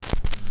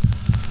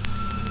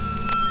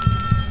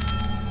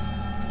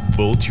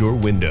Bolt your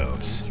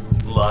windows.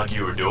 Lock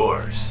your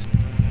doors.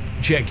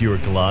 Check your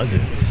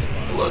closets.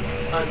 Look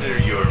under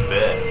your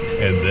bed.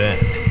 And then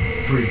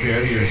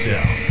prepare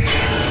yourself.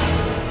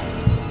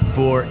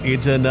 For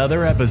it's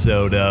another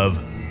episode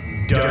of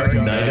Dark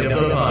Knight of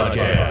the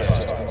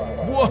Podcast.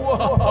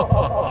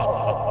 Whoa!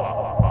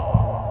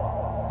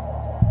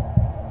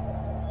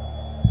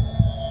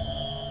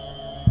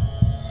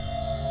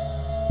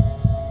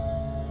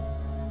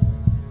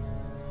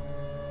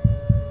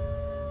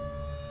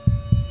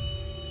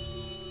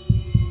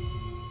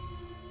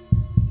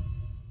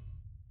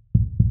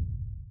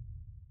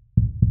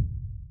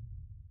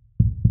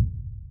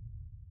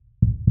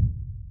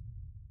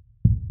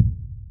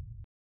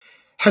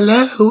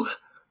 Hello?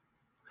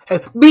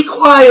 Be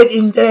quiet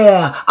in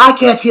there. I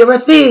can't hear a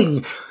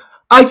thing.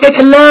 I said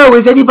hello.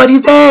 Is anybody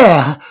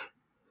there?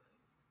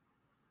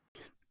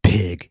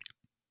 Pig.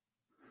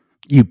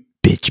 You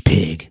bitch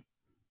pig.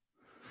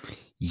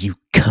 You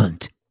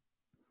cunt.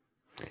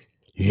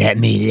 Let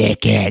me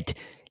lick it.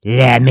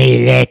 Let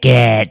me lick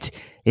it.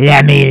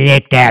 Let me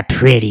lick that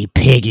pretty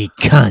piggy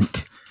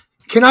cunt.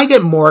 Can I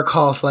get more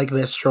calls like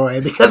this,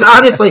 Troy? Because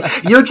honestly,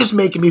 you're just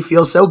making me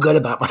feel so good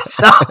about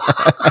myself.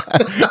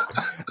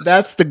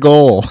 That's the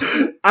goal.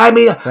 I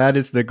mean, that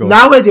is the goal.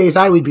 Nowadays,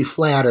 I would be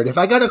flattered. If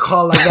I got a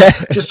call like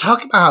that, just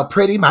talking about how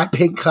pretty my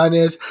pig cunt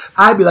is,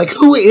 I'd be like,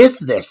 who is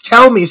this?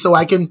 Tell me so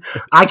I can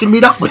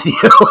meet up with you.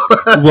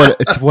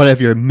 It's one of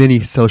your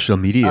many social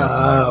media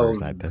Oh,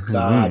 I bet.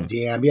 God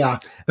damn, yeah.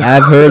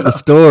 I've heard the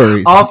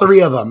stories. All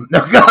three of them.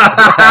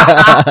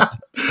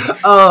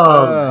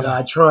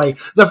 God, Troy.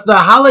 The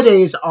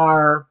holidays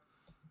are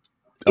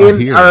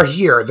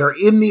here. They're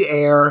in the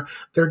air.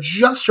 They're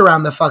just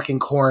around the fucking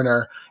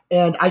corner.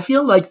 And I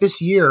feel like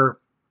this year,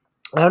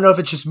 I don't know if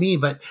it's just me,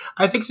 but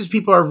I think since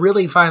people are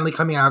really finally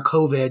coming out of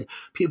COVID,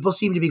 people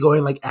seem to be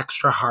going like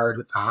extra hard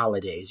with the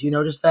holidays. You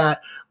notice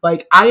that?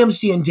 Like I am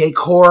seeing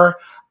decor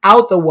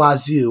out the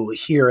wazoo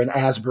here in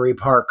Asbury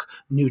Park,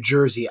 New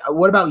Jersey.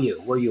 What about you,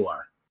 where you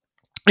are?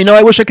 You know,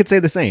 I wish I could say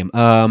the same.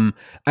 I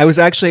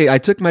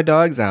took my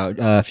dogs out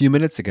a few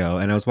minutes ago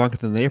and I was walking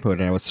through the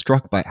neighborhood and I was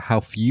struck by how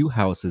few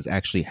houses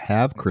actually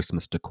have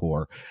Christmas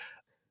decor.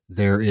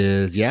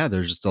 There's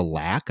just a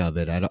lack of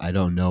it. I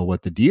don't know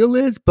what the deal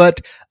is, but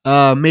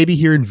maybe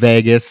here in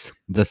Vegas,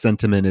 the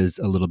sentiment is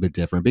a little bit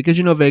different because,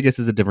 you know, Vegas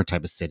is a different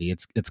type of city.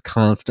 It's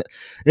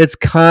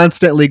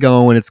constantly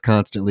going.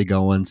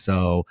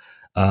 So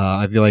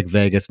I feel like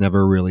Vegas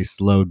never really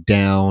slowed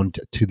down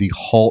to the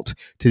halt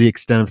to the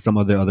extent of some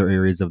other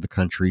areas of the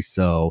country.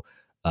 So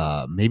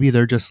maybe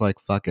they're just like,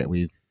 fuck it.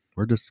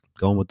 We're just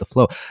going with the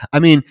flow. I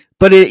mean,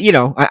 but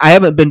I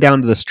haven't been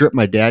down to the Strip.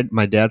 My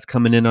dad's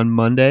coming in on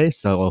Monday,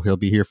 so he'll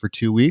be here for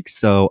 2 weeks.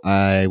 So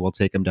I will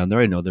take him down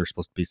there. I know there's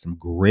supposed to be some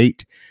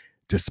great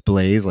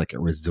displays like at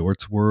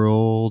Resorts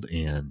World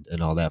and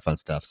all that fun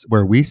stuff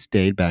where we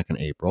stayed back in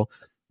April.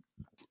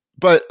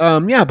 But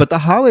but the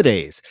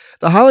holidays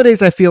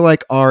I feel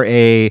like are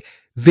a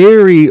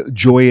very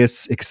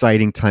joyous,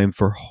 exciting time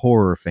for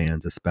horror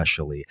fans,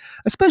 especially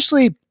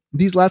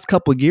these last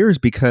couple of years,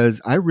 because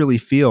I really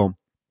feel,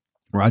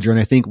 Roger, and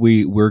I think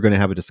we're going to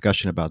have a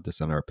discussion about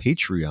this on our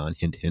Patreon,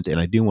 hint, hint, and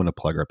I do want to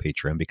plug our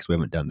Patreon because we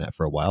haven't done that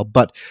for a while,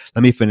 but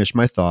let me finish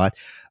my thought.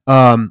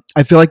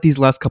 I feel like these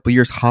last couple of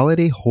years,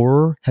 holiday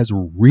horror has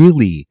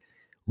really,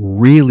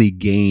 really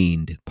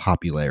gained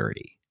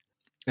popularity.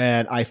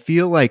 And I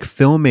feel like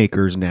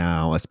filmmakers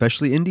now,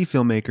 especially indie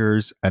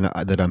filmmakers and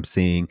that I'm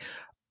seeing,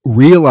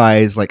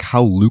 realize like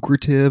how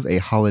lucrative a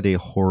holiday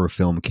horror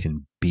film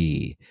can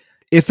be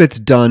if it's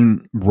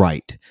done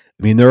right.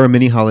 I mean, there are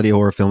many holiday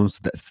horror films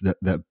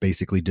that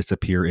basically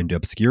disappear into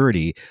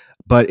obscurity,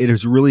 but it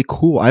is really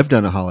cool. I've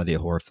done a holiday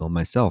horror film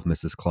myself,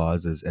 Mrs.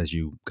 Claus, as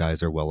you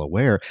guys are well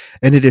aware,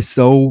 and it is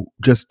so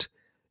just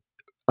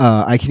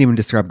I can't even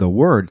describe the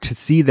word to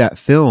see that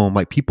film.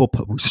 Like people,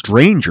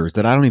 strangers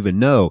that I don't even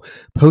know,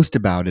 post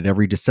about it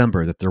every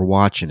December that they're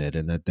watching it,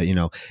 and that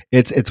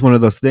it's one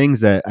of those things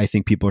that I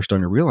think people are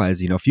starting to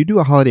realize. If you do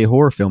a holiday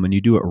horror film and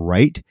you do it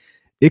right,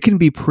 it can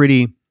be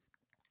pretty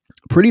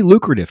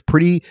lucrative.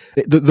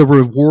 The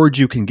reward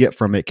you can get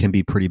from it can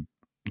be pretty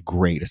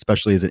great,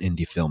 especially as an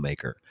indie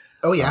filmmaker.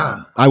 Oh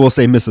yeah, I will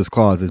say Mrs.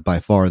 Claus is by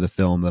far the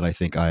film that I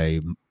think I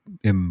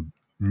am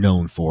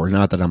known for.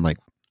 Not that I'm like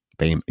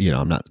fame,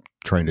 I'm not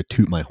trying to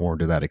toot my horn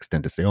to that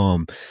extent to say,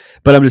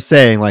 but I'm just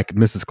saying like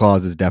Mrs.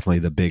 Claus is definitely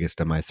the biggest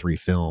of my three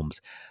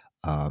films.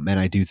 And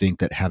I do think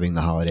that having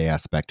the holiday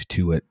aspect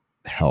to it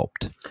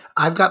helped.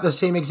 I've got the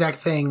same exact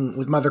thing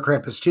with Mother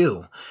Krampus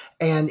too.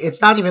 And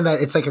it's not even that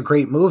it's like a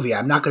great movie.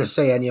 I'm not going to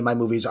say any of my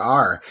movies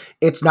are.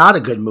 It's not a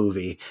good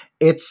movie.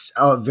 It's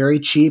a very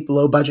cheap,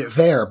 low budget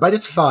fare, but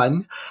it's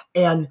fun.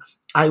 And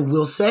I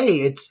will say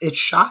it's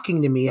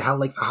shocking to me how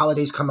like the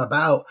holidays come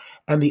about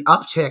and the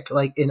uptick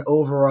like in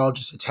overall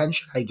just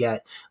attention I get,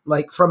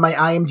 like from my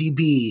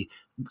IMDb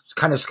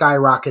kind of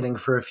skyrocketing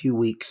for a few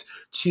weeks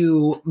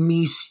to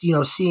me,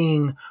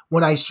 seeing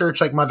when I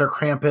search like Mother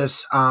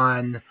Krampus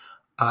on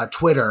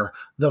Twitter,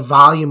 the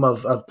volume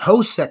of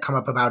posts that come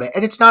up about it.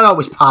 And it's not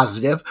always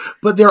positive,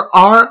 but there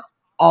are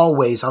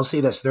always, I'll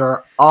say this, there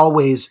are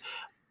always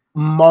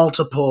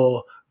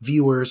multiple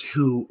viewers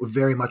who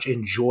very much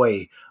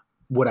enjoy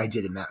what I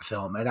did in that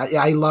film, and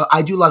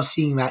I do love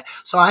seeing that.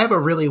 So I have a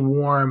really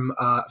warm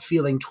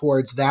feeling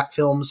towards that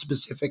film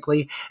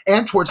specifically,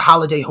 and towards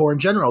holiday horror in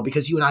general,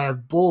 because you and I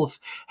have both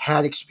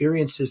had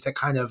experiences that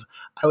kind of,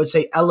 I would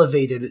say,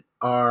 elevated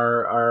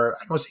our I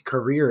don't want to say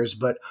careers,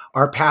 but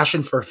our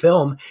passion for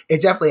film.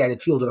 It definitely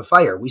added fuel to the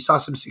fire. We saw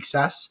some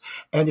success,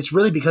 and it's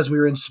really because we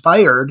were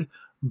inspired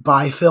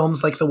by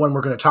films like the one we're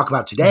going to talk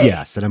about today.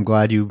 Yes, and I'm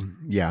glad you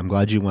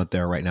went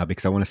there right now,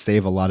 because I want to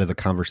save a lot of the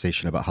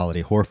conversation about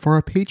holiday horror for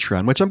our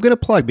Patreon, which I'm going to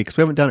plug because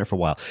we haven't done it for a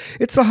while.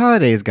 It's the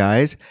holidays,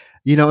 guys.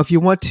 You know, if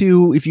you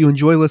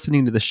enjoy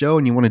listening to the show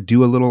and you want to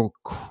do a little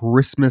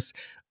Christmas,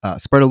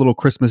 spread a little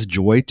Christmas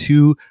joy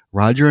to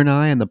Roger and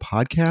I and the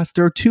podcast,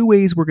 there are two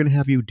ways we're going to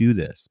have you do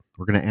this.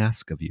 We're going to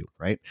ask of you,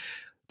 right?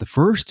 The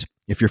first,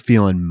 if you're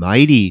feeling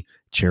mighty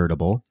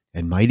charitable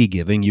and mighty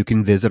giving, you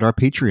can visit our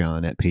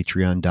Patreon at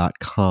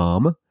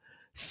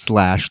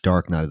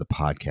patreon.com/Dark Night of the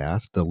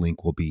Podcast. The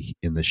link will be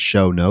in the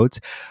show notes.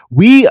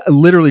 We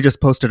literally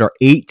just posted our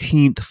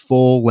 18th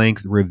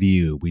full-length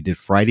review. We did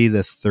Friday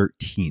the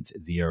 13th,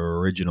 the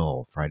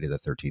original Friday the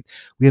 13th.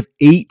 We have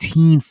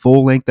 18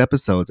 full-length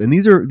episodes. And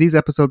these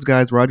episodes,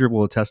 guys, Roger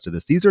will attest to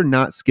this. These are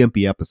not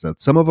skimpy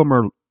episodes. Some of them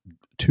are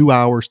 2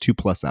 hours,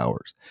 2+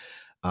 hours.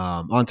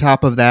 On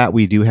top of that,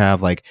 we do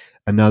have like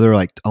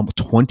another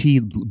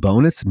 20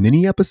 bonus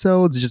mini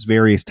episodes, just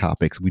various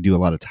topics. We do a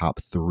lot of top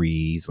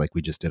threes, like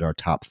we just did our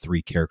top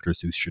 3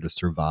 characters who should have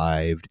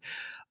survived.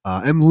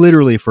 And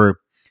literally for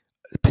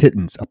a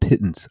pittance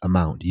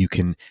amount, you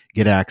can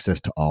get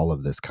access to all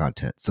of this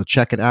content. So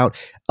check it out.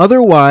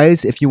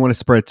 Otherwise, if you want to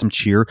spread some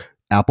cheer,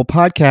 Apple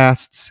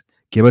Podcasts,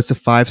 give us a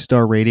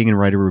 5-star rating and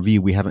write a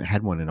review. We haven't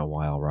had one in a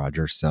while,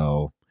 Roger.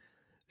 So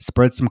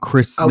spread some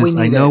Christmas.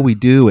 I know we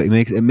do. It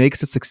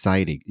makes us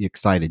excited. You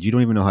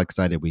don't even know how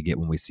excited we get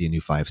when we see a new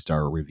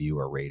 5-star review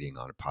or rating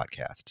on a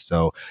podcast.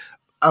 So,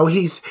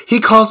 he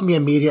calls me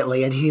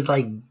immediately and he's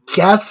like,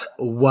 "Guess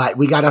what?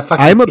 We got to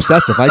fucking." I'm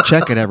obsessive. I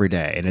check it every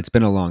day, and it's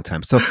been a long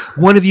time. So,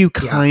 one of you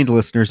kind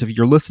listeners, if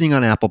you're listening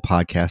on Apple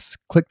Podcasts,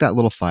 click that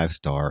little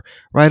 5-star,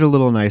 write a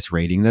little nice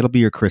rating. That'll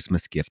be your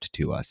Christmas gift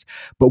to us.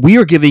 But we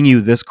are giving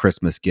you this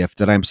Christmas gift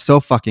that I'm so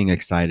fucking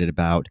excited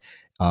about.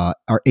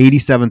 Our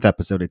 87th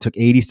episode. It took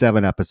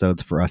 87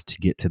 episodes for us to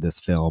get to this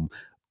film,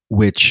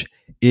 which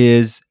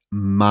is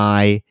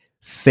my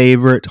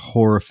favorite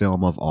horror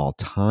film of all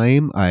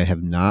time. I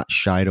have not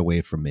shied away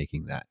from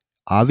making that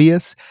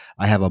obvious.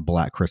 I have a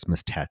Black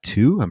Christmas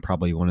tattoo. I'm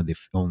probably one of the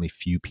only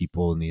few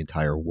people in the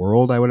entire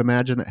world, I would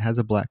imagine, that has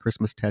a Black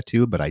Christmas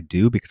tattoo, but I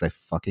do because I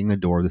fucking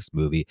adore this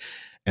movie.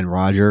 And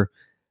Roger,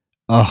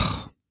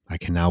 I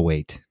cannot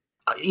wait.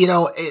 You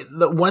know,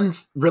 the one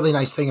really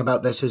nice thing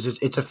about this is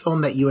it's a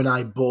film that you and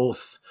I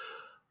both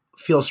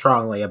feel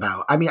strongly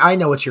about. I mean, I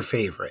know it's your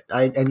favorite.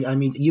 I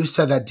mean, you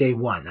said that day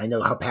one. I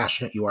know how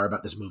passionate you are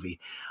about this movie.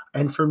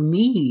 And for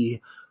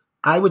me,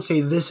 I would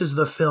say this is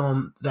the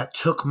film that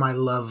took my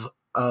love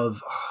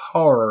of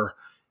horror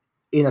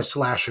in a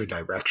slasher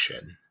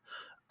direction.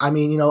 I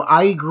mean, you know,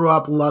 I grew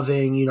up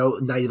loving, you know,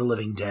 Night of the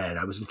Living Dead.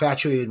 I was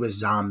infatuated with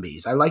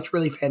zombies. I liked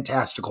really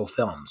fantastical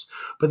films.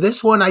 But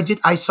this one, I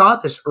saw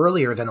this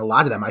earlier than a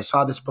lot of them. I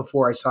saw this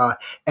before I saw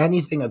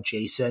anything of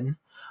Jason.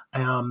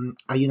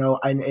 You know,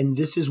 and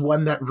this is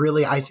one that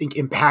really, I think,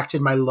 impacted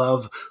my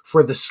love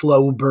for the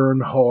slow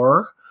burn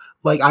horror.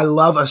 Like, I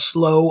love a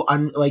slow,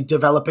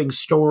 developing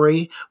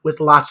story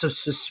with lots of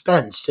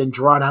suspense and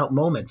drawn out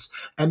moments.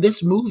 And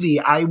this movie,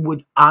 I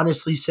would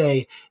honestly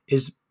say,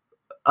 is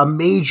a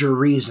major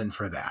reason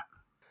for that.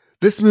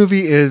 This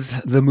movie is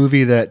the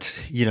movie that,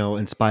 you know,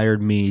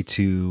 inspired me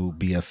to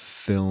be a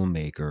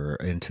filmmaker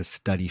and to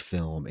study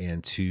film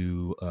and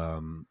to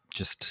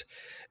just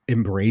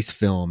embrace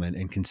film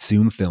and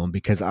consume film,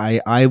 because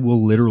I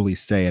will literally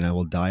say, and I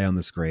will die on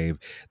this grave,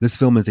 this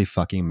film is a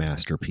fucking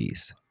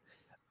masterpiece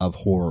of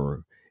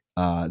horror.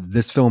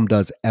 This film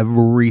does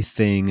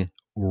everything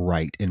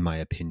right, in my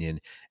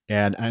opinion.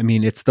 And I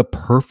mean, it's the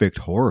perfect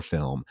horror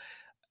film.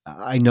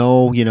 I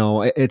know, you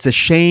know, it's a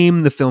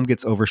shame the film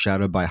gets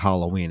overshadowed by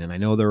Halloween. And I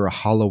know there are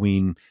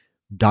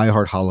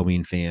diehard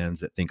Halloween fans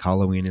that think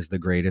Halloween is the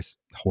greatest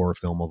horror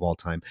film of all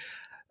time.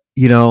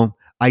 You know,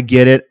 I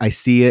get it. I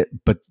see it.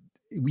 But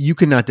you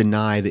cannot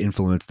deny the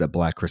influence that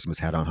Black Christmas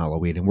had on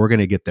Halloween. And we're going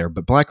to get there.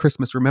 But Black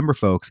Christmas, remember,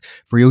 folks,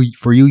 for you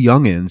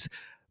youngins,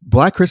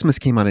 Black Christmas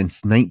came out in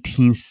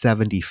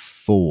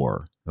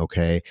 1974.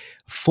 Okay.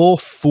 Full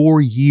 4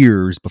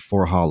 years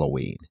before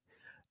Halloween.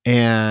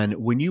 And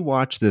when you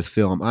watch this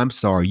film, I'm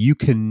sorry, you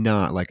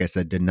cannot, like I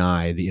said,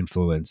 deny the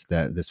influence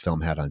that this film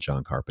had on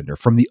John Carpenter.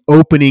 From the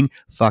opening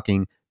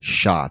fucking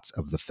shots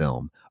of the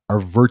film are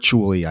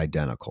virtually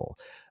identical.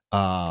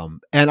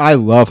 And I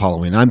love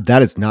Halloween.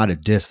 That is not a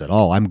diss at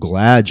all. I'm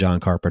glad John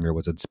Carpenter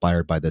was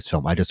inspired by this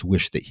film. I just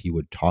wish that he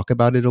would talk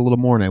about it a little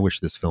more, and I wish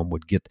this film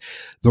would get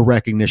the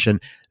recognition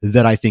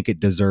that I think it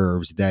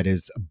deserves, that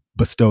is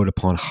bestowed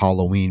upon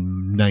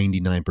Halloween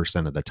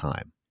 99% of the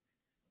time.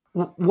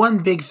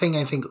 One big thing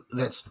I think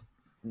that's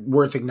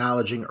worth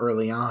acknowledging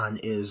early on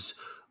is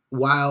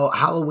while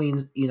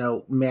Halloween,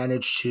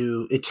 managed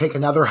to take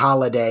another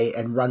holiday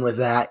and run with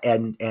that,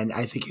 and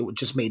I think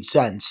just made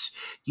sense.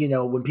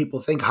 When people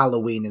think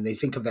Halloween and they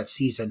think of that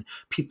season,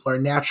 people are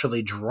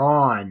naturally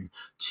drawn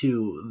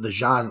to the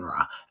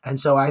genre, and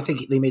so I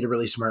think they made a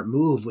really smart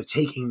move with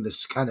taking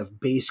this kind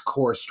of base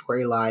core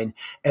storyline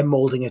and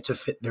molding it to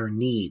fit their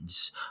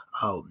needs,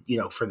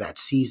 for that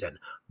season.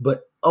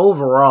 But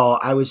overall,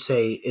 I would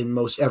say in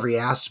most every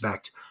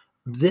aspect,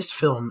 this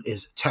film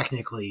is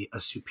technically a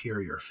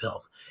superior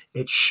film.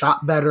 It's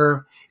shot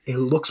better. It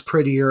looks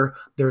prettier.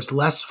 There's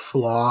less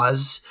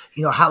flaws.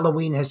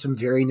 Halloween has some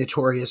very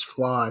notorious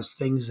flaws,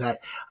 things that,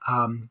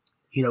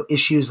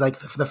 issues like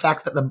the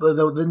fact that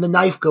the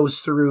knife goes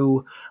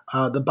through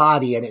the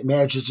body and it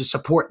manages to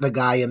support the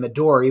guy in the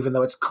door, even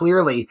though it's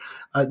clearly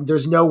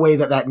there's no way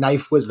that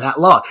knife was that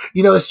long.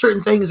 There's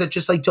certain things that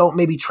just like don't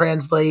maybe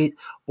translate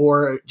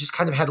or just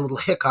kind of had little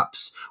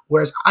hiccups.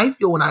 Whereas I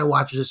feel when I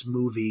watch this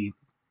movie,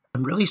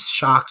 I'm really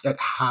shocked at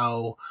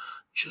how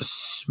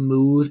just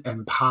smooth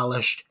and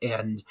polished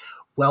and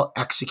well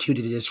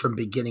executed it is from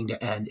beginning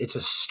to end. It's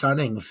a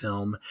stunning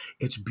film.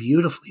 It's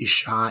beautifully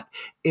shot.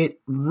 It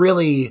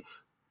really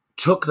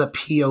took the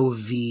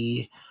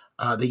POV,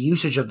 the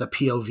usage of the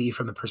POV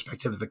from the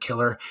perspective of the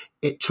killer.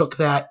 It took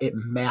that, it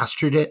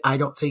mastered it. I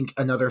don't think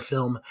another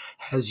film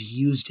has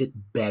used it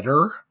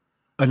better.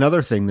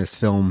 Another thing this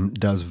film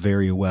does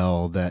very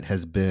well that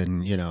has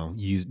been,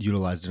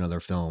 utilized in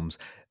other films,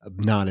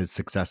 not as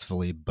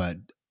successfully, but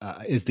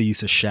is the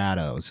use of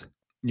shadows.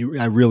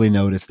 I really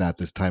noticed that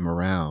this time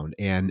around,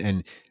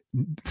 and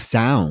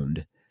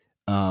sound.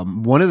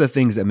 One of the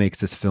things that makes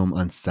this film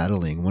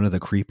unsettling, one of the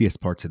creepiest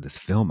parts of this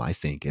film, I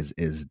think,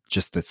 is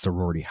just the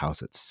sorority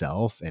house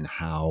itself and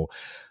how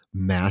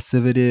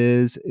massive it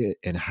is,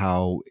 and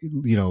how,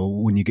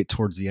 when you get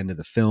towards the end of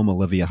the film,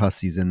 Olivia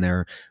Hussey's in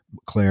there,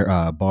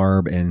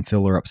 Barb and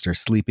Phil are upstairs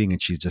sleeping,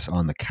 and she's just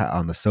on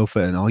the sofa,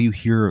 and all you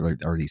hear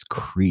are these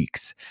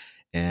creaks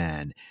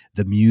and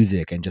the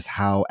music and just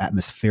how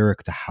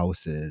atmospheric the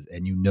house is,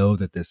 and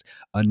that this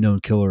unknown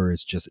killer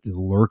is just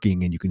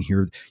lurking, and you can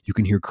hear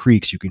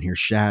creaks, you can hear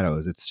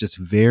shadows. It's just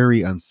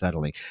very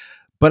unsettling.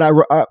 But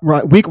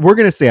we're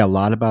going to say a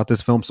lot about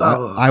this film,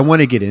 so I want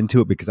to get into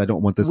it because I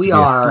don't want this to be a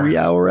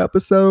 3-hour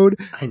episode.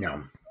 I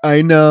know.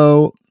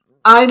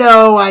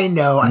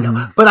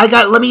 Mm-hmm.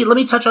 But let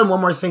me touch on one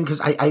more thing, because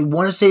I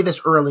want to say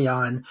this early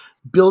on,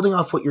 building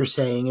off what you're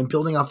saying and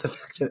building off the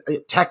fact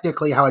that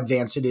technically how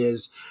advanced it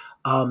is.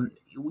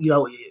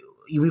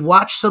 We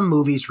watched some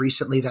movies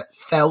recently that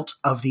felt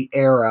of the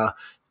era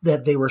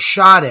that they were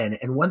shot in.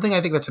 And one thing I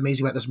think that's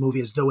amazing about this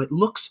movie is, though it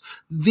looks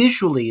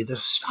visually, the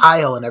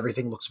style and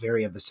everything looks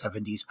very of the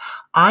 70s,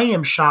 I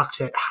am shocked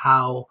at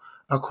how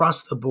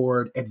across the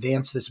board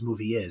advanced this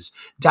movie is,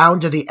 down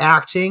to the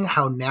acting,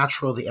 how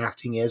natural the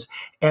acting is,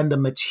 and the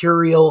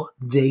material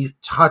they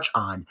touch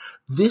on.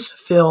 This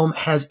film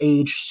has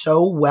aged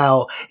so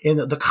well in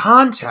the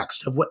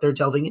context of what they're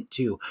delving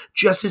into.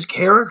 Just his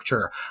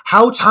character.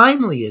 How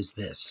timely is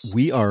this?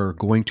 We are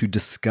going to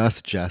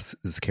discuss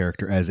Jess's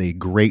character as a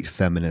great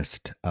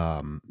feminist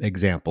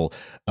example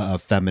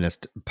of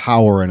feminist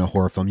power in a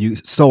horror film.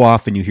 So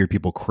often you hear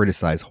people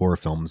criticize horror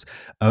films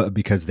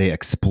because they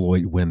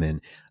exploit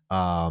women.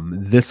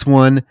 This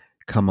one,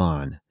 come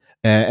on.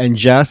 And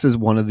Jess is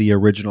one of the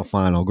original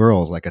final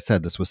girls. Like I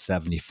said, this was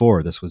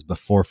 74. This was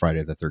before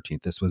Friday the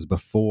 13th. This was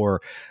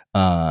before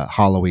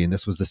Halloween.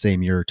 This was the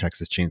same year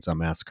Texas Chainsaw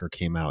Massacre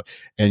came out.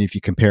 And if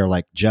you compare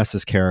like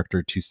Jess's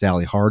character to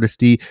Sally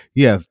Hardesty,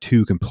 you have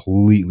two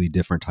completely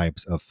different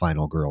types of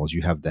final girls.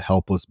 You have the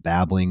helpless,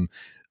 babbling,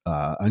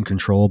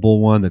 uncontrollable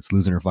one that's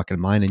losing her fucking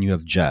mind. And you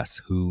have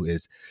Jess, who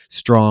is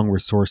strong,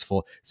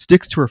 resourceful,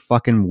 sticks to her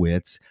fucking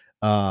wits.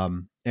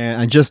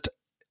 And just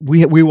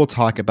we will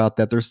talk about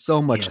that. There's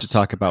so much to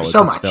talk about with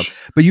this film.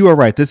 But you are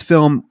right. This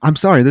film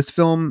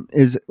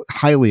is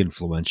highly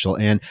influential,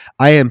 and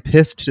I am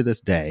pissed to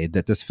this day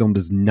that this film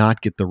does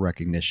not get the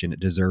recognition it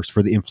deserves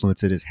for the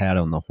influence it has had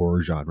on the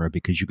horror genre,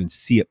 because you can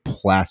see it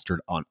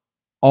plastered on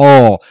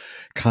all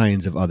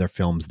kinds of other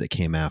films that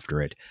came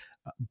after it.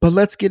 But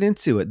let's get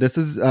into it. This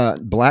is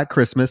Black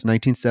Christmas,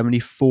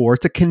 1974.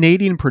 It's a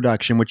Canadian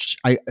production, which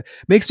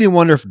makes me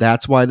wonder if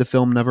that's why the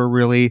film never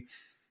really,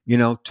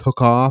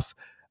 took off,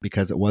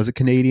 because it was a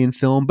Canadian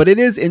film. But it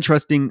is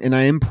interesting, and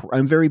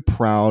I'm very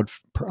proud.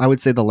 I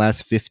would say the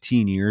last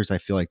 15 years, I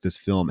feel like this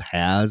film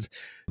has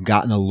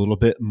gotten a little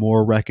bit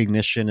more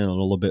recognition and a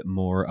little bit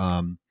more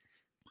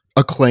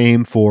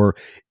acclaim for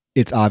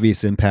its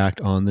obvious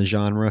impact on the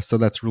genre. So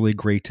that's really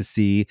great to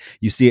see.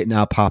 You see it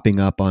now popping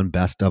up on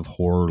best of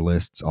horror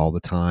lists all the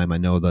time. I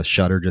know the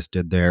Shudder just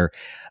did their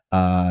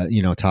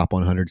top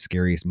 100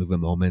 scariest movie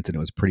moments, and it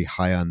was pretty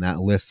high on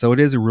that list. So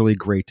it is really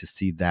great to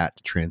see that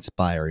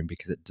transpiring,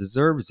 because it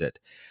deserves it.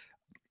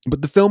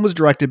 But the film was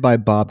directed by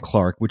Bob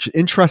Clark, which,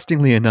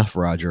 interestingly enough,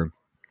 Roger,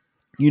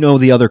 You know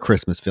the other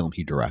Christmas film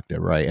he directed,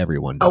 right?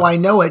 Everyone does. Oh, I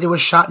know it. It was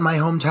shot in my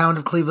hometown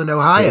of Cleveland, It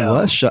Ohio.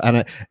 was shot,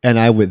 and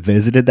I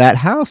visited that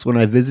house when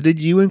I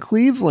visited you in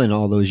Cleveland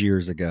all those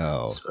years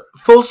ago.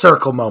 Full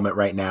circle moment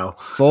right now.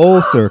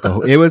 Full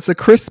circle. It was a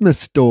Christmas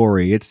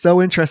Story. It's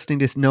so interesting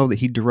to know that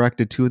he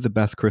directed two of the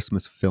best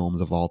Christmas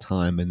films of all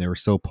time, and they were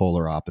so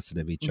polar opposite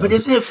of each other. But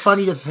isn't it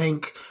funny to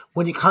think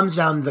when it comes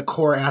down to the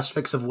core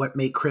aspects of what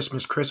make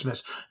Christmas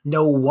Christmas,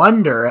 no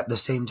wonder at the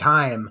same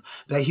time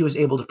that he was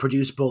able to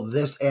produce both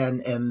this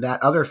and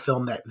that other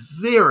film that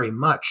very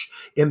much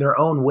in their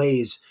own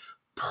ways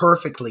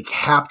perfectly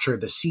capture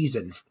the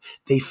season.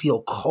 They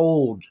feel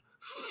cold,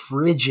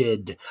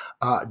 frigid,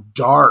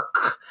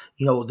 dark.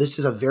 You know, this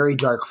is a very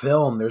dark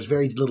film. There's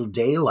very little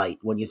daylight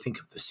when you think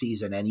of the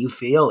season, and you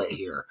feel it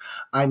here.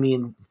 I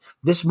mean,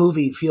 this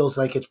movie feels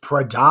like it's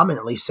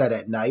predominantly set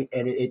at night,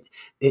 and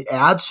it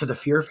adds to the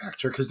fear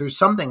factor because there's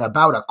something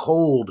about a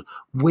cold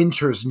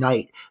winter's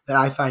night that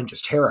I find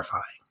just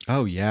terrifying.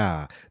 Oh,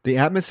 yeah. The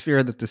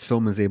atmosphere that this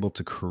film is able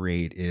to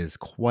create is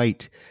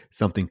quite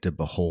something to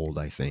behold,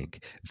 I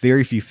think.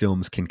 Very few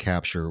films can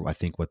capture, I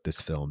think, what this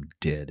film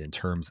did in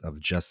terms of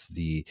just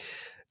the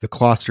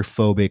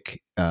claustrophobic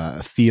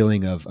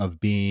feeling of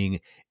being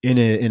in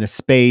a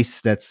space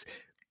that's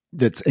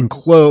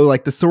enclosed,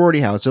 like the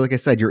sorority house. So like I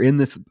said, you're in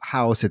this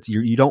house.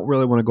 You don't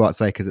really want to go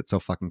outside because it's so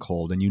fucking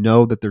cold, and you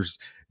know that there's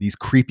these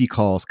creepy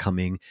calls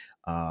coming.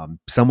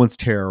 Someone's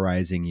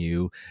terrorizing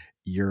you.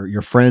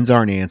 Your friends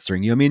aren't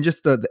answering you. I mean,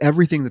 just the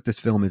everything that this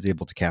film is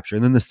able to capture.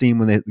 And then the scene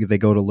when they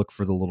go to look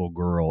for the little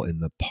girl in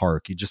the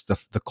park,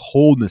 the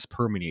coldness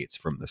permeates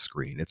from the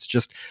screen. It's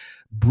just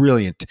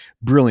brilliant.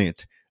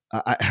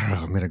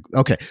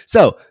 Okay.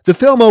 So the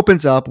film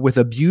opens up with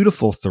a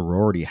beautiful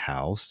sorority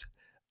house,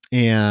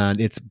 and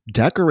it's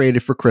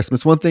decorated for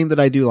Christmas. One thing that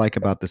I do like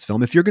about this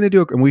film, if you're going to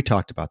do and we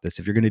talked about this,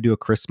 if you're going to do a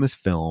Christmas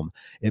film,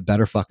 it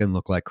better fucking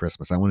look like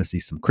Christmas. I want to see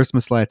some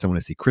Christmas lights. I want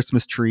to see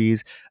Christmas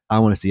trees. I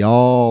want to see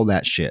all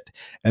that shit.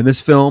 And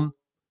this film,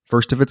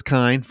 first of its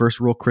kind,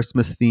 first real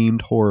Christmas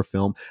themed horror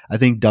film, I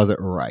think does it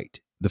right.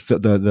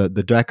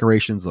 The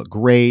decorations look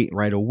great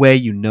right away.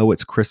 You know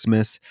it's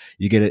Christmas.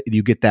 You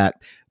get that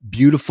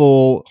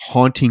beautiful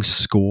haunting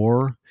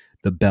score,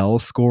 the bell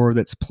score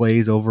that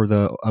plays over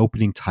the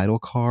opening title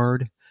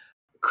card.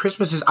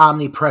 Christmas is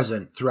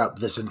omnipresent throughout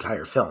this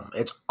entire film.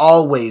 It's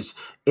always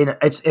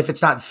if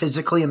it's not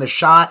physically in the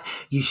shot,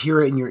 you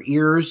hear it in your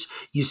ears,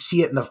 you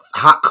see it in the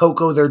hot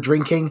cocoa they're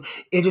drinking.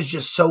 It is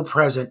just so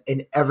present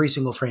in every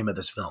single frame of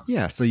this film.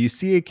 Yeah, so you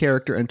see a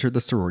character enter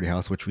the sorority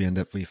house, which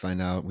we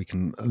find out we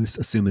can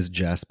assume is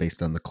Jess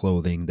based on the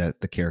clothing that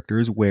the character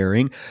is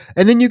wearing.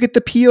 And then you get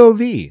the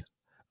POV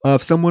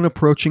of someone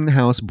approaching the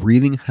house,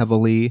 breathing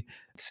heavily,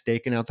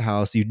 staking out the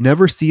house. You'd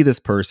never see this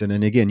person.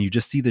 And again, you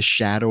just see the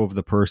shadow of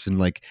the person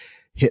like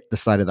hit the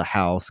side of the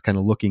house, kind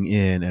of looking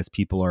in as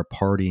people are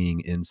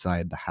partying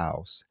inside the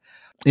house.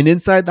 And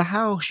inside the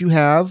house,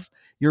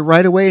 you're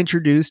right away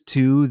introduced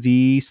to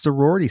the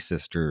sorority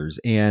sisters,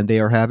 and they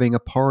are having a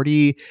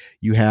party.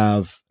 You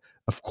have,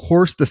 of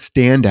course, the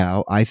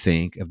standout, I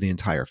think, of the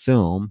entire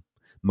film,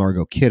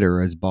 Margot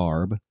Kidder as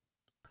Barb.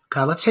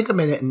 God, let's take a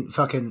minute and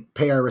fucking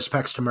pay our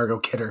respects to Margot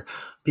Kidder,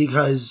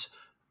 because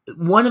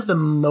one of the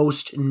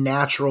most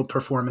natural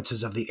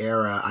performances of the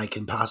era I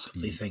can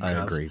possibly think of.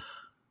 I agree.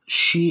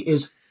 She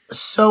is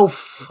so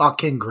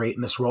fucking great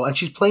in this role, and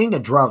she's playing a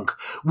drunk,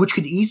 which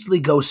could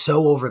easily go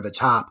so over the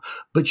top,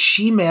 but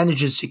she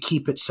manages to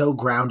keep it so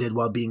grounded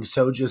while being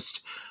so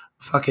just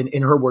fucking,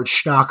 in her words,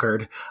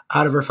 schnockered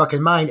out of her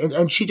fucking mind.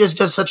 And she just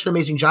does such an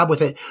amazing job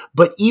with it,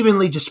 but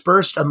evenly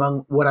dispersed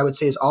among what I would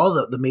say is all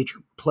the major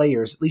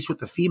players, at least with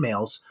the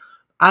females.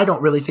 I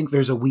don't really think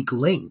there's a weak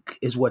link,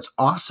 is what's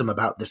awesome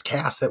about this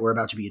cast that we're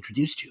about to be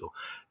introduced to.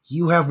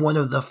 You have one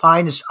of the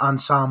finest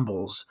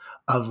ensembles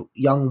of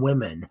young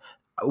women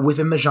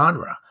within the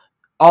genre.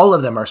 All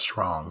of them are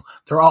strong.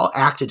 They're all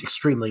acted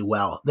extremely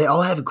well. They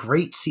all have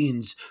great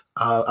scenes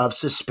of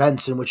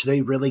suspense in which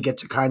they really get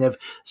to kind of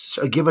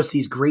give us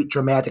these great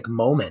dramatic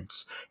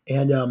moments.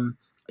 And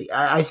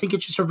I think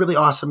it's just a really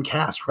awesome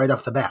cast right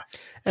off the bat.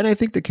 And I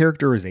think the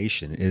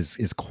characterization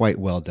is quite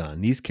well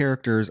done. These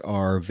characters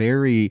are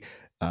very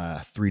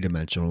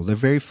three-dimensional. They're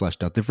very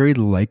fleshed out. They're very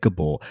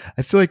likable.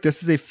 I feel like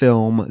this is a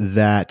film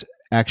that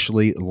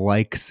actually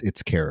likes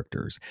its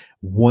characters,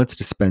 wants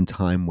to spend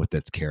time with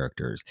its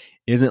characters,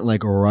 isn't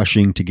like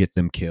rushing to get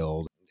them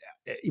killed,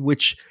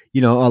 which, a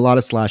lot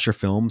of slasher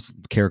films,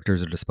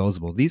 characters are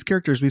disposable. These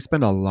characters we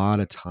spend a lot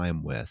of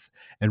time with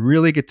and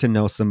really get to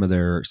know some of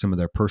their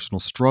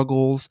personal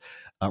struggles.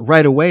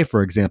 Right away,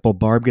 for example,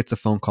 Barb gets a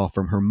phone call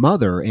from her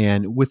mother,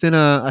 and within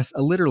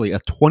literally a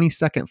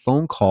 20-second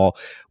phone call,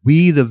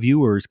 we, the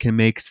viewers, can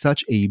make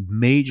such a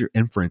major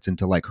inference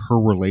into like her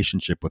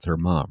relationship with her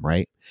mom,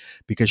 right?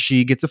 Because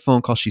she gets a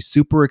phone call. She's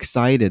super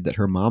excited that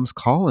her mom's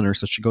calling her,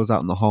 so she goes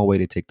out in the hallway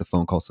to take the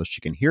phone call so she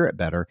can hear it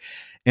better.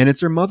 And it's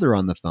her mother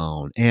on the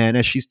phone. And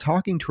as she's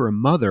talking to her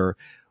mother,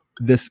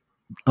 this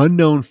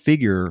unknown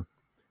figure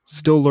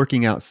still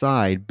lurking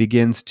outside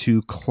begins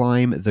to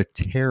climb the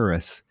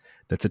terrace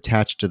that's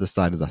attached to the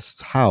side of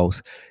the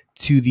house,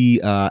 to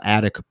the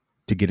attic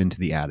to get into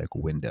the attic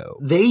window.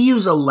 They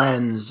use a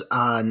lens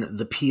on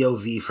the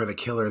POV for the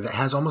killer that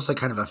has almost like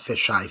kind of a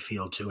fisheye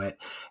feel to it.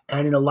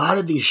 And in a lot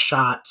of these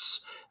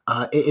shots,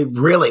 it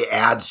really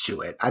adds to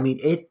it. I mean,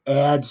 it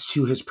adds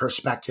to his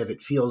perspective.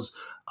 It feels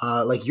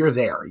like you're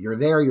there. You're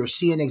there. You're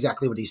seeing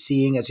exactly what he's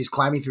seeing as he's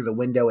climbing through the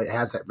window. It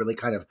has that really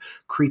kind of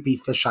creepy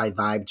fisheye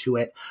vibe to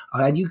it.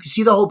 And you can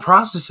see the whole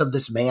process of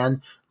this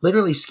man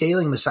literally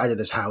scaling the side of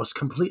this house,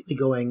 completely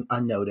going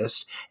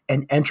unnoticed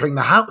and entering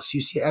the house.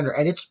 You see it enter,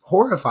 and it's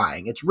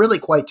horrifying. It's really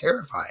quite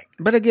terrifying.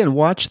 But again,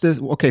 watch this.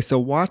 Okay, so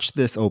watch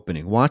this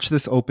opening. Watch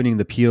this opening,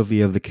 the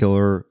POV of the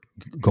killer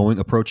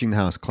approaching the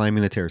house,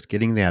 climbing the terrace,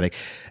 getting in the attic,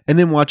 and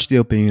then watch the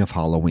opening of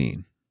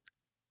Halloween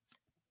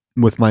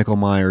with Michael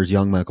Myers,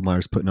 young Michael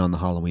Myers, putting on the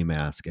Halloween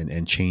mask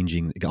and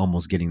changing,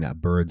 almost getting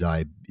that bird's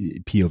eye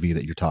POV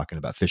that you're talking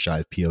about,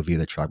 fisheye POV that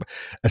you're talking about,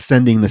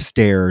 ascending the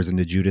stairs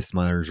into Judith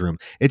Myers' room.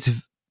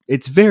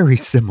 It's very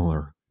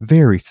similar,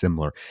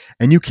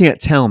 and you can't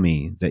tell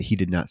me that he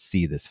did not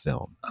see this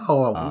film.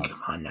 Oh,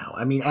 come on now.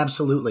 I mean,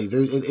 absolutely.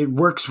 It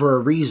works for a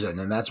reason,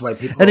 and that's why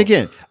people. And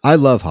again, I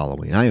love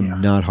Halloween. I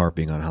am not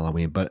harping on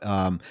Halloween,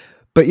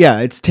 but yeah,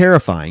 it's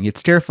terrifying.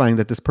 It's terrifying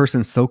that this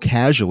person so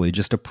casually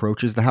just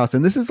approaches the house.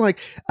 And this is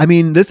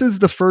this is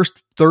the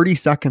first 30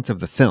 seconds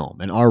of the film,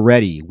 and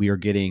already we are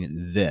getting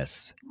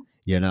this,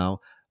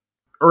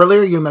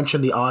 Earlier, you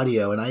mentioned the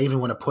audio, and I even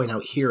want to point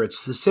out here,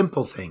 it's the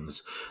simple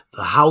things.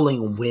 The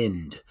howling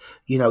wind.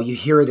 You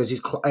hear it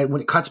as when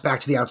it cuts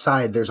back to the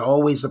outside, there's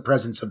always the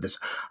presence of this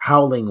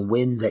howling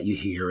wind that you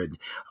hear. And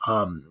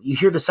you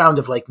hear the sound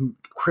of like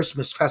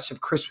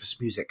festive Christmas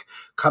music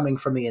coming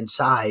from the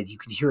inside. You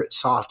can hear it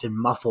soft and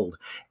muffled.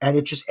 And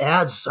it just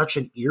adds such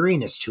an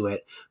eeriness to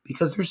it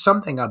because there's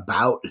something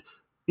about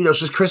it's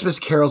just Christmas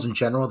carols in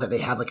general that they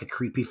have like a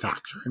creepy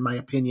factor, in my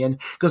opinion,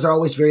 because they're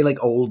always very like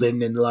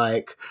olden and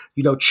like,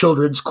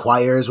 children's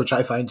choirs, which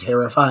I find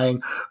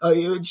terrifying. I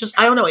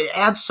don't know. It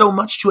adds so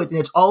much to it. And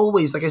it's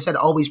always, like I said,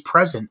 always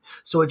present.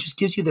 So it just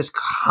gives you this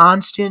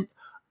constant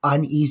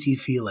uneasy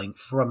feeling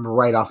from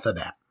right off the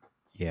bat.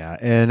 Yeah.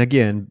 And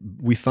again,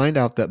 we find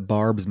out that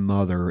Barb's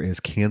mother is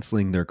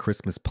canceling their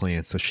Christmas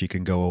plans so she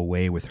can go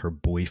away with her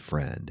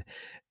boyfriend.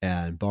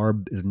 And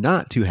Barb is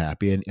not too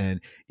happy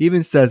and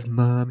even says,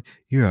 "Mom,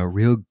 you're a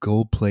real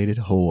gold-plated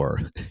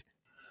whore."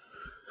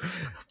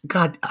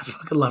 God, I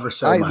fucking love her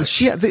so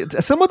much.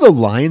 Some of the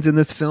lines in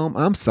this film,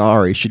 I'm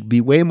sorry, should be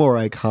way more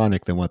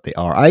iconic than what they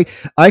are.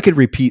 I could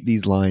repeat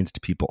these lines to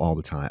people all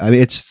the time. I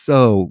mean,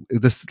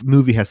 this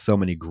movie has so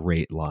many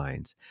great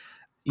lines.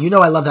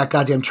 I love that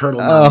goddamn turtle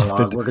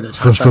monologue. We're going to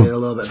touch on it a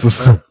little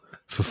bit.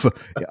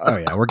 Oh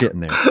yeah, we're getting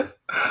there.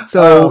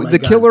 So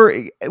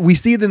we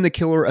see then the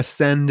killer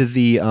ascend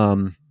the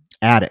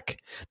attic.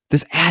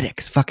 This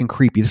attic is fucking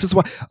creepy. This is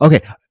why.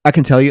 Okay, I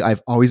can tell you,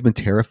 I've always been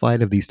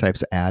terrified of these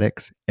types of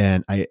attics,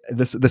 and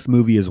this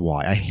movie is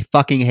why. I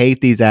fucking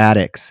hate these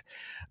attics.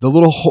 The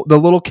little holes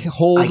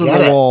in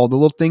the wall, the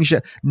little things.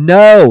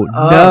 No,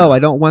 I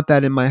don't want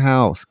that in my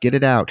house. Get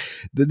it out.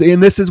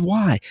 And this is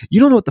why. You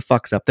don't know what the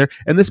fuck's up there.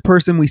 And this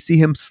person, we see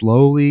him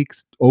slowly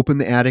open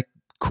the attic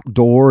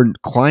door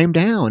and climb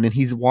down, and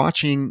he's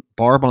watching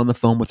Barb on the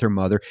phone with her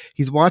mother.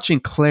 He's watching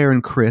Claire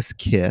and Chris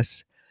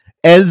kiss,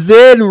 and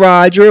then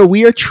Roger,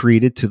 we are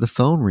treated to the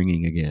phone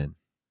ringing again,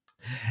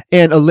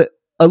 and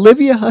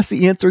Olivia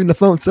Hussey answering the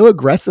phone so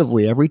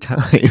aggressively every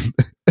time.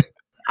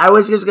 I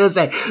was just going to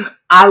say,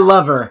 I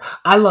love her.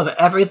 I love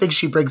everything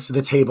she brings to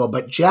the table,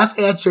 but Jess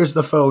answers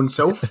the phone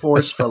so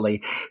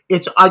forcefully.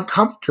 It's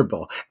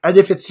uncomfortable. And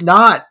if it's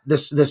not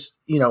this,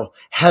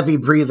 heavy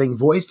breathing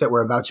voice that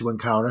we're about to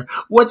encounter,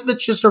 what if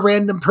it's just a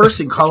random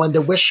person calling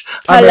to wish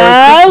a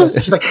Merry Christmas?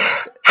 And she's like,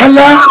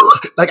 hello.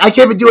 Like, I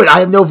can't even do it. I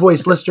have no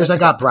voice. Listeners, I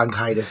got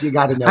bronchitis. You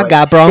got to know I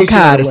got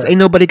bronchitis. Ain't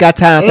nobody got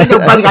time. Ain't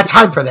nobody got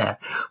time for that.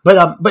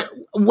 But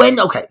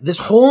this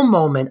whole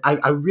moment,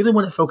 I really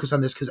want to focus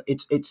on this because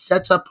it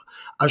sets up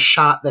a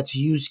shot that's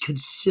used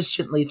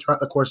consistently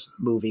throughout the course of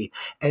the movie.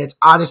 And it's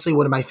honestly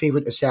one of my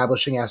favorite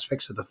establishing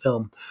aspects of the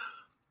film.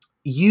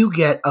 You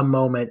get a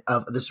moment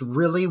of this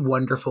really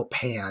wonderful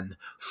pan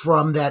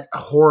from that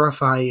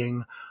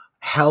horrifying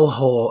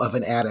hellhole of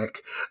an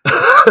attic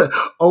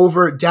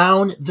over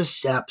down the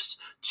steps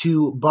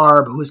to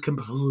Barb, who is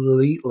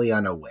completely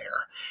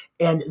unaware.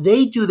 And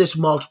they do this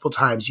multiple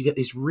times. You get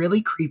these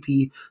really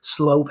creepy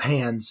slow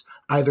pans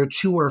either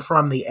to or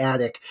from the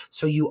attic.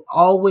 So you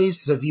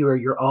always, as a viewer,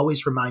 you're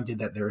always reminded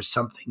that there is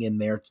something in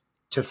there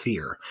to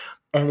fear.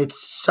 And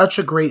it's such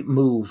a great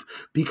move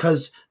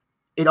because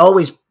it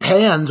always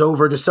pans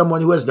over to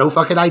someone who has no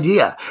fucking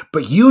idea.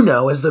 But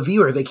as the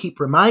viewer, they keep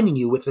reminding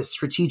you with this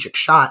strategic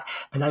shot.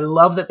 And I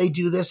love that they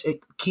do this. It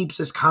keeps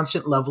this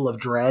constant level of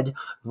dread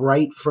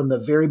right from the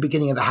very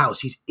beginning of the house.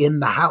 He's in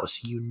the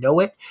house. You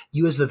know it.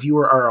 You as the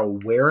viewer are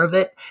aware of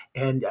it.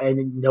 And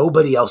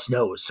nobody else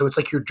knows. So it's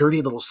like your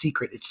dirty little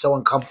secret. It's so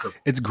uncomfortable.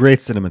 It's great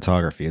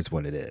cinematography is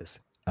what it is.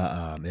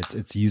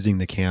 It's using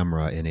the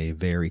camera in a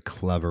very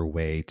clever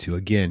way to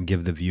again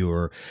give the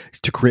viewer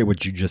to create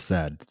what you just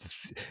said,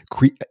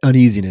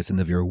 uneasiness in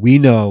the viewer. We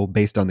know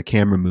based on the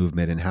camera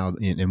movement and how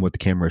and what the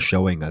camera is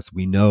showing us,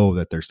 we know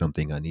that there's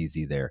something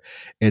uneasy there.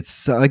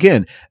 It's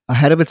again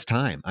ahead of its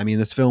time. I mean,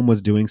 this film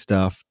was doing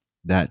stuff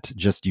that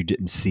just you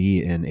didn't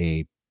see in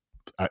a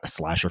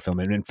slasher film,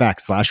 and in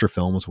fact, slasher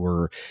films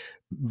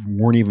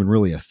weren't even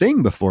really a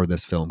thing before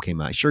this film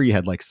came out. Sure, you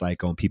had like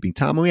Psycho and Peeping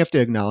Tom, and we have to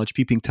acknowledge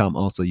Peeping Tom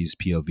also used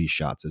POV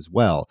shots as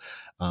well.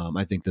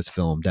 I think this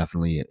film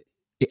definitely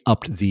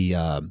upped the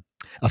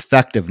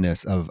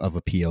effectiveness of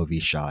a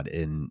POV shot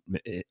in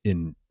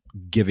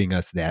giving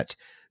us that,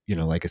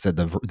 like I said,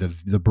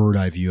 the bird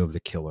eye view of the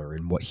killer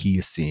and what he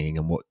is seeing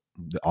and what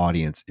the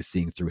audience is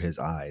seeing through his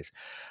eyes.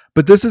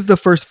 But this is the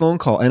first phone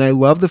call, and I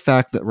love the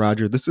fact that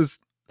Roger, this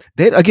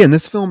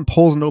film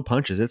pulls no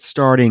punches. It's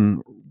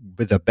starting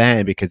with a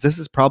bang because this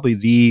is probably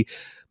the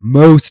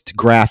most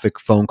graphic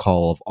phone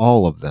call of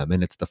all of them,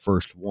 and it's the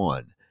first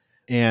one.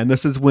 And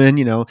this is when,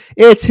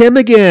 it's him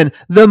again,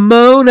 the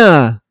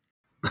Mona.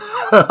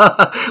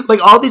 Like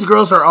all these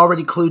girls are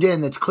already clued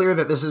in. It's clear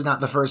that this is not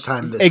the first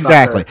time this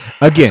exactly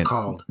again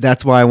called.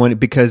 That's why I wanted,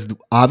 because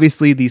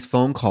obviously these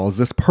phone calls,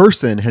 this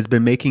person has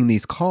been making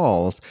these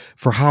calls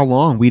for how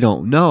long we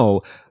don't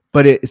know,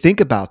 but think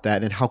about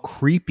that and how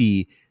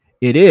creepy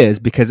it is,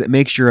 because it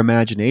makes your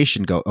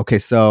imagination go, okay,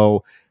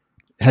 so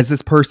has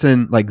this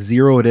person like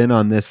zeroed in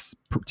on this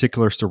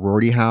particular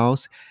sorority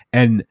house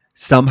and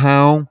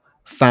somehow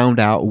found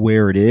out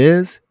where it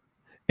is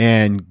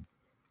and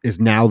is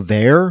now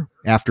there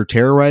after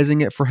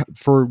terrorizing it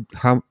for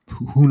how,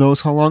 who knows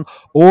how long?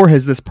 Or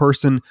has this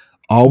person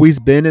always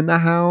been in the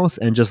house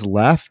and just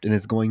left and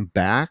is going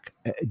back?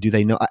 Do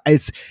they know?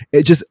 It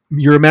just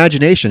your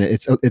imagination.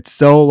 It's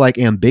so like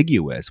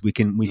ambiguous. We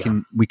can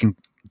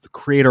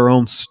create our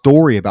own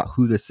story about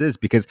who this is,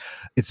 because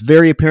it's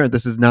very apparent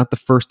this is not the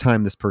first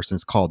time this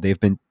person's called.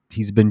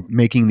 He's been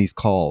making these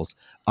calls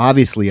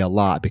obviously a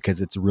lot,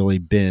 because it's really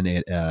been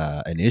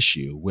an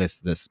issue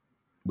with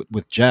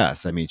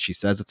Jess. I mean, she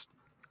says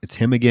it's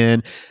him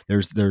again.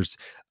 There's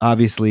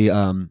obviously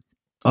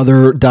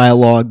other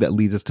dialogue that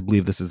leads us to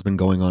believe this has been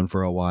going on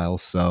for a while.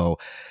 So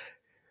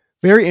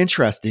very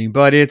interesting,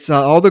 but it's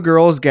all the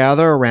girls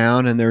gather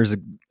around, and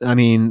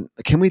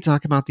can we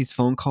talk about these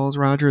phone calls,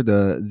 Roger?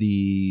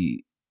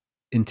 The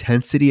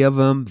intensity of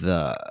them,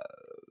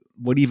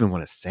 what do you even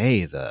want to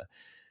say? The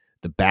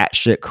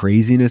batshit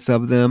craziness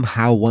of them,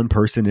 how one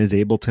person is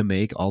able to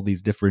make all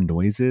these different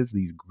noises,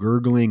 these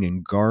gurgling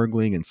and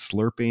gargling and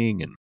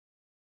slurping. And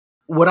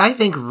what I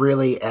think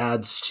really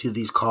adds to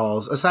these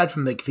calls, aside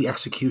from the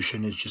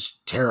execution, is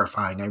just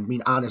terrifying. I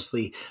mean,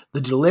 honestly,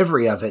 the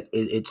delivery of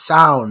it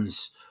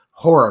sounds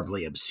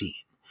horribly obscene.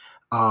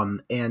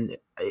 And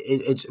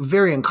it's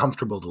very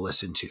uncomfortable to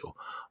listen to.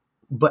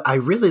 But I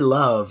really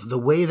love the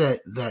way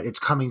that it's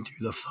coming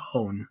through the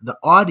phone. The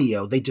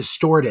audio, they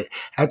distort it.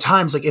 At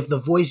times, like if the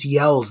voice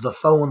yells, the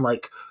phone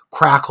like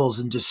crackles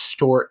and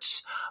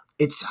distorts.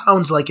 It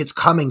sounds like it's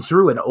coming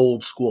through an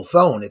old school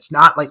phone. It's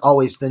not like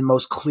always the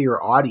most clear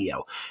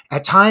audio.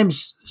 At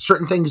times,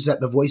 certain things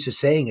that the voice is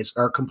saying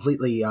are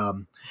completely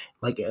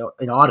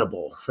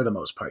inaudible for the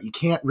most part. You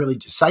can't really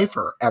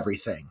decipher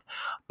everything,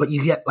 but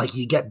you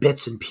get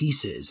bits and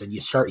pieces, and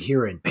you start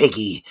hearing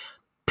piggy,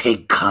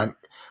 pig cunt,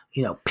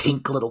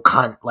 pink little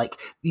cunt, like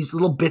these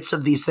little bits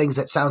of these things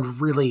that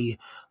sound really,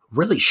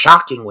 really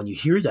shocking when you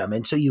hear them.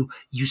 And so you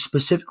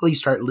specifically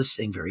start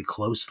listening very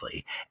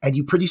closely, and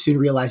you pretty soon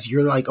realize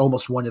you're like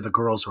almost one of the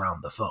girls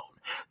around the phone.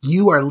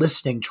 You are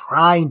listening,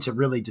 trying to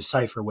really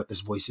decipher what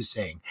this voice is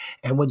saying.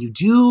 And when you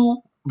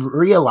do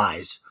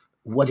realize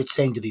what it's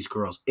saying to these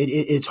girls,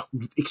 it's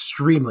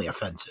extremely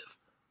offensive.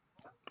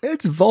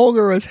 It's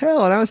vulgar as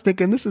hell. And I was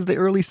thinking this is the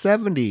early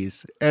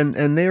 70s.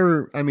 And they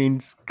were, let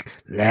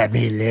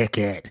me lick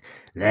it.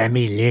 Let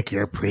me lick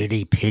your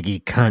pretty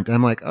piggy cunt.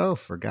 I'm like, oh,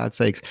 for God's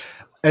sakes.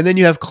 And then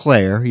you have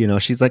Claire,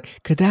 she's like,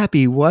 could that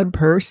be one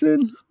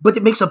person? But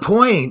it makes a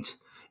point.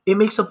 It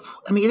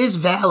is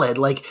valid.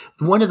 Like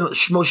one of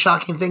the most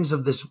shocking things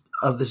of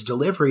this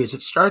delivery is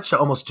it starts to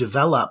almost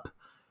develop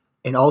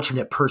an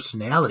alternate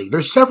personality.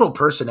 There's several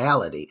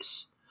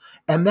personalities,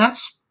 and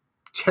that's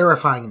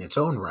terrifying in its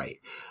own right.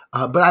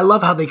 But I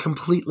love how they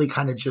completely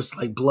kind of just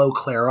like blow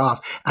Claire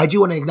off. I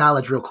do want to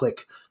acknowledge real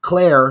quick,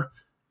 Claire.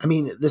 I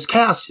mean, this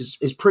cast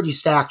is pretty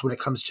stacked when it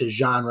comes to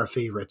genre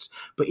favorites.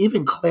 But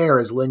even Claire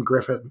is Lynn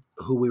Griffin,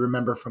 who we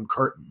remember from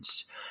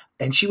Curtains.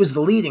 And she was the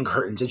lead in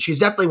Curtains, and she's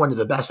definitely one of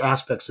the best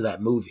aspects of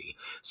that movie.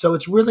 So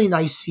it's really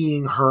nice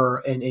seeing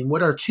her in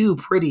what are two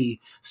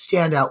pretty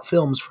standout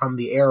films from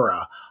the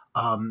era.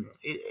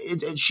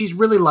 She's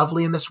really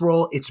lovely in this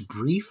role. It's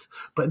brief,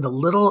 but in the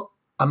little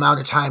amount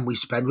of time we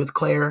spend with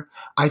Claire,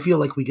 I feel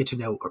like we get to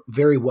know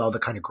very well the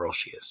kind of girl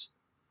she is.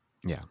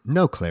 Yeah.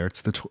 No, Claire,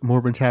 it's the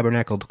Mormon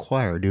Tabernacle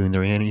Choir doing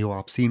their annual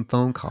obscene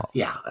phone call.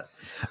 Yeah.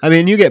 I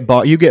mean, you get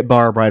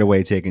Barb right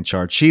away taking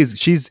charge.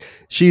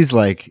 She's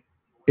like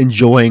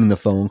enjoying the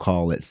phone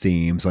call, it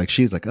seems. Like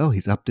she's like, oh,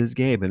 he's upped his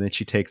game. And then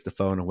she takes the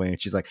phone away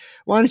and she's like,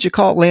 why don't you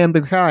call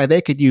Lambda Chi?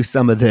 They could use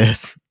some of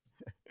this.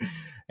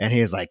 And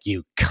he's like,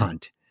 you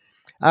cunt.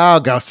 Oh,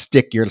 go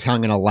stick your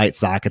tongue in a light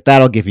socket.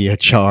 That'll give you a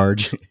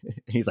charge.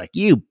 He's like,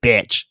 you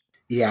bitch.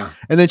 Yeah.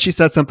 And then she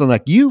said something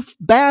like, you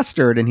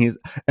bastard. And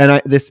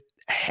this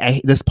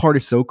part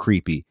is so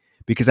creepy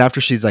because after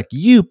she's like,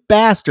 you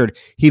bastard,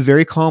 he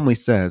very calmly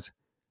says,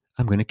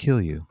 I'm going to kill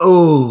you.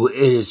 Oh, it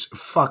is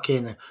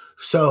fucking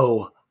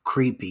so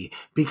creepy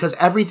because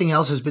everything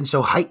else has been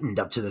so heightened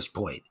up to this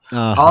point.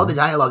 All the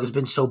dialogue has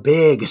been so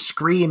big,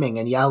 screaming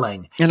and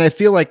yelling. And I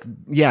feel like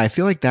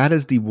that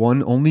is the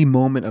only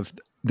moment of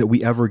that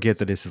we ever get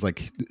that is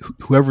like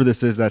whoever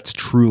this is, that's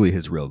truly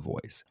his real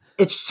voice.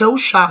 It's so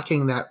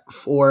shocking that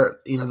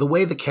for, the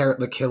way the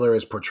killer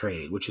is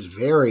portrayed, which is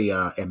very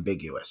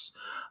ambiguous.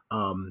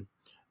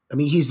 I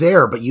mean, he's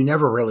there, but you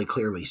never really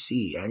clearly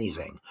see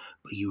anything.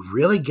 But you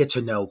really get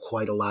to know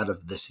quite a lot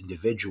of this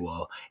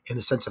individual in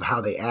the sense of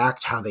how they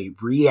act, how they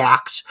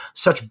react,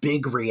 such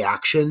big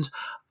reactions.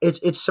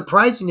 It's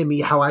surprising to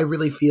me how I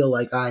really feel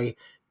like I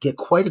get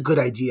quite a good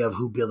idea of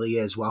who Billy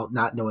is while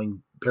not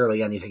knowing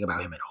barely anything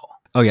about him at all.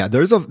 Oh yeah,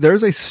 there's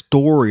a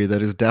story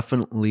that is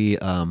definitely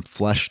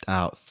fleshed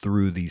out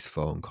through these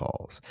phone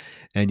calls,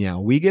 and yeah,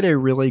 we get a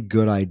really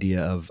good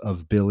idea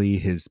of Billy,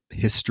 his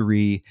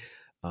history,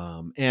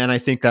 and I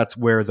think that's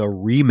where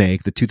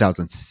the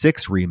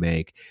 2006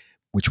 remake,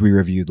 which we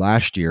reviewed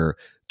last year,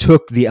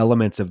 took the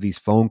elements of these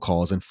phone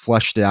calls and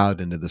fleshed it out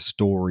into the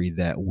story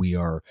that we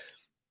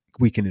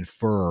can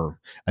infer.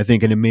 I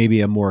think in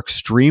maybe a more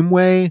extreme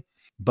way,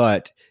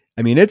 but.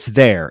 I mean, it's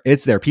there.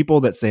 It's there.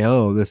 People that say,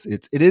 "Oh,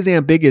 it is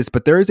ambiguous,"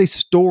 but there is a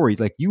story.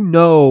 Like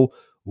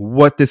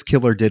what this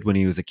killer did when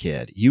he was a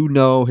kid. You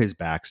know his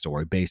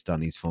backstory based on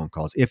these phone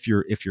calls. If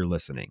you're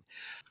listening,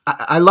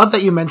 I love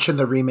that you mentioned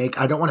the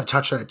remake. I don't want to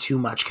touch on it too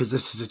much because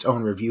this is its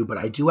own review, but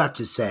I do have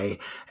to say,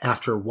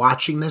 after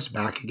watching this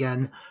back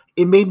again,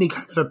 it made me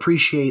kind of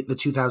appreciate the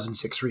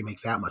 2006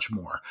 remake that much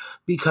more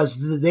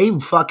because they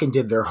fucking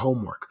did their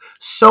homework.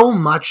 So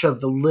much of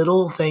the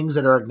little things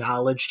that are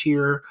acknowledged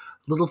here,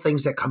 little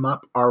things that come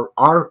up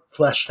are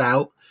fleshed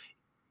out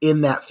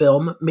in that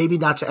film. Maybe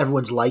not to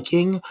everyone's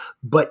liking,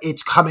 but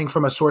it's coming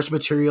from a source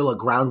material, a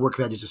groundwork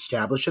that is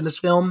established in this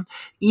film,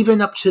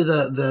 even up to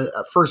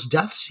the first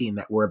death scene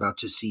that we're about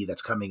to see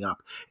that's coming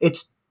up.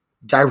 It's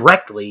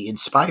directly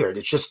inspired.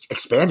 It's just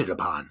expanded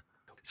upon.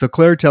 So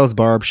Claire tells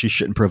Barb she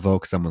shouldn't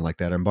provoke someone like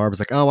that. And Barb's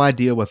like, oh, I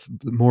deal with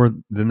more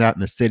than that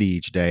in the city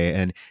each day.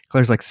 And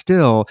Claire's like,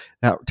 still,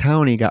 that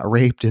townie got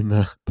raped in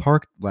the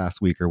park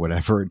last week or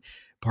whatever. And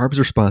Barb's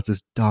response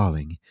is,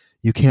 darling,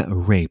 you can't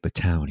rape a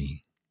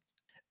townie.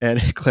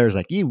 And Claire's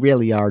like, you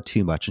really are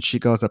too much. And she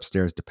goes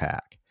upstairs to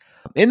pack.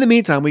 In the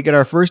meantime, we get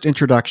our first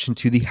introduction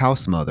to the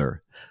house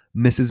mother,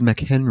 Mrs.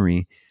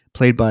 McHenry,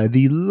 played by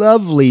the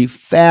lovely,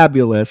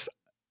 fabulous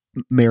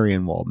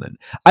Marion Waldman.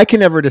 I can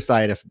never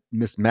decide if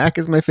Miss Mac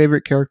is my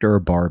favorite character or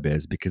Barb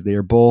is, because they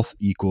are both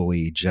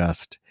equally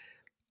just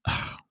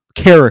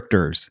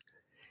characters.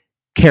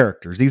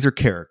 These are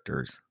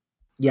characters.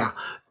 Yeah.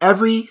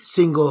 Every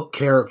single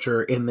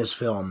character in this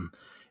film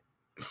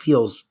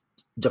feels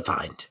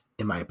defined,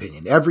 in my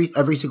opinion.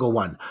 Every single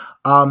one.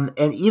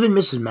 And even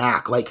Mrs.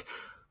 Mac, like,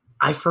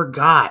 I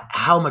forgot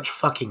how much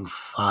fucking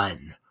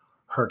fun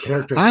her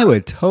characters I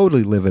would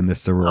totally live in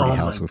this sorority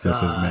house with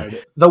Mrs.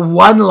 Mac. The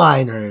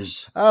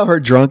one-liners. Oh, her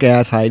drunk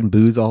ass hiding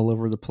booze all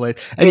over the place.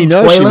 And in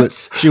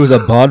toilets. she was a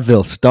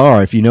vaudeville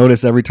star. If you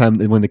notice, every time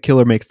when the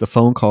killer makes the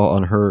phone call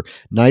on her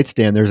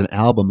nightstand, there's an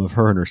album of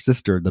her and her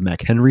sister, the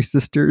McHenry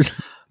sisters.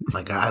 Oh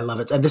my God, I love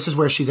it. And this is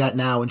where she's at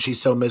now, and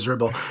she's so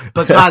miserable.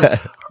 But God,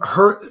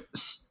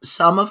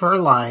 some of her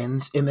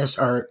lines in this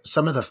are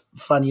some of the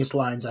funniest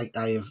lines I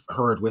have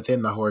heard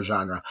within the horror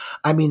genre.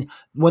 I mean,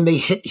 when they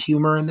hit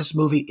humor in this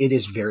movie, it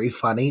is very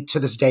funny. To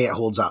this day, it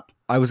holds up.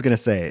 I was going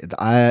to say,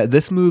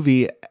 this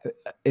movie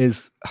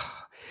is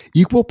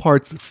equal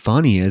parts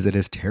funny as it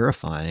is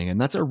terrifying. And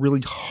that's a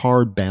really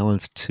hard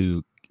balance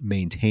to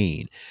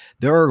maintain.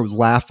 There are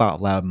laugh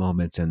out loud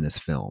moments in this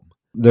film.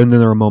 Then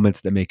there are moments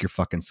that make your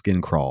fucking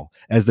skin crawl.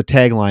 As the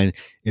tagline,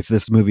 if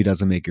this movie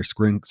doesn't make your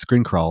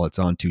skin crawl, it's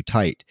on too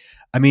tight.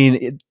 I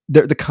mean,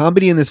 the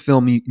comedy in this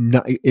film,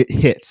 it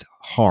hits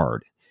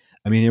hard.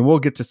 I mean, and we'll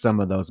get to some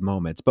of those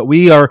moments. But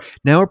we are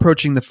now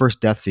approaching the first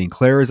death scene.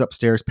 Claire is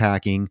upstairs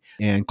packing,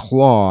 and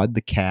Claude,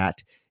 the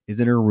cat, is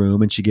in her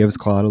room, and she gives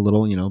Claude a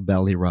little,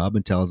 belly rub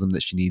and tells him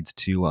that she needs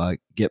to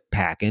get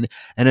packing.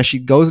 And as she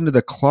goes into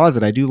the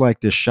closet, I do like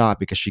this shot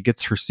because she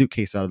gets her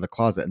suitcase out of the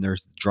closet, and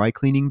there's dry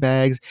cleaning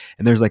bags,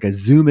 and there's like a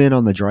zoom in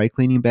on the dry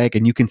cleaning bag,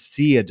 and you can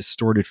see a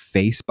distorted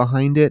face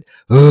behind it.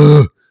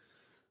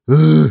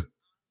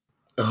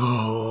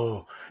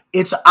 Oh,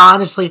 it's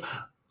honestly,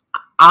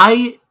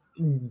 I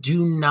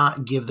do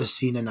not give the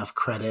scene enough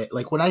credit.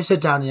 Like when I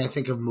sit down and I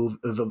think of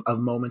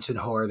moments in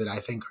horror that I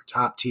think are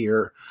top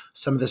tier,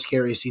 some of the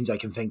scariest scenes I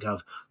can think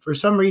of, for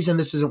some reason,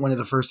 this isn't one of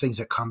the first things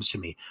that comes to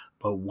me.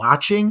 But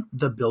watching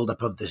the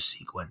buildup of this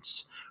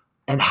sequence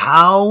and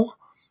how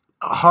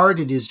hard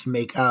it is to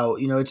make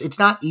out. You know, it's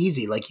not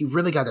easy. Like, you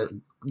really got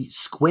to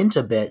squint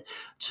a bit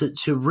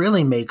to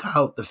really make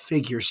out the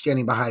figure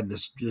standing behind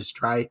this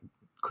dry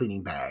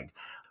cleaning bag.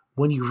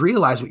 When you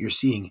realize what you're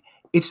seeing,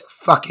 it's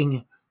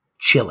fucking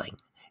chilling.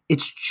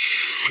 It's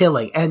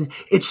chilling, and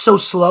it's so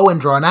slow and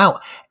drawn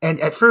out. And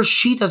at first,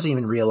 she doesn't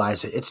even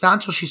realize it. It's not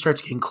until she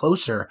starts getting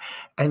closer,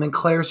 and then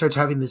Claire starts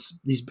having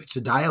these bits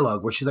of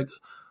dialogue where she's like,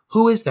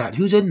 "Who is that?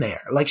 Who's in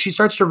there?" Like, she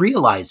starts to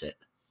realize it.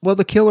 Well,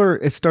 the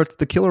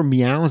killer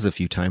meows a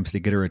few times to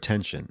get her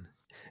attention.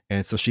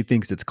 And so she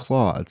thinks it's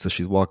Claude. So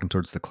she's walking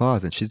towards the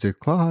closet and she's like,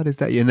 Claude, is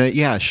that you? And then,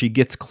 yeah, she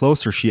gets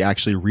closer. She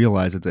actually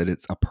realizes that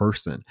it's a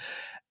person.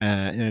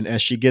 And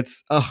as she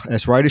gets,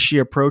 as right as she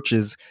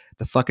approaches,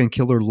 the fucking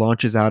killer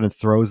launches out and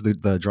throws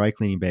the dry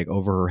cleaning bag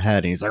over her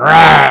head. And he's like,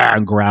 "Rah!"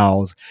 and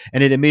growls.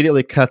 And it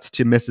immediately cuts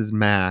to Mrs.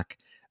 Mack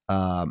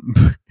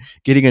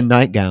getting a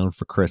nightgown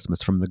for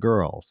Christmas from the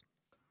girls.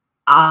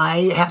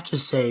 I have to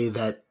say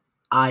that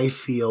I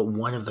feel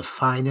one of the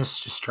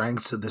finest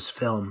strengths of this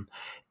film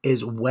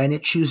is when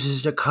it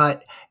chooses to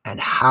cut and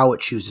how it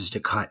chooses to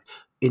cut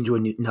into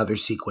another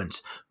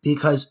sequence.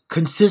 Because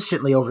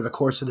consistently over the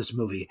course of this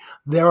movie,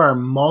 there are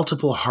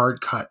multiple hard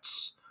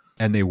cuts.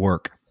 And they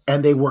work.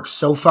 And they work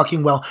so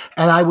fucking well.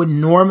 And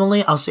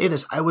I'll say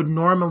this, I would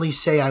normally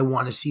say I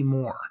want to see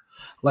more.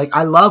 Like,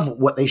 I love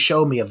what they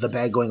show me of the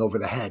bag going over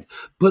the head,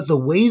 but the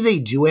way they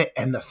do it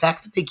and the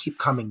fact that they keep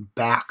coming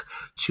back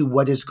to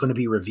what is going to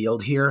be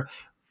revealed here,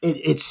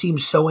 it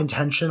seems so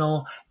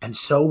intentional and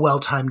so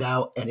well timed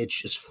out, and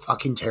it's just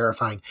fucking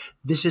terrifying.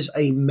 This is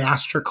a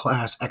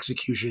masterclass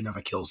execution of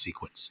a kill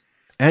sequence.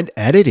 And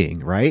editing,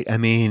 right? I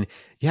mean,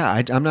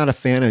 yeah, I'm not a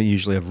fan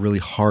of really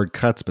hard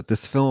cuts, but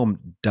this film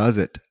does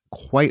it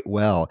quite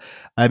well.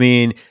 I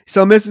mean,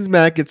 so Mrs.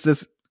 Mack gets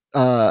this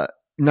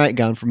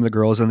nightgown from the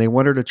girls and they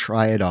want her to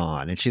try it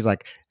on. And she's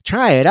like,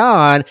 "Try it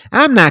on?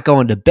 I'm not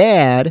going to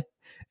bed."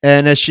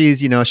 And as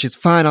she's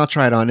fine, I'll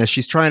try it on. As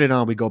she's trying it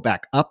on, we go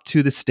back up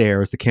to the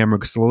stairs. The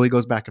camera slowly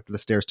goes back up to the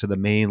stairs to the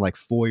main like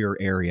foyer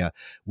area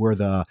where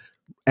the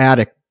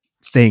attic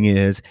thing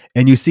is.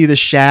 And you see the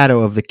shadow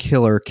of the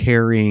killer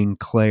carrying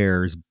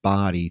Claire's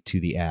body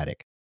to the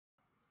attic.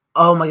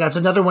 Oh my God. It's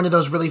another one of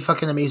those really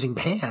fucking amazing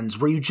pans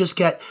where you just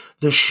get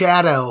the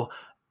shadow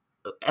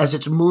as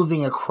it's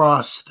moving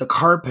across the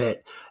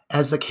carpet,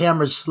 as the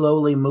camera's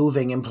slowly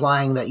moving,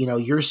 implying that,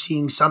 you're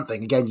seeing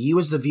something. Again, you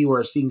as the viewer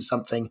are seeing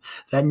something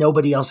that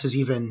nobody else is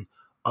even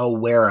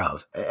aware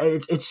of.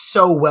 It's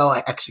so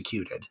well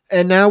executed.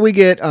 And now we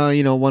get,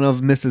 one of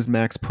Mrs.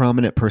 Mack's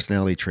prominent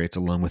personality traits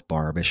along with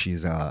Barb, as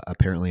she's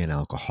apparently an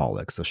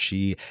alcoholic. So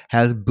she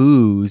has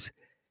booze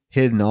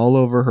hidden all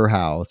over her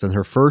house. And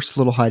her first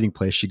little hiding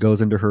place, she goes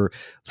into her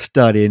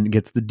study and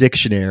gets the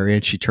dictionary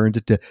and she turns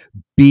it to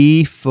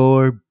B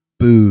for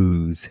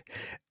booze.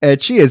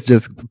 And she is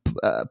just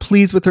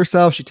pleased with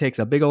herself. She takes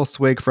a big old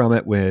swig from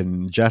it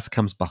when Jess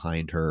comes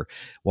behind her,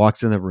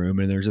 walks in the room,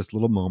 and there's this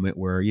little moment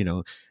where,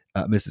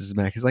 Mrs.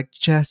 Mack is like,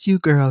 "Jess, you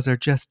girls are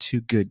just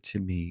too good to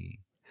me."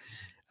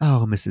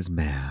 "Oh, Mrs.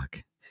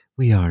 Mack,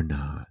 we are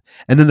not."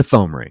 And then the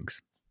phone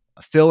rings.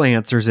 Phil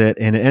answers it,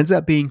 and it ends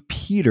up being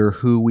Peter,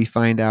 who we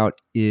find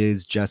out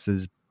is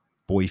Jess's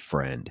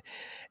boyfriend.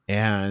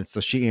 And so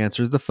she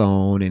answers the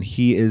phone, and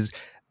he is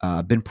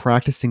been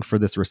practicing for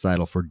this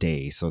recital for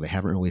days, so they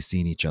haven't really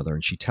seen each other.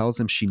 And she tells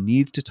him she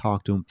needs to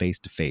talk to him face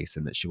to face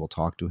and that she will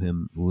talk to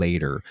him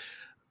later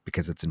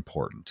because it's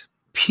important.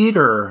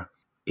 Peter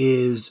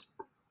is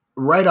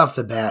right off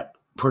the bat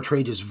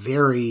portrayed as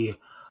very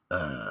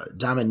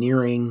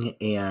domineering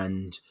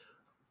and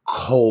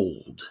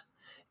cold,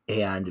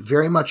 and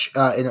very much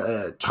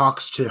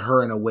talks to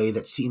her in a way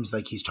that seems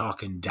like he's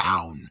talking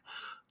down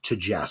to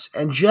Jess.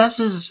 And Jess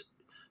is,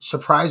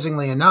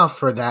 surprisingly enough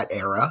for that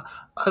era,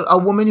 a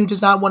woman who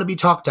does not want to be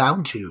talked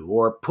down to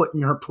or put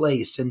in her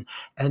place. And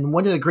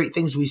one of the great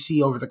things we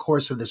see over the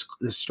course of this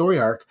story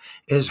arc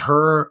is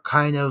her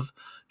kind of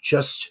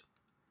just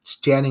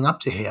standing up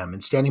to him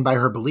and standing by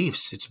her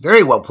beliefs. It's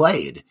very well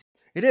played.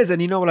 It is.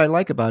 And you know what I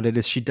like about it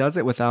is she does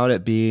it without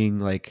it being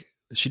like,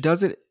 she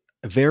does it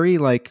very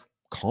like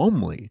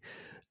calmly.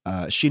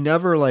 She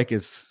never like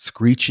is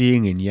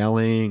screeching and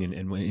yelling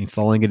and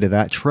falling into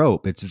that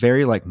trope. It's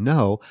very like,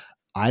 "No,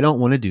 I don't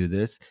want to do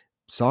this.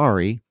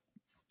 Sorry.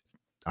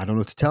 I don't know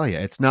what to tell you."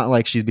 It's not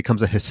like she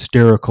becomes a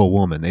hysterical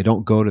woman. They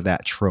don't go to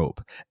that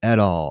trope at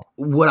all.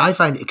 What I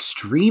find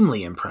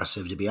extremely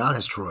impressive, to be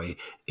honest, Troy,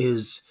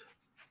 is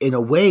in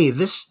a way,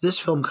 this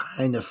film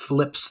kind of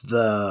flips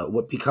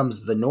what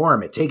becomes the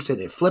norm. It takes it,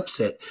 it flips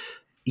it.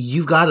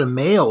 You've got a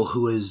male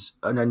who is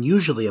an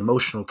unusually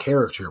emotional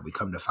character, we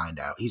come to find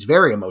out. He's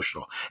very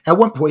emotional. At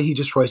one point, he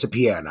destroys a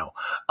piano.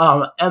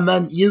 And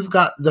then you've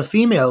got the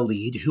female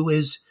lead who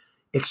is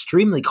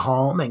extremely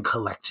calm and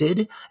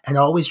collected and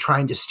always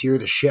trying to steer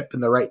the ship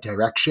in the right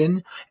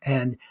direction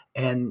and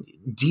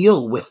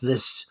deal with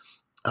this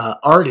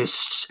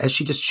artist, as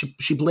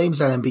she blames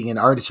on him being an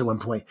artist at one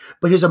point,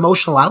 but his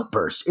emotional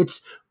outburst,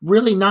 it's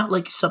really not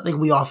like something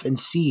we often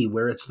see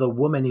where it's the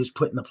woman who's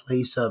put in the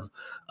place of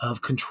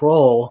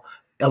control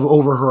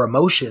over her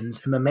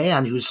emotions and the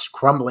man who's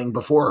crumbling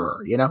before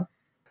her, you know?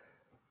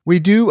 We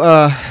do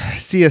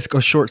see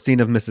a short scene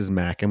of Mrs.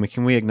 Mack, and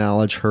we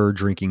acknowledge her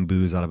drinking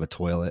booze out of a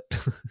toilet.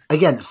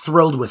 Again,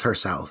 thrilled with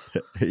herself.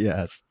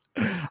 Yes.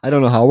 I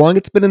don't know how long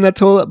it's been in that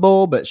toilet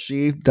bowl, but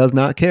she does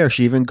not care.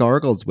 She even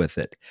gargles with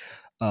it.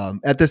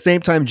 At the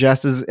same time,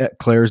 Jess is at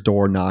Claire's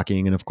door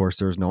knocking, and of course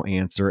there's no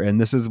answer. And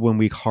this is when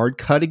we hard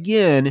cut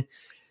again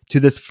to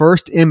this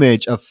first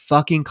image of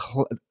fucking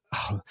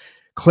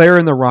Claire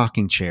in the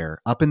rocking chair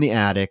up in the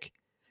attic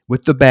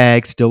with the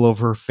bag still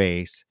over her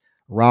face,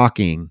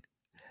 rocking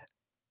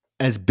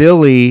as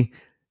Billy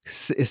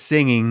is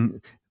singing,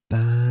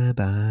 "Bye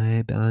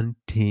bye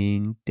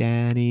bunting,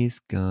 daddy's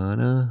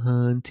gonna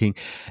hunting."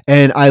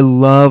 And I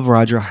love,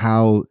 Roger,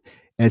 how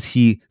as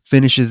he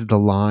finishes the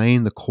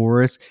line, the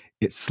chorus,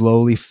 it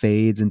slowly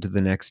fades into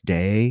the next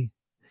day.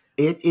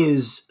 It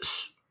is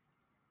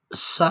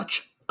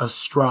such a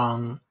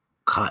strong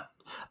cut.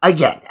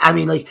 Again, I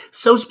mean, like,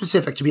 so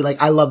specific to be like,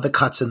 I love the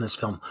cuts in this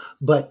film,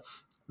 but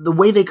the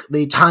way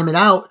they time it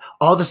out,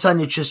 all of a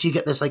sudden it's just, you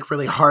get this like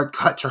really hard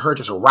cut to her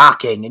just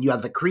rocking, and you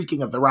have the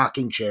creaking of the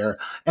rocking chair,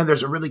 and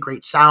there's a really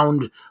great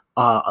sound,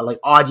 like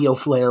audio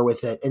flair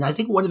with it. And I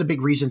think one of the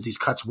big reasons these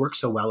cuts work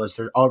so well is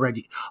they're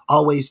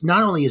always,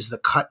 not only is the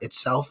cut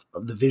itself,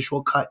 of the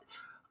visual cut,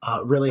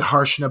 really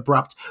harsh and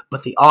abrupt,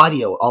 but the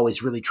audio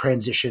always really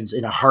transitions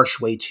in a harsh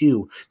way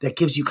too. That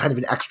gives you kind of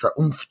an extra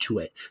oomph to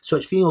it. So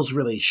it feels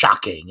really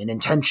shocking and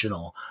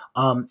intentional.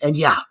 And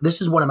yeah,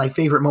 this is one of my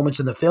favorite moments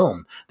in the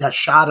film. That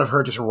shot of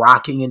her just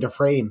rocking into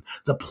frame,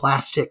 the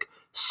plastic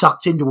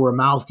sucked into her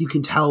mouth. You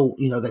can tell,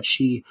 that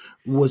she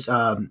was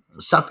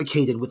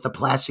suffocated with the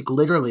plastic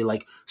literally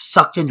like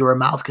sucked into her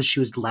mouth because she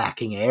was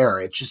lacking air.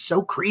 It's just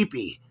so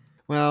creepy.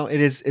 Well,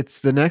 it's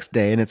the next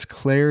day, and it's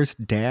Claire's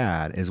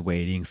dad is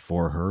waiting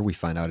for her. We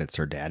find out it's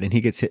her dad, and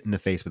he gets hit in the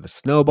face with a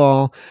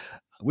snowball,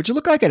 which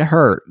looked like it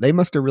hurt. They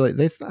must have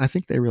I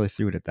think they really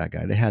threw it at that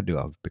guy. They had to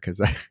have,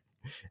 because it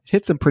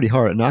hits him pretty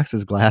hard. It knocks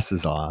his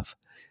glasses off.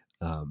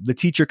 The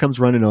teacher comes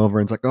running over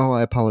and is like, "Oh,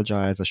 I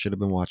apologize. I should have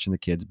been watching the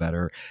kids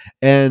better."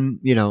 And,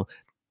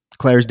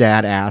 Claire's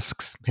dad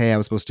asks, "Hey, I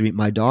was supposed to meet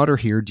my daughter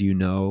here. Do you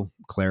know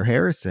Claire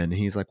Harrison?" And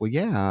he's like, "Well,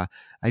 yeah,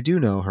 I do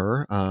know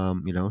her.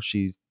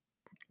 She's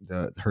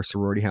her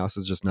sorority house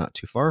is just not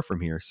too far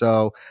from here."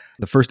 So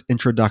the first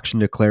introduction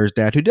to Claire's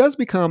dad, who does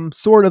become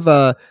sort of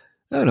I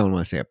don't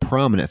want to say a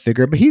prominent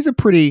figure, but he's in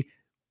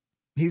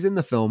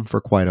the film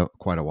for quite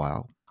a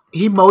while.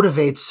 He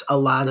motivates a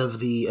lot of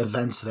the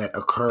events that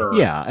occur.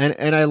 Yeah.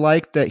 And I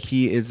like that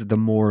he is the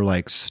more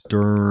like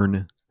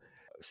stern,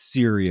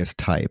 serious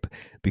type,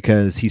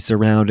 because he's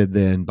surrounded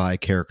then by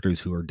characters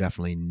who are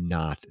definitely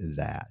not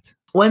that.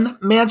 When the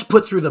man's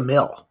put through the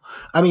mill,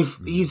 I mean,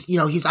 he's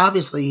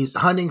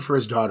hunting for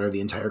his daughter the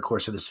entire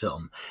course of this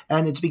film,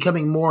 and it's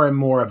becoming more and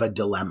more of a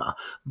dilemma.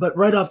 But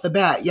right off the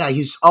bat, yeah,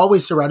 he's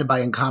always surrounded by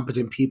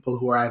incompetent people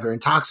who are either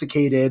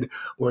intoxicated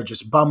or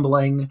just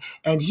bumbling,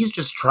 and he's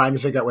just trying to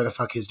figure out where the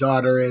fuck his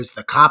daughter is.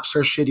 The cops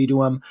are shitty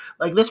to him.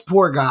 Like, this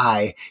poor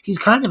guy, he's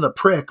kind of a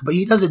prick, but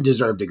he doesn't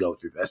deserve to go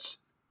through this.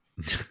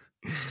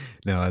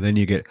 No, and then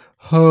you get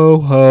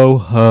ho, ho,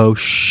 ho,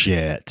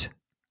 shit.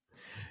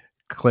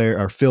 Claire,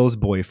 or Phil's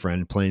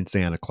boyfriend playing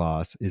Santa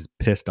Claus, is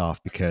pissed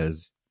off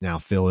because now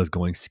Phil is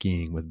going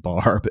skiing with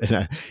Barb.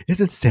 And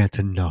isn't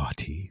Santa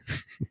naughty?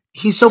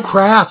 He's so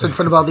crass in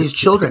front of all these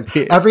children.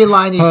 Every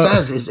line he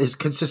says is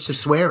consists of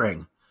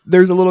swearing.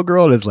 There's a little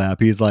girl in his lap.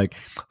 He's like,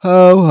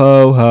 ho,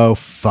 ho, ho,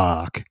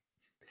 fuck.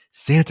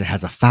 Santa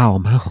has a foul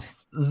mouth.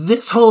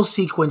 This whole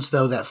sequence,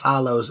 though, that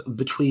follows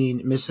between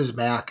Mrs.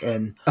 Mack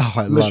and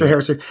Mr.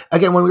 Harrison,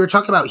 again, when we were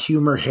talking about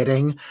humor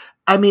hitting,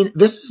 I mean,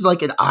 this is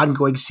like an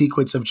ongoing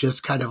sequence of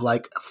just kind of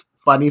like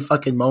funny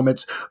fucking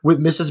moments with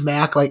Mrs.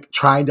 Mack, like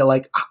trying to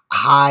like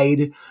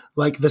hide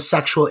like the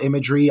sexual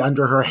imagery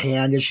under her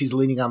hand as she's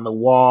leaning on the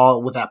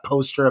wall with that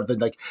poster of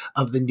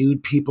the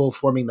nude people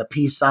forming the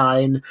peace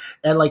sign.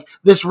 And like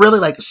this really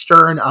like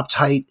stern,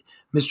 uptight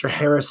Mr.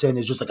 Harrison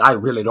is just like, "I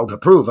really don't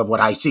approve of what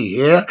I see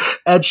here."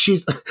 And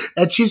she's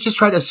just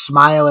trying to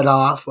smile it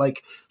off.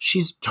 Like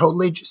she's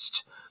totally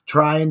just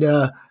trying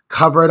to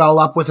cover it all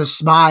up with a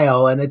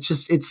smile. And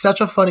it's such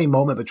a funny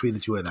moment between the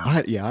two of them.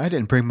 I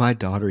didn't bring my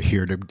daughter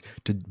here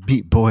to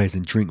meet boys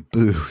and drink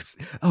booze.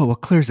 Oh, well,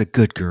 Claire's a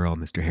good girl,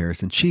 Mr.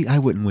 Harrison. I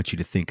wouldn't want you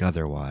to think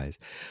otherwise.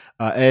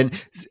 And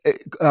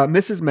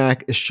Mrs.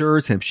 Mack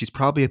assures him she's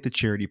probably at the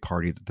charity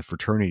party that the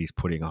fraternity's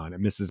putting on.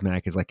 And Mrs.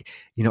 Mack is like,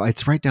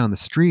 "It's right down the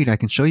street. I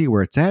can show you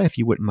where it's at if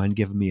you wouldn't mind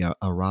giving me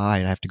a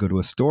ride. I have to go to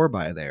a store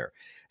by there."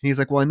 And he's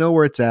like, "Well, I know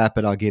where it's at,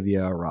 but I'll give you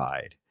a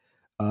ride."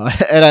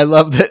 And I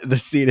love the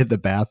scene in the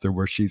bathroom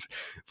where she's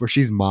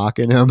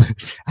mocking him.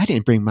 "I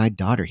didn't bring my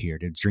daughter here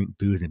to drink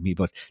booze and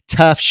meatballs."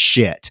 Tough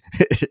shit.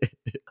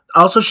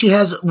 Also, she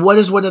has what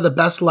is one of the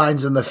best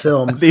lines in the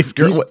film. These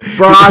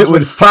broads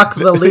would fuck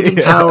the Leaning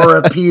Tower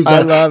of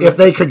Pisa if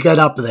they could get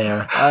up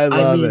there.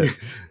 I mean, it.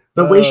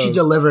 The way she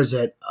delivers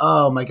it.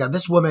 Oh my God,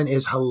 this woman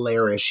is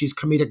hilarious. She's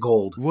comedic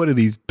gold. What do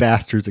these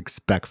bastards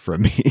expect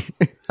from me?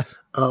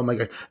 Oh my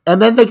God.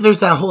 And then like there's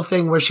that whole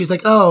thing where she's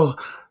like, "Oh,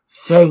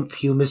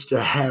 Thank you,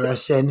 Mr.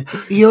 Harrison.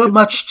 You're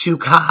much too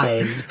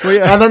kind. Well,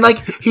 yeah. And then, like,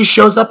 he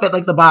shows up at,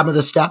 like, the bottom of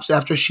the steps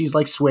after she's,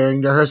 like,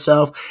 swearing to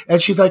herself.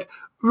 And she's like,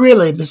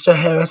 really, Mr.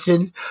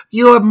 Harrison,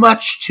 you're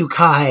much too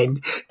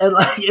kind. And,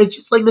 like, it's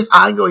just, like, this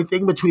ongoing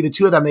thing between the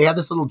two of them. They have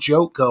this little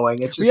joke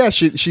going. It's just, Yeah,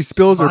 she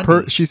spills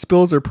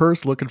her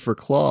purse looking for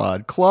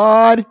Claude.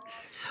 Claude.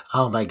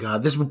 Oh my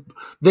God,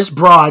 this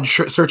broad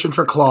searching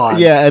for Claude.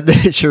 Yeah, and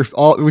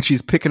then when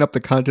she's picking up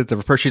the contents of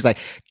her purse, she's like,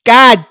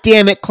 "God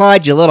damn it,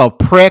 Claude, you little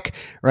prick!"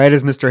 Right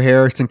as Mr.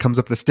 Harrison comes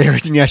up the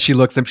stairs, and yeah, she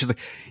looks at him. She's like,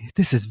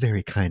 "This is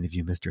very kind of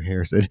you, Mr.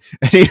 Harrison."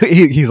 And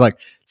he's like,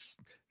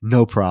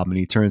 "No problem." And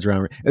he turns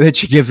around, and then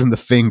she gives him the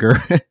finger.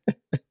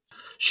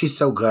 She's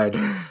so good.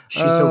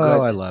 She's so good.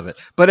 Oh, I love it.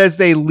 But as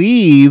they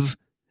leave,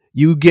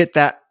 you get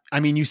that. I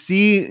mean, you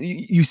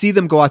see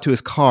them go out to his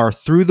car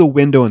through the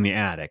window in the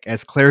attic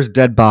as Claire's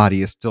dead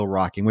body is still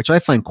rocking, which I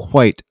find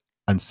quite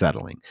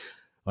unsettling.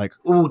 Like,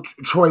 ooh,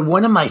 Troy,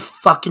 one of my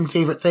fucking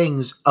favorite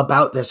things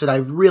about this, and I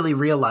really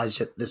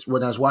realized it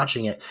when I was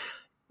watching it,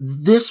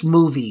 this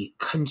movie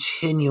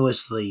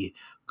continuously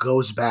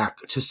goes back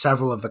to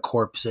several of the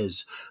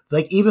corpses.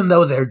 Like, even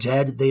though they're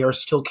dead, they are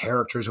still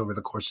characters over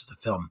the course of the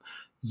film.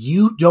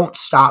 You don't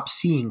stop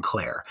seeing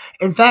Claire.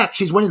 In fact,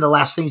 she's one of the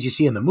last things you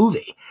see in the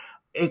movie.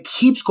 It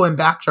keeps going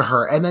back to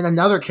her. And then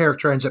another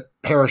character ends up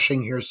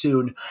perishing here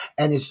soon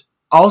and is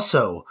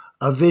also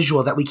a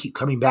visual that we keep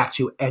coming back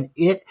to. And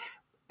it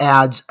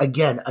adds,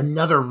 again,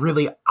 another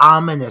really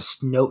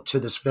ominous note to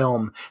this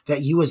film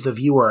that you as the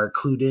viewer are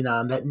clued in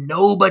on that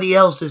nobody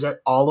else is at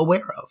all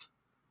aware of.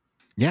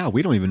 Yeah,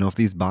 we don't even know if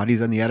these bodies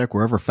in the attic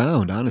were ever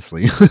found,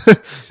 honestly.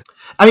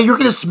 I mean, you're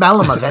going to smell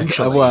them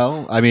eventually.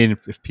 Well, I mean,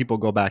 if people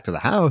go back to the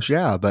house,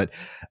 yeah. But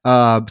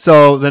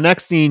so the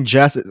next scene,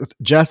 Jess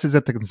is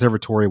at the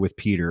conservatory with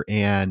Peter,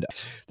 and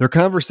their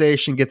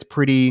conversation gets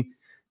pretty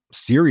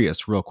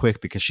serious real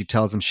quick because she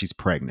tells him she's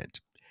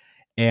pregnant.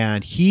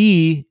 And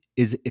he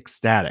is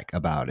ecstatic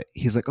about it.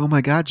 He's like, "Oh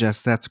my God,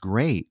 Jess, that's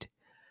great."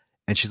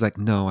 And she's like,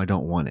 "No, I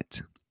don't want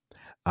it.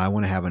 I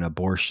want to have an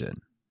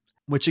abortion."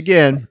 Which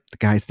again, the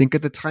guys think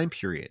at the time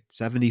period,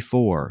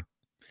 74.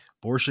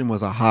 Abortion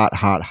was a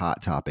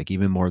hot topic,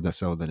 even more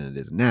so than it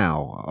is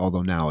now,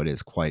 although now it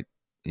is quite,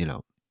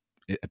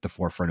 at the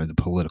forefront of the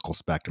political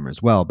spectrum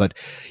as well. But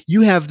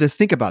you have this,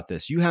 think about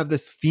this. You have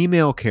this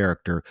female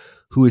character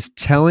who is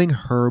telling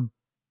her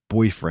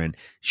boyfriend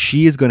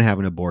she is going to have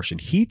an abortion.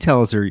 He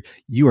tells her,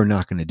 "You are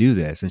not going to do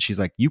this." And she's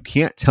like, "You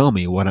can't tell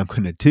me what I'm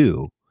going to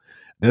do.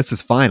 This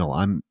is final.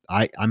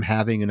 I'm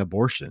having an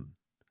abortion."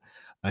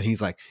 And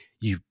he's like,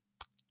 "You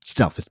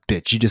selfish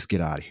bitch, you just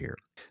get out of here."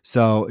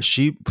 So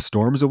she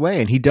storms away,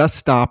 and he does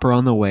stop her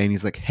on the way, and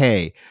he's like,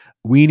 "Hey,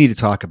 we need to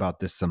talk about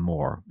this some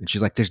more." And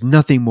she's like, "There's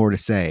nothing more to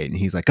say." And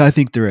he's like, "I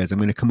think there is. I'm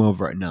going to come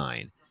over at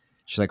 9.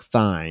 She's like,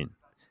 "Fine."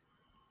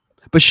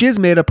 But she has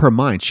made up her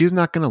mind. She's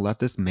not going to let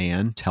this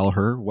man tell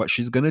her what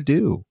she's going to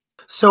do.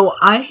 So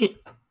I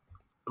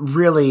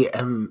really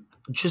am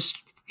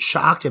just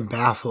shocked and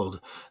baffled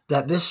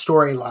that this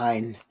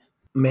storyline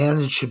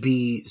managed to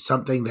be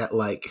something that,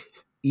 like,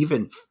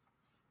 even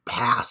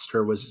passed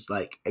or was,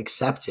 like,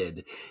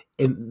 accepted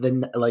in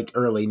the, like,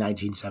 early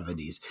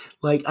 1970s.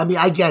 Like, I mean,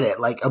 I get it.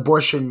 Like,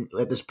 abortion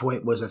at this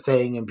point was a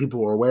thing and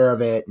people were aware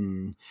of it,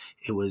 and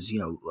it was,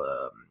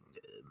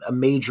 a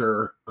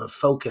major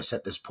focus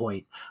at this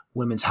point,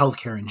 women's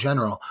healthcare in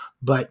general.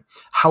 But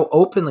how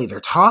openly they're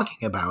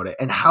talking about it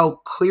and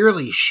how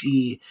clearly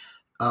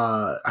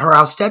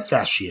how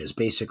steadfast she is,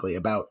 basically,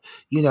 about,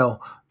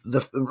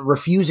 the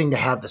refusing to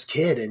have this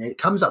kid, and it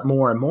comes up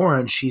more and more,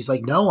 and she's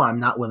like, "No, I'm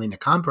not willing to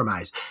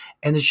compromise."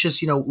 And it's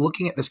just,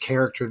 looking at this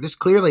character, this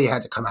clearly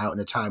had to come out in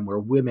a time where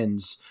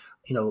women's,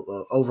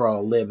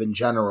 overall lib in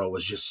general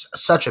was just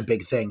such a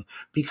big thing,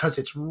 because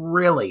it's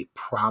really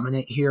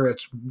prominent here.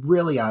 It's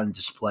really on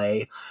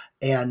display.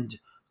 And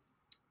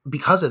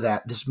because of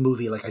that, this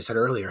movie, like I said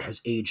earlier,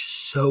 has aged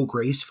so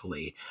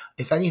gracefully.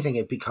 If anything,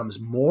 it becomes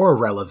more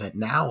relevant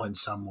now in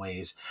some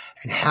ways.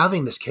 And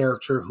having this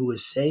character who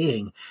is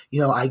saying,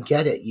 "I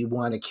get it. You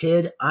want a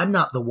kid. I'm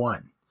not the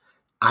one.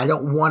 I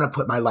don't want to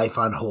put my life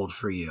on hold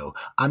for you.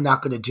 I'm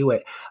not going to do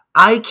it."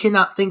 I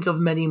cannot think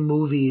of many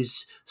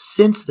movies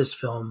since this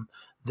film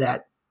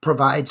that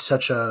provide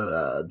such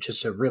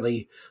just a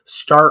really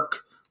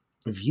stark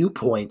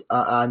viewpoint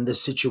on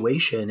this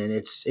situation, and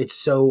it's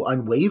so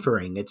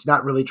unwavering. It's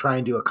not really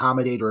trying to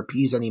accommodate or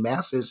appease any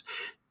masses.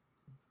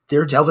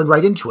 They're delving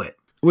right into it.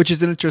 Which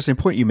is an interesting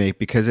point you make,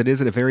 because it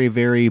is a very,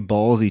 very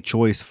ballsy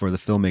choice for the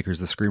filmmakers,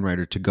 the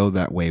screenwriter, to go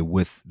that way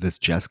with this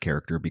Jess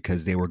character,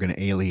 because they were going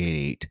to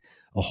alienate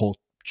a whole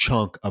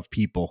chunk of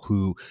people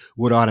who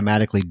would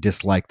automatically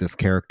dislike this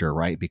character,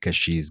 right? Because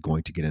she's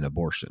going to get an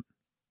abortion.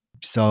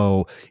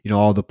 So,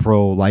 all the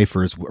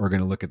pro-lifers are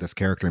going to look at this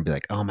character and be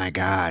like, "Oh my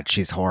God,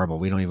 she's horrible.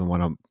 We don't even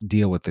want to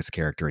deal with this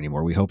character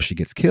anymore. We hope she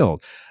gets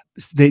killed."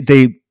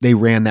 They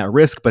ran that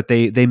risk, but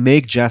they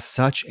make Jess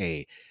such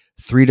a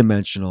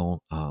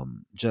three-dimensional,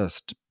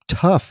 just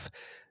tough,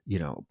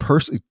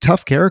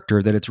 tough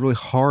character, that it's really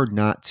hard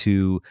not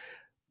to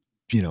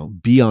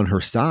be on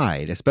her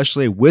side,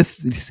 especially with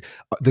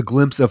the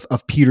glimpse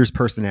of Peter's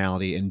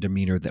personality and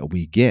demeanor that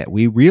we get.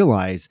 We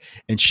realize,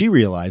 and she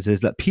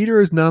realizes, that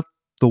Peter is not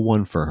the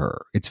one for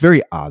her. It's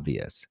very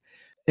obvious.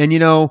 And,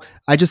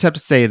 I just have to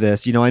say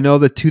this, I know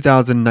the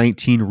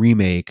 2019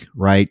 remake,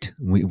 right?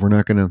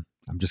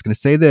 I'm just going to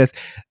say this,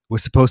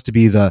 was supposed to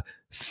be the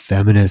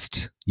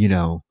feminist,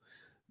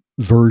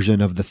 version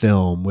of the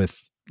film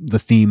with the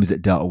themes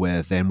it dealt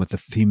with and with the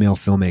female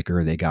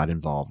filmmaker they got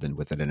involved in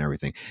with it and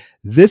everything.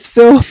 This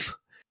film,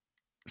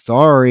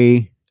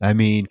 sorry, I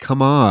mean,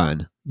 come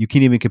on. You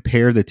can't even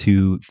compare the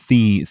two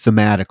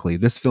thematically.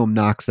 This film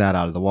knocks that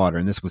out of the water,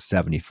 and this was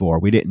 74.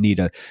 We didn't need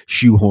a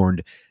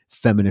shoehorned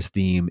feminist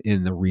theme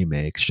in the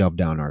remake shoved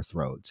down our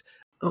throats.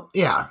 Oh,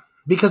 yeah,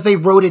 because they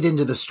wrote it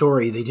into the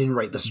story. They didn't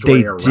write the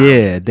story around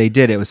it. They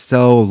did. It was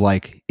so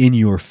like in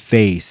your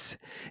face,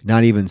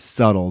 not even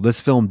subtle.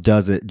 This film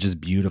does it just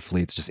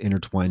beautifully. It's just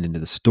intertwined into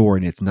the story,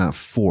 and it's not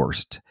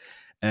forced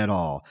at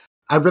all.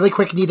 I really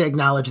quick need to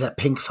acknowledge that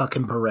pink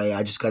fucking beret.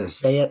 I just got to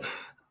say it.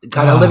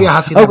 God, Olivia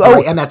Hussey, that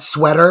beret and that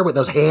sweater with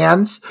those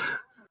hands.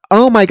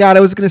 Oh my God,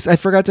 I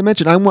forgot to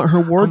mention, I want her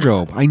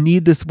wardrobe. I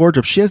need this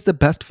wardrobe. She has the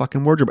best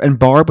fucking wardrobe. And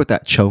Barb with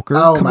that choker.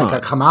 Oh my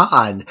God, come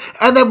on.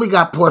 And then we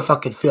got poor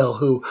fucking Phil,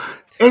 who,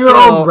 in your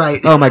own right.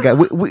 Oh my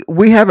God,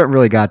 we haven't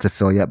really got to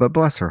Phil yet, but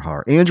bless her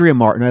heart. Andrea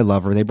Martin, I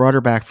love her. They brought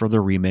her back for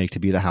the remake to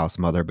be the house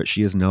mother, but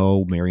she is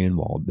no Marion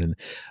Waldman.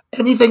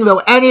 Anything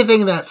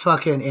that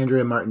fucking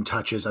Andrea Martin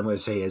touches, I'm going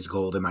to say is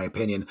gold, in my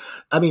opinion.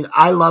 I mean,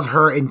 I love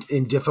her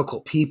in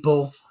Difficult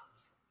People.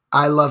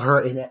 I love her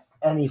in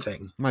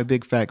anything. My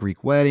Big Fat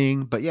Greek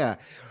Wedding. But yeah.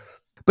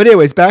 But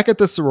anyways, back at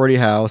the sorority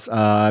house,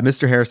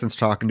 Mr. Harrison's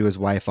talking to his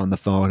wife on the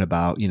phone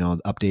about,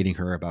 updating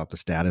her about the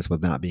status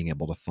with not being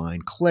able to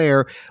find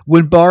Claire,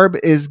 when Barb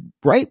is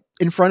right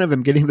in front of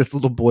him getting this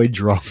little boy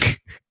drunk.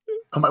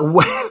 I'm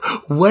like,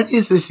 what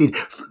is this scene?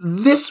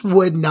 This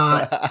would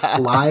not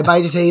fly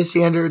by today's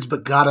standards,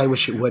 but God, I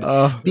wish it would,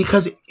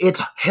 because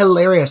it's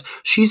hilarious.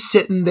 She's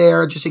sitting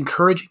there just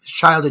encouraging this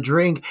child to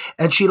drink,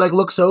 and she like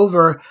looks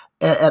over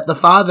at the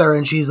father,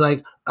 and she's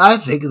like, I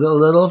think the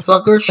little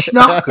fucker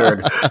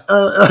schnockered.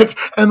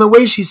 And the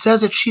way she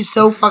says it, she's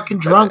so fucking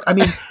drunk. I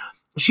mean,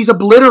 she's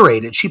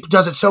obliterated. She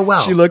does it so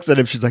well. She looks at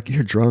him. She's like,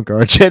 you're drunk,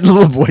 aren't you? And the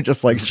little boy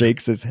just like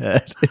shakes his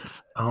head.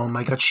 Oh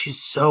my God. She's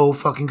so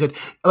fucking good.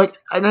 Like,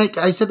 and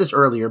I said this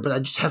earlier, but I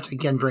just have to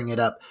again bring it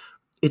up.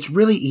 It's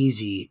really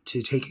easy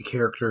to take a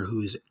character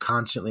who is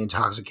constantly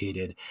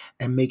intoxicated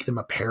and make them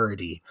a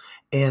parody.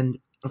 And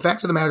the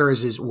fact of the matter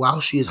is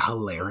while she is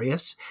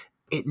hilarious,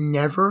 it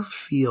never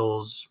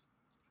feels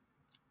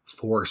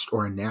forced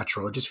or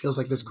unnatural. It just feels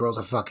like this girl's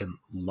a fucking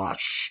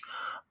lush.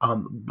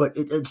 But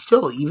it's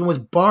still, even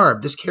with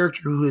Barb, this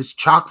character who is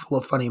chock full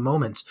of funny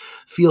moments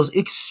feels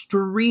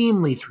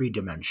extremely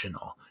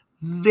three-dimensional,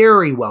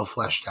 very well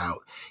fleshed out.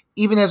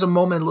 Even as a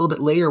moment a little bit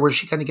later where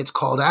she kind of gets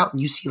called out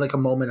and you see like a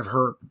moment of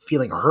her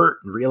feeling hurt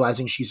and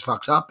realizing she's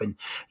fucked up. And,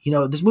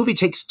 this movie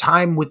takes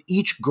time with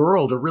each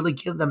girl to really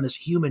give them this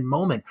human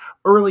moment.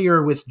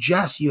 Earlier with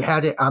Jess, you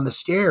had it on the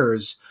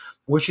stairs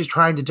where she's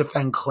trying to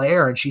defend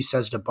Claire, and she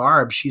says to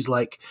Barb, she's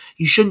like,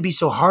 you shouldn't be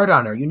so hard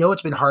on her.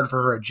 It's been hard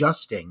for her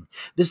adjusting.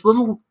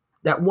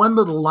 That one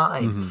little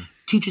line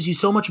teaches you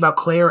so much about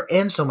Claire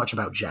and so much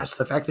about Jess,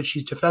 the fact that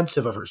she's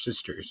defensive of her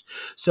sisters.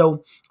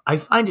 So I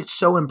find it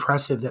so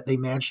impressive that they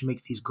managed to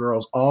make these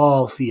girls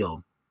all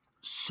feel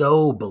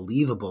so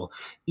believable.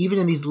 Even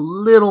in these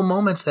little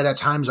moments that at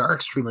times are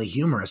extremely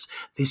humorous,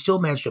 they still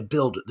manage to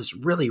build this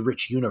really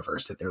rich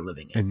universe that they're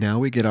living in. And now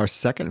we get our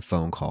second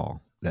phone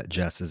call that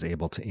Jess is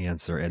able to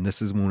answer. And this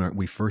is when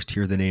we first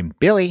hear the name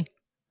Billy.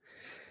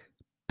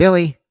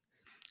 Billy.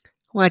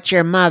 What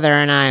your mother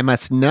and I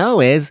must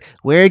know is,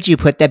 where'd you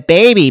put the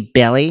baby,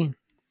 Billy?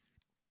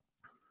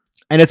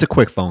 And it's a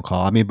quick phone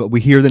call. I mean, but we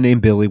hear the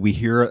name Billy. We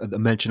hear the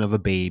mention of a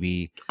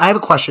baby. I have a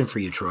question for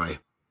you, Troy.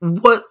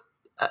 This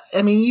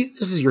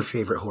is your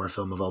favorite horror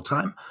film of all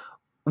time.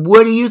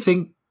 What do you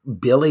think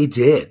Billy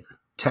did?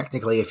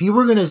 Technically, if you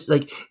were going to,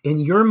 like, in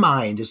your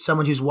mind, as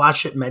someone who's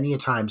watched it many a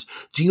times,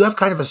 do you have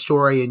kind of a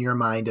story in your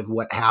mind of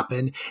what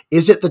happened?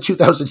 Is it the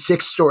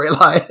 2006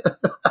 storyline?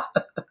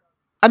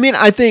 I mean,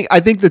 I think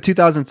the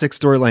 2006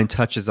 storyline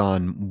touches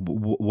on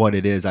what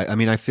it is.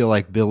 I feel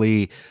like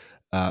Billy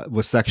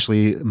was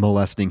sexually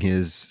molesting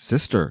his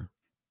sister,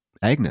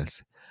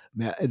 Agnes.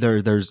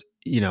 There's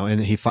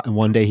and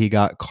one day he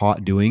got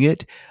caught doing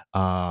it,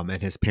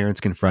 and his parents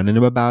confronted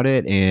him about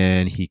it,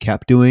 and he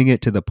kept doing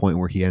it to the point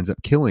where he ends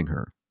up killing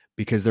her.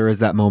 Because there is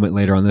that moment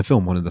later on in the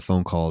film, one of the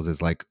phone calls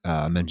is like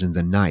mentions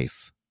a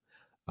knife.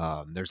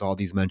 There's all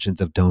these mentions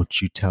of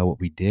 "Don't you tell what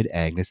we did,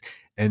 Agnes,"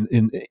 and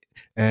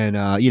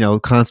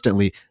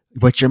constantly.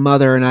 What your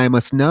mother and I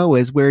must know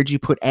is, where'd you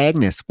put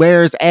Agnes?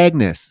 Where's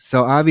Agnes?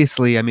 So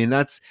obviously, I mean,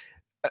 that's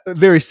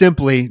very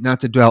simply,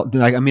 not to dwell.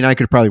 I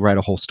could probably write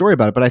a whole story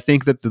about it, but I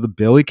think that the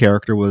Billy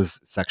character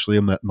was sexually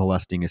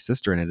molesting his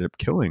sister and ended up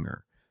killing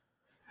her.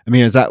 I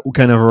mean, is that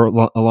kind of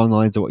along the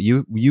lines of what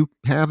you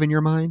have in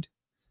your mind?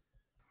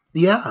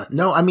 Yeah,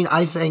 no, I mean,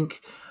 I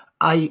think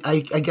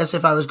I guess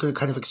if I was going to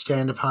kind of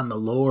expand upon the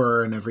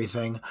lore and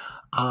everything,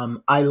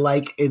 I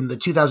like in the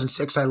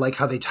 2006, I like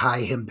how they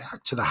tie him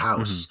back to the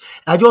house.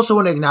 I do also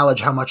want to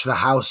acknowledge how much the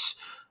house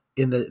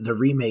in the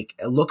remake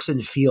looks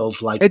and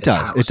feels like It this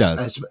does. house. It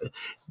does.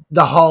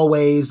 The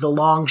hallways, the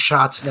long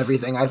shots and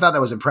everything. I thought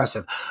that was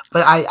impressive.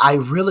 But I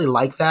really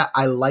like that.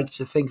 I like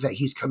to think that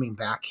he's coming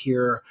back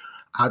here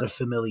out of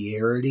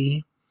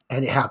familiarity.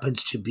 And it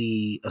happens to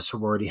be a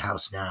sorority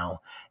house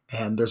now.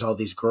 And there's all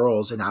these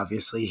girls, and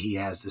obviously he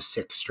has this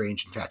sick,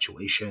 strange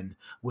infatuation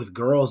with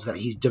girls that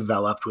he's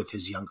developed with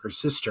his younger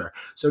sister.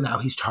 So now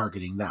he's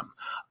targeting them.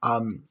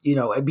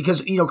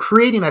 Because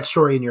creating that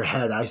story in your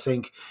head, I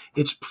think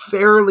it's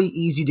fairly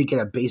easy to get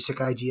a basic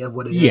idea of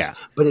what it is,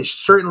 but it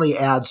certainly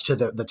adds to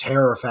the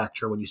terror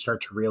factor when you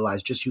start to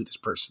realize just who this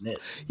person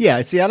is. Yeah.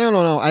 See, I don't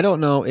know. I don't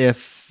know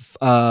if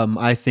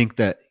I think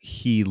that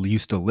he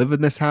used to live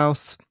in this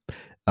house.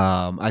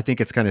 I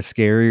think it's kind of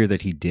scarier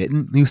that he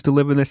didn't used to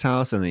live in this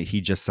house and that he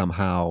just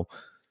somehow,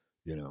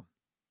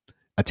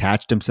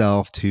 attached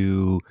himself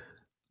to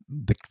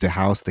the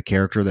house, the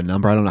character, the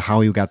number. I don't know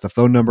how he got the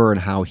phone number and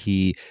how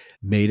he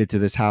made it to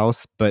this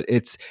house, but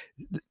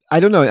I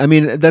don't know. I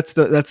mean, that's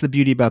the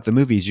beauty about the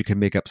movies. You can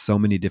make up so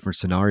many different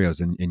scenarios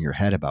in your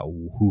head about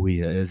who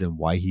he is and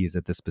why he is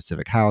at this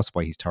specific house,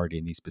 why he's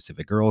targeting these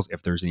specific girls,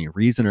 if there's any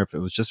reason or if it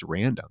was just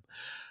random.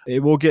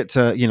 It will get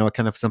to,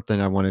 kind of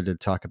something I wanted to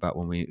talk about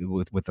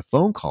with the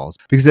phone calls,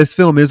 because this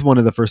film is one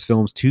of the first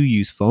films to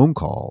use phone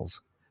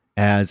calls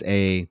as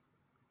a,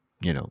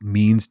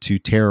 means to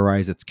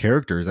terrorize its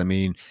characters. I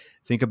mean,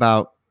 think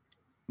about,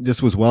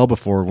 this was well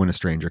before When a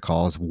Stranger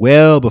Calls,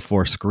 well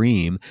before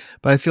Scream.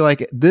 But I feel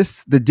like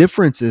the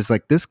difference is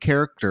like this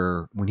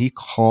character, when he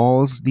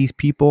calls these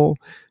people,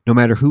 no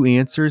matter who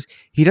answers,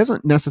 he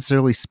doesn't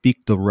necessarily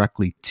speak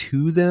directly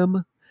to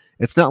them.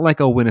 It's not like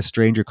a When a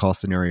Stranger Calls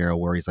scenario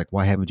where he's like,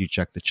 why haven't you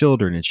checked the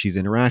children? And she's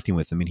interacting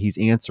with him and he's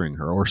answering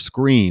her. Or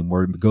Scream,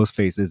 where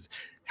Ghostface is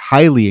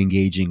highly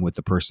engaging with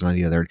the person on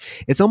the other end.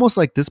 It's almost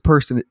like this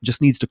person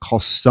just needs to call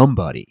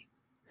somebody.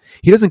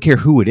 He doesn't care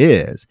who it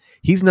is.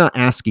 He's not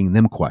asking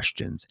them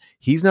questions.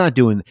 He's not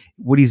doing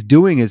what he's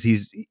doing is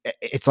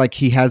it's like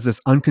he has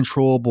this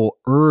uncontrollable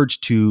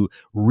urge to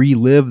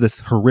relive this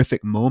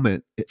horrific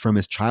moment from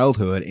his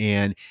childhood,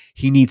 and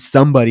he needs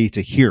somebody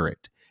to hear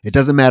it. It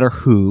doesn't matter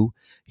who.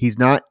 He's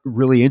not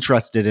really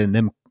interested in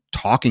them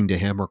talking to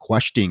him or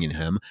questioning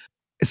him.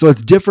 So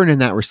it's different in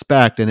that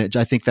respect. And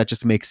I think that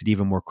just makes it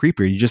even more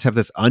creepier. You just have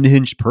this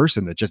unhinged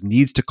person that just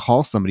needs to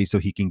call somebody so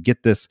he can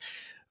get this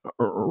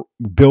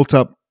built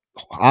up,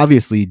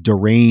 obviously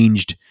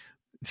deranged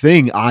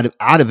thing out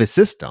of his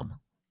system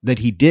that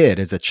he did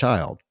as a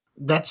child.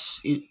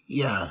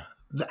 Yeah.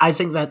 I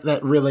think that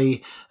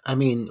really, I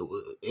mean,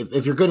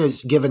 if you're going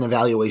to give an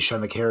evaluation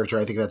on the character,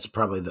 I think that's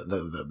probably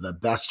the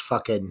best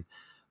fucking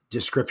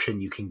description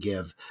you can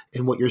give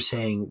in what you're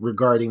saying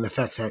regarding the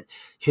fact that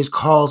his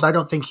calls, I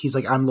don't think he's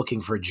like, I'm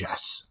looking for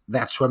Jess.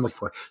 That's who I'm looking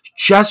for.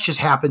 Jess just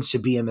happens to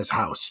be in this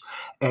house,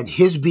 and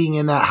his being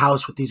in that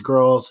house with these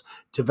girls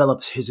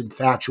develops his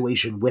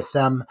infatuation with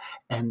them.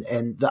 And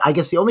I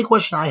guess the only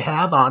question I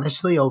have,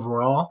 honestly,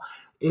 overall,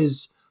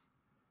 is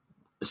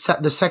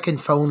the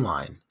second phone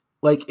line.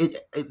 Like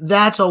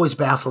that's always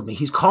baffled me.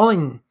 He's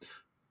calling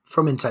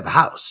from inside the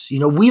house.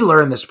 We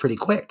learn this pretty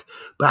quick,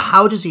 but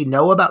how does he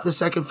know about the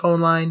second phone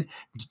line,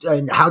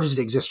 and how does it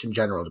exist in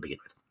general to begin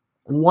with?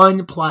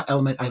 One plot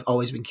element I've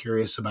always been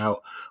curious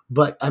about,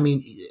 but I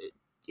mean,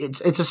 it's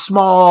a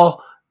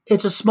small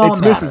matter.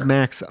 Mrs.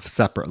 Mack's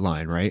separate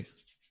line, right?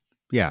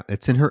 Yeah,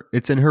 it's in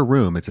her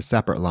room. It's a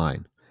separate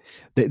line.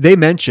 They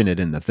mention it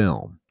in the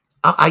film.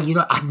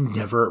 I've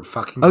never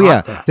fucking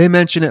got that. They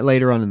mention it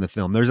later on in the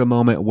film. There's a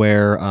moment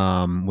where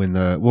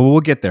we'll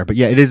get there, but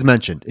yeah, it is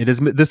mentioned. It is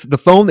the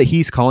phone that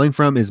he's calling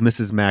from is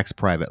Mrs. Mack's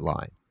private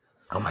line.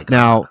 Oh my God.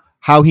 Now,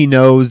 how he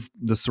knows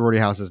the sorority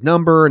house's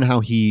number and how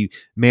he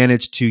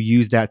managed to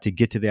use that to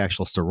get to the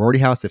actual sorority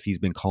house, if he's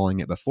been calling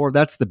it before,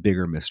 that's the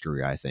bigger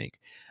mystery, I think.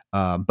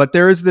 But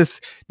there is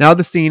this, now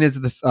the scene is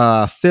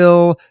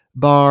Phil,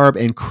 Barb,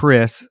 and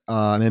Chris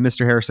and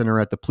Mr. Harrison are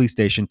at the police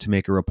station to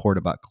make a report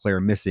about Claire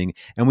missing.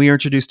 And we are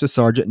introduced to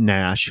Sergeant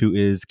Nash, who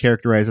is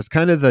characterized as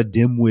kind of the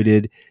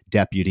dim-witted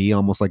deputy,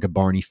 almost like a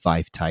Barney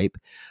Fife type.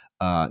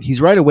 He's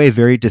right away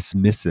very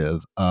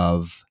dismissive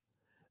of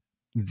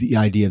the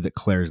idea that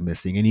Claire's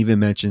missing, and even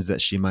mentions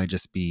that she might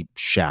just be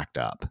shacked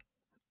up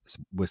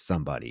with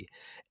somebody.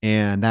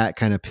 And that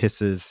kind of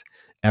pisses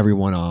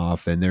everyone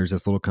off. And there's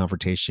this little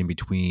confrontation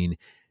between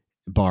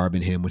Barb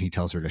and him when he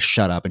tells her to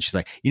shut up. And she's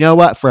like, you know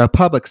what? For a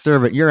public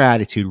servant, your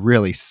attitude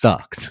really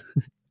sucks.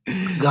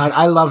 God,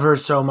 I love her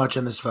so much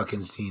in this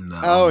fucking scene,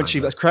 though. Oh, and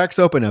she cracks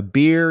open a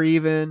beer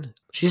even.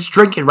 She's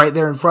drinking right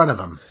there in front of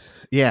him.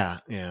 Yeah,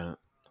 yeah.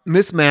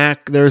 Miss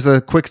Mack, there's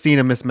a quick scene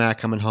of Miss Mack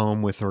coming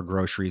home with her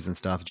groceries and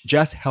stuff.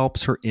 Jess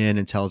helps her in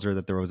and tells her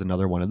that there was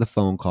another one of the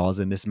phone calls.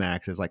 And Miss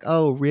Mack is like,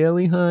 oh,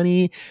 really,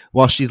 honey?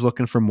 While she's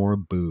looking for more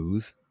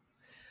booze.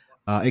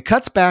 It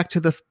cuts back to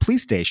the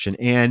police station,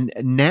 and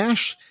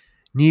Nash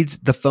needs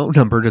the phone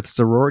number to the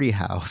sorority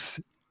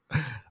house.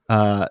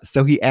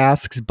 So he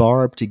asks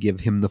Barb to give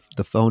him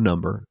the phone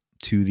number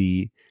to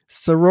the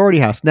sorority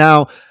house.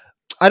 Now,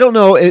 I don't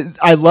know.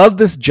 I love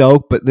this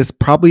joke, but this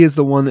probably is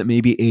the one that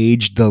maybe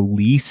aged the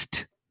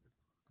least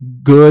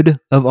good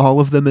of all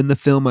of them in the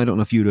film. I don't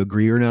know if you'd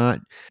agree or not,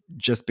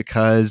 just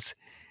because,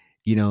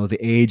 the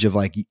age of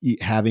like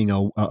having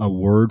a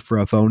word for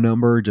a phone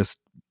number just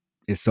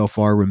is so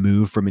far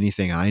removed from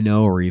anything I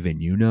know or even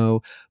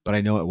but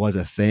I know it was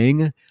a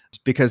thing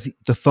because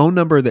the phone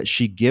number that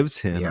she gives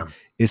him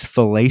is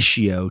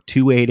Fellatio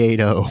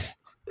 2880.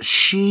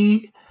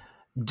 She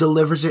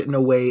delivers it in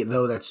a way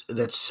though that's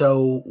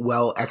so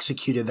well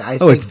executed that I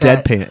think it's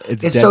deadpan.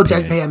 It's so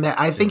deadpan that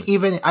I think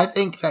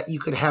that you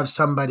could have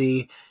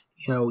somebody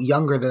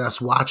younger than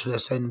us watch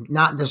this and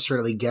not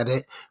necessarily get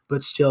it,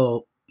 but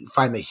still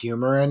find the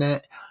humor in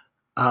it.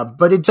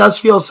 But it does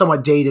feel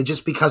somewhat dated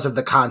just because of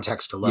the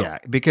context alone. Yeah,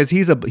 because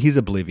he's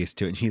oblivious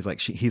to it, and he's like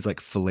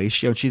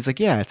Fellatio, and she's like,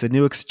 yeah, it's a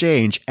new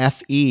exchange,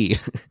 FE.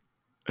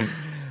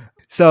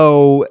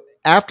 So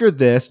after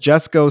this,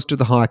 Jess goes to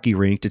the hockey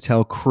rink to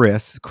tell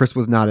Chris. Chris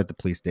was not at the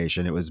police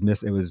station. It was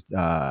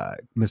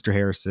Mr.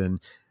 Harrison,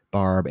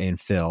 Barb, and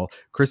Phil.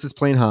 Chris is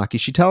playing hockey.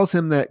 She tells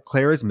him that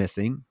Claire is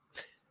missing,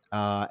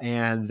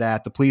 and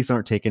that the police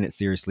aren't taking it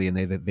seriously, and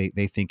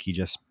they think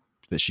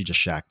that she just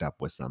shacked up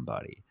with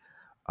somebody.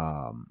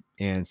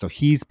 And so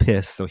he's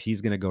pissed. So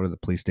he's going to go to the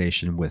police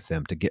station with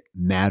them to get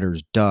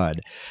matters done.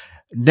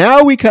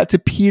 Now we cut to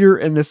Peter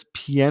in this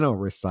piano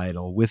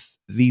recital with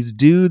these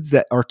dudes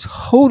that are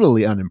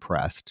totally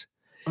unimpressed.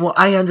 Well,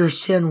 I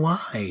understand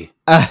why.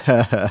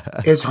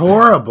 It's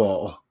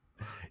horrible.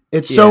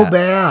 It's so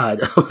bad.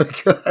 Oh my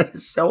God,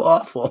 it's so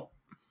awful.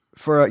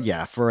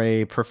 For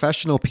a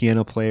professional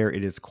piano player,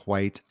 it is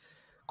quite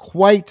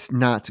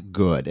not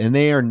good. And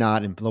they are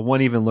not. The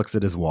one even looks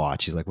at his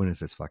watch. He's like, when is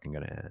this fucking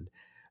going to end?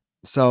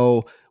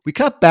 So we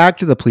cut back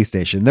to the police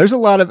station. There's a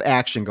lot of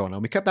action going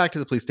on. We cut back to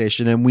the police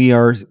station and we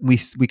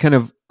kind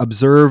of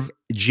observe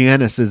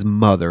Janice's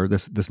mother,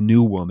 this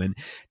new woman,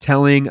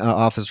 telling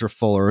Officer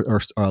Fuller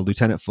or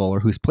Lieutenant Fuller,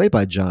 who's played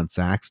by John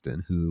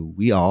Saxton, who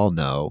we all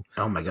know.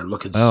 Oh my God,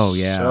 looking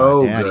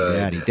so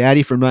good.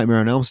 Daddy from Nightmare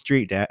on Elm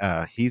Street.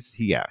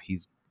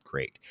 He's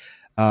great.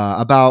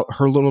 About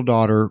her little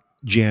daughter,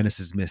 Janice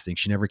is missing.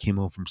 She never came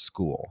home from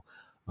school.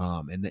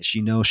 And that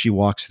she knows she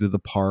walks through the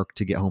park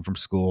to get home from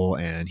school.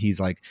 And he's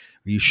like,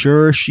 are you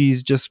sure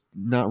she's just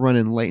not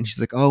running late? And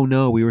she's like, oh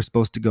no, we were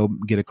supposed to go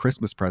get a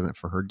Christmas present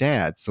for her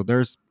dad. So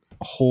there's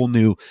a whole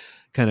new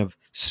kind of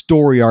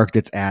story arc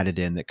that's added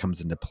in that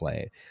comes into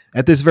play.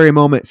 At this very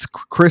moment,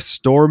 Chris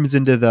storms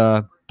into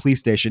the police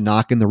station,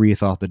 knocking the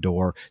wreath off the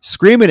door,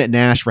 screaming at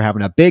Nash for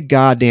having a big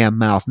goddamn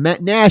mouth.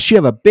 Nash, you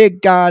have a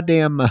big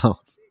goddamn mouth.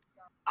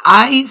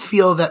 I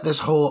feel that this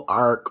whole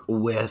arc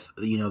with,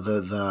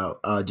 the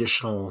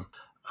additional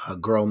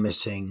girl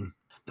missing,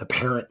 the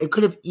parent, it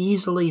could have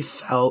easily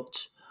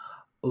felt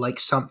like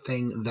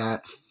something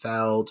that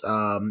felt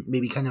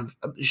maybe kind of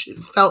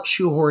felt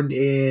shoehorned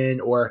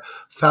in or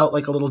felt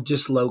like a little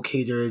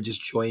dislocated or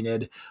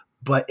disjointed.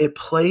 But it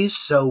plays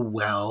so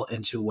well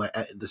into what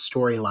the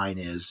storyline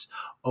is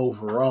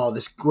overall.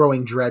 This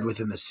growing dread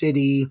within the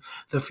city,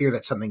 the fear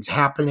that something's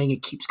happening,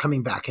 it keeps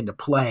coming back into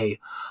play.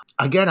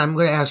 Again, I'm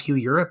going to ask you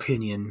your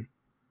opinion.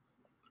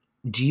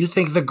 Do you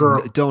think the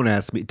girl... Don't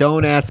ask me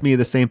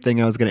the same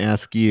thing I was going to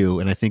ask you,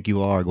 and I think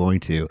you are going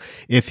to.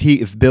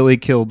 If Billy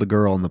killed the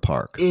girl in the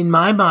park. In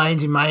my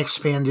mind, in my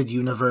expanded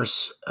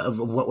universe of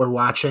what we're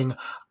watching,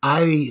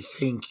 I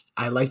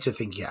like to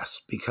think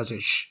yes, because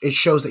it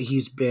shows that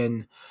he's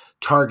been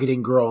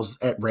targeting girls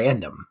at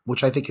random,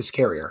 which I think is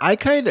scarier.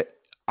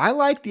 I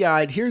like the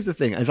idea. Here's the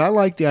thing: I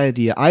like the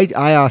idea. I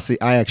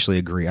actually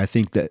agree. I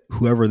think that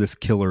whoever this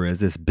killer is,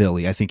 this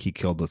Billy, I think he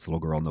killed this little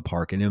girl in the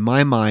park. And in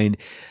my mind,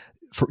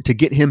 to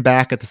get him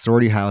back at the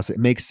sorority house, it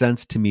makes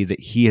sense to me that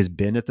he has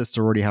been at the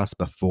sorority house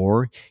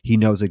before. He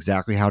knows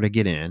exactly how to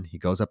get in. He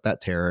goes up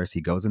that terrace.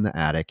 He goes in the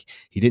attic.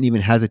 He didn't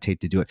even hesitate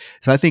to do it.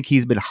 So I think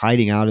he's been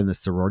hiding out in the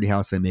sorority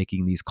house and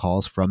making these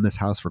calls from this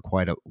house for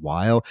quite a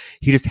while.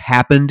 He just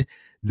happened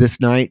this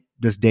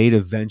day to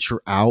venture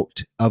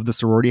out of the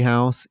sorority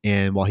house.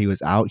 And while he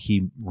was out,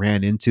 he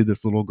ran into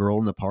this little girl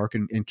in the park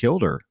and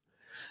killed her.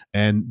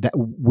 And that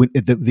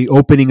the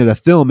opening of the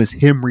film is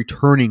him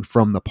returning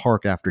from the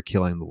park after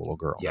killing the little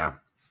girl. Yeah.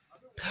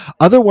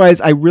 Otherwise,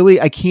 I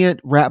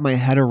can't wrap my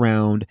head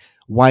around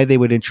why they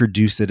would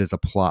introduce it as a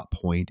plot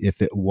point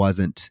if it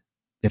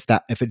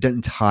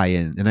didn't tie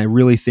in. And I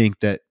really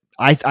think that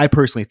I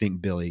personally think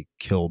Billy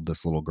killed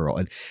this little girl.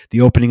 And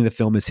the opening of the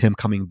film is him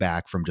coming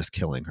back from just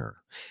killing her.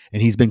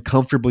 And he's been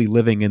comfortably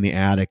living in the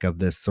attic of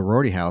this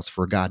sorority house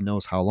for God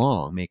knows how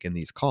long, making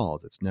these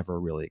calls. It's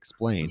never really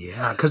explained.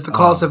 Yeah, because the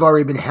calls have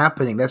already been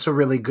happening. That's a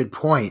really good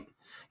point.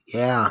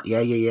 Yeah.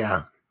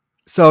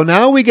 So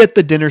now we get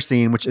the dinner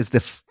scene, which is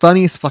the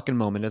funniest fucking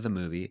moment of the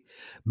movie.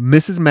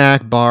 Mrs.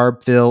 Mack,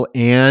 Barb, Phil,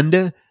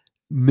 and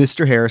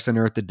Mr. Harrison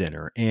are at the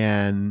dinner,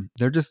 and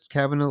they're just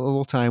having a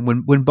little time.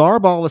 When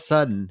Barb all of a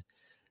sudden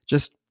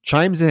just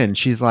chimes in,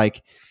 she's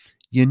like,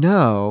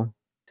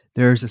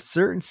 there's a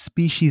certain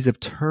species of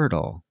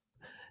turtle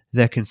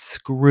that can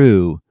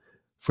screw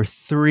for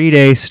 3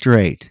 days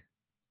straight.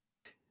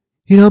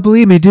 You don't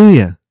believe me, do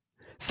you?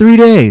 3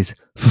 days.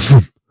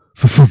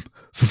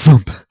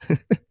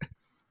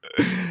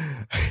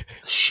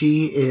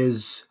 She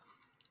is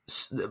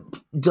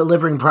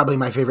delivering probably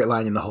my favorite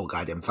line in the whole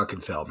goddamn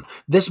fucking film.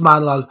 This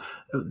monologue,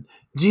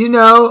 do you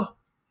know?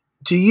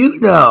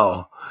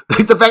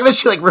 Like the fact that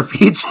she like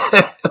repeats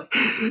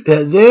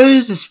that there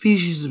is a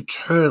species of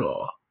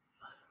turtle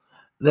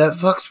that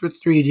fucks for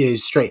 3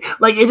 days straight.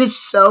 Like it is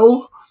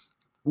so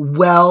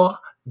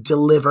well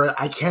delivered.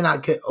 I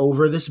cannot get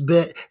over this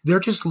bit. They're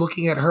just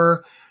looking at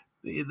her.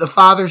 The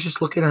father's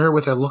just looking at her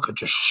with a look of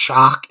just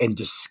shock and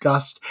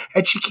disgust.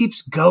 And she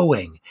keeps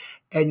going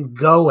and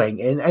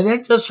going. And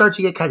it does start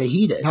to get kind of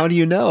heated. How do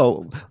you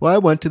know? Well, I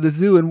went to the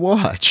zoo and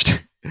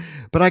watched.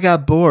 But I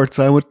got bored,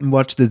 so I went and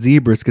watched the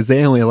zebras because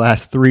they only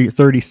last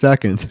 30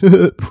 seconds.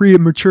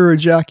 Premature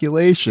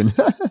ejaculation.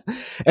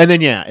 And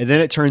then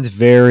it turns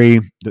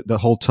the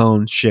whole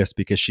tone shifts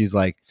because she's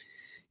like,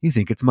 you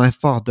think it's my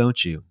fault,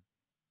 don't you?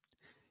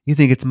 You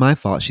think it's my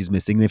fault she's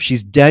missing. And if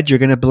she's dead, you're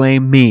going to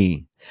blame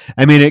me.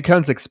 I mean, it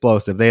comes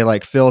explosive. They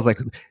like, Phil's like,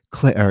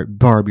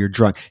 Barb, you're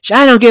drunk.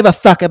 I don't give a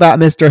fuck about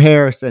Mr.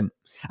 Harrison.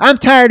 I'm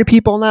tired of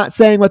people not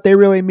saying what they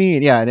really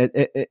mean. Yeah.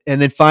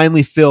 And then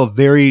finally Phil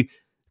very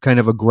kind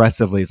of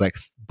aggressively is like,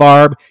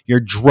 Barb, you're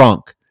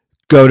drunk.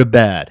 Go to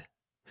bed.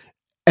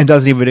 And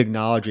doesn't even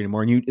acknowledge it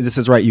anymore. And this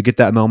is right. You get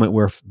that moment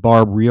where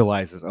Barb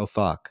realizes, oh,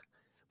 fuck,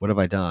 what have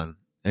I done?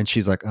 And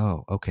she's like,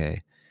 oh,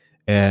 okay.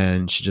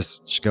 And she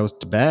goes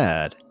to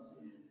bed,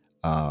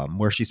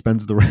 where she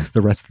spends the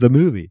rest of the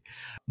movie.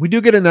 We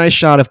do get a nice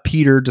shot of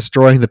Peter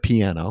destroying the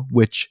piano,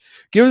 which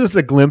gives us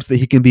a glimpse that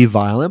he can be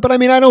violent. But I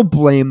mean, I don't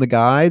blame the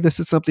guy. This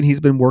is something he's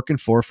been working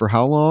for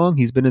how long?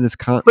 He's been in this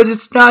But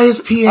it's not his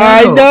piano.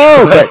 I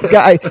know,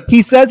 but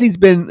he says he's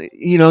been,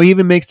 he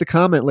even makes the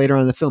comment later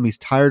on in the film, he's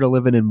tired of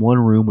living in one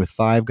room with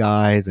 5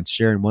 guys and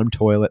sharing one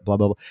toilet, blah,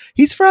 blah, blah.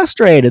 He's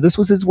frustrated. This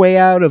was his way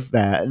out of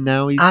that. And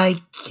now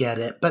I get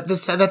it, but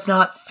that's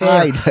not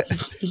fair.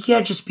 He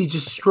can't just be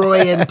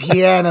destroying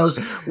pianos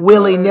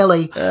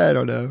willy-nilly. I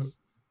don't know.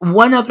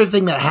 One other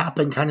thing that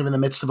happened kind of in the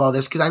midst of all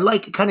this, because I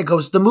like it kind of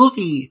goes, the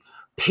movie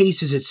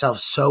paces itself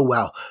so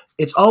well.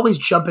 It's always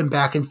jumping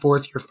back and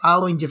forth. You're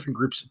following different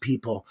groups of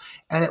people.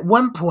 And at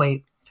one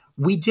point,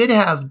 we did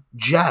have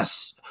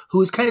Jess, who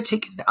was kind of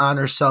taking it on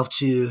herself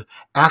to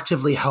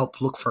actively help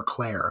look for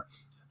Claire.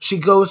 She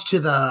goes to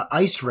the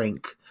ice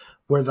rink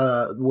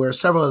where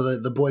several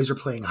of the boys are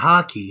playing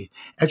hockey,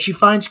 and she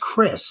finds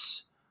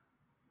Chris.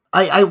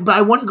 I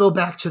want to go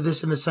back to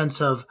this in the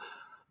sense of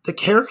the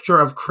character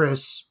of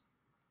Chris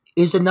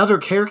is another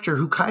character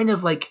who kind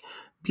of like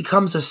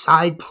becomes a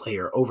side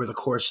player over the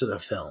course of the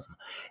film.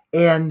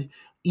 And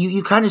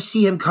you kind of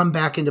see him come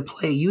back into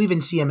play. You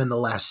even see him in the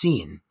last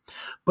scene.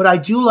 But I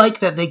do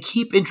like that they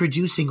keep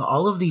introducing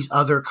all of these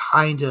other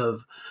kind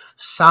of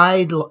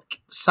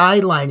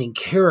sidelining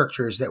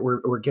characters that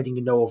we're getting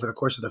to know over the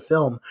course of the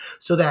film,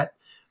 so that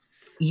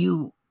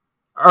you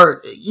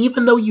are,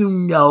 even though you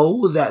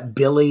know that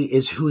Billy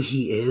is who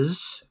he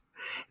is,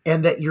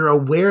 and that you're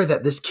aware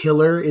that this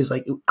killer is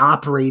like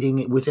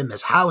operating within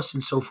this house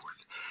and so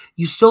forth,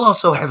 you still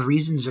also have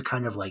reasons to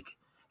kind of like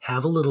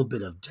have a little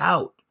bit of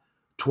doubt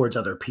towards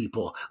other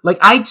people. Like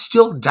I'd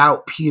still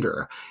doubt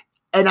Peter,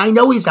 and I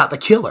know he's not the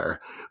killer,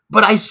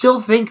 but I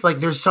still think like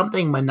there's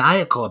something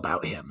maniacal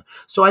about him.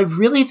 So I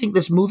really think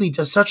this movie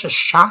does such a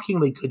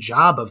shockingly good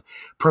job of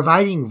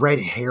providing red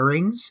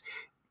herrings,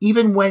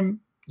 even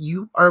when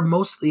you are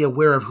mostly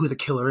aware of who the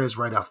killer is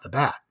right off the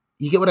bat.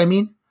 You get what I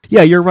mean?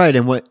 Yeah, you're right.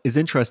 And what is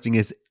interesting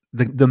is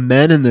the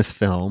men in this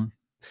film,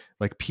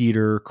 like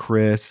Peter,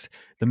 Chris,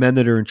 the men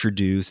that are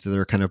introduced, that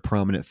are kind of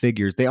prominent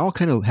figures, they all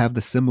kind of have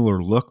the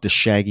similar look, the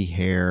shaggy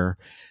hair,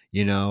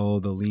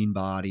 the lean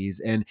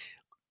bodies, and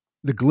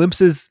the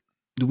glimpses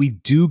we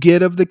do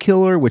get of the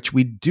killer, which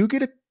we do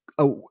get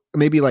a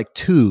maybe like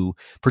 2,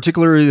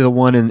 particularly the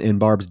one in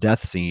Barb's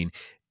death scene.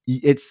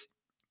 It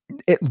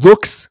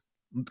looks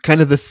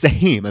kind of the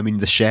same. I mean,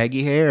 the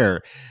shaggy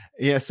hair.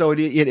 Yeah, so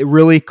it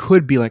really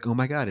could be like, oh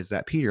my God, is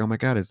that Peter? Oh my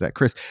God, is that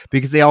Chris?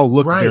 Because they all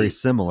look very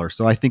similar.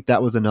 So I think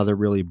that was another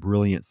really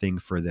brilliant thing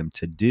for them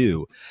to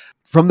do.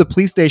 From the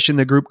police station,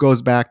 the group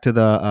goes back to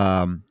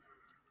the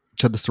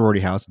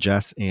sorority house,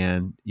 Jess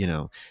and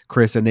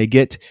Chris, and they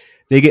get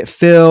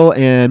Phil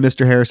and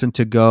Mr. Harrison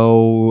to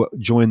go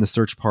join the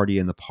search party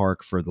in the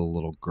park for the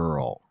little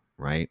girl,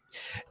 right?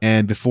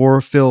 And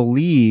before Phil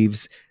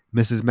leaves,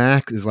 Mrs.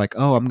 Mack is like,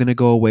 oh, I'm going to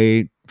go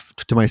away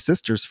to my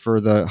sister's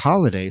for the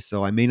holiday,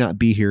 so I may not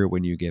be here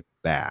when you get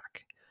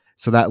back.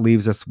 So that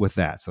leaves us with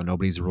that. So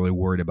nobody's really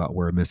worried about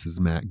where Mrs.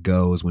 Mack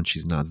goes when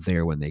she's not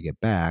there when they get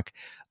back.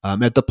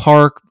 At the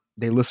park,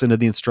 they listen to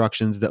the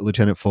instructions that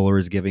Lieutenant Fuller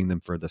is giving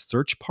them for the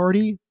search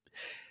party.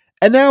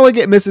 And now we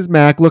get Mrs.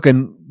 Mack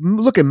looking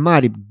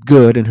mighty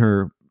good in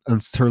her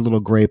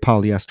little gray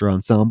polyester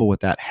ensemble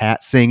with that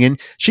hat, singing.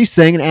 She's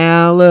singing,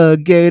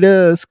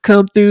 alligators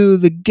come through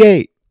the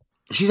gate.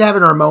 She's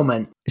having her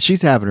moment.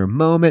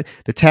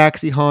 The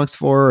taxi honks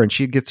for her and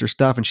she gets her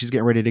stuff and she's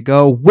getting ready to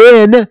go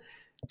when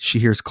she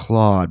hears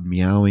Claude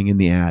meowing in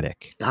the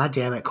attic. God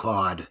damn it,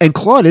 Claude. And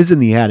Claude is in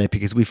the attic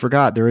because we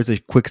forgot there is a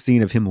quick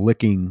scene of him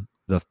licking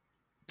the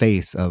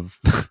face of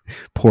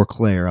poor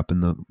Claire up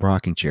in the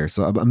rocking chair.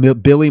 So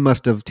Billy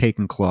must have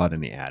taken Claude in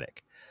the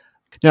attic.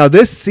 Now,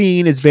 this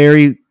scene is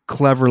very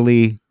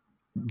cleverly,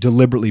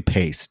 deliberately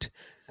paced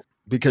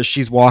because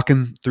she's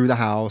walking through the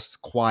house,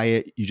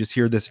 quiet. You just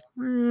hear this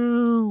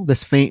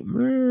faint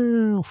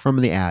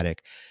from the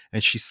attic,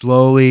 and she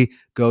slowly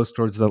goes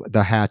towards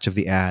the hatch of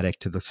the attic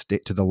to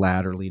the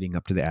ladder leading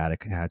up to the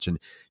attic hatch. And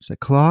she's like,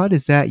 "Claude,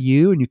 is that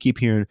you?" And you keep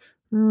hearing,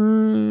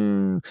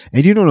 and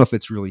you don't know if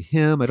it's really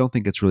him. I don't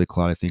think it's really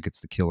Claude. I think it's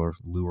the killer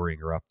luring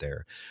her up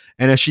there.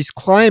 And as she's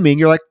climbing,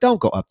 you're like,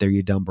 "Don't go up there,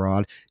 you dumb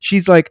broad."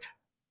 She's like,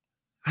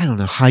 "I don't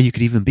know how you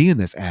could even be in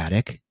this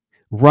attic,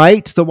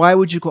 right? So why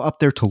would you go up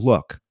there to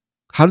look?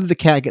 How did the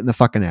cat get in the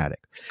fucking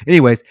attic?"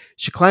 Anyways,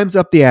 she climbs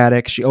up the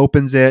attic, she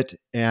opens it,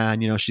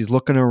 and she's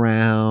looking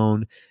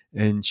around,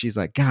 and she's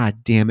like,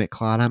 "God damn it,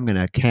 Claude, I'm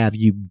gonna have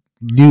you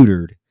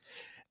neutered."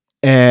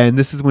 And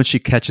this is when she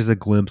catches a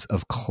glimpse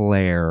of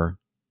Claire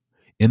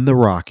in the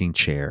rocking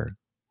chair,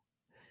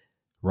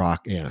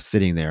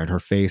 sitting there, and her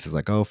face is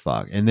like, "Oh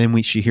fuck." And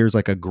then she hears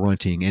like a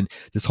grunting, and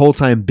this whole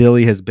time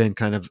Billy has been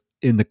kind of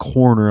in the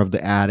corner of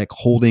the attic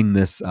holding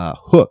this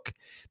hook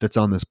that's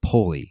on this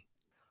pulley.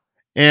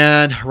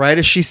 And right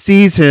as she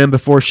sees him,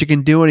 before she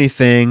can do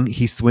anything,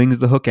 he swings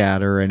the hook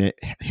at her, and it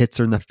hits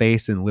her in the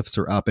face and lifts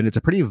her up. And it's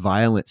a pretty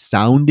violent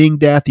sounding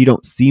death. You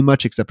don't see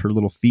much except her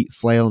little feet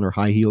flail and her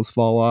high heels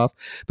fall off,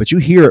 but you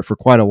hear it for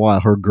quite a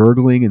while, her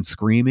gurgling and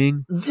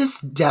screaming. This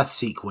death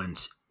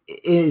sequence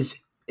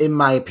is, in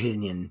my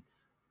opinion,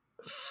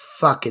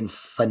 fucking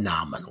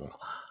phenomenal.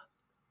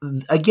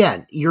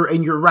 Again,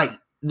 you're right.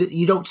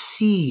 You don't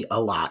see a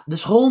lot.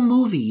 This whole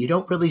movie, you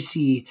don't really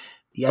see.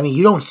 I mean,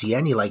 you don't see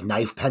any like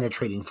knife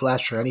penetrating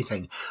flesh or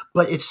anything,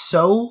 but it's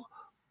so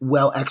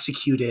well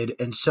executed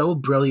and so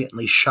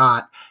brilliantly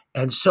shot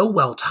and so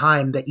well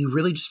timed that you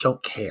really just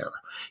don't care.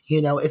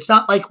 It's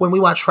not like when we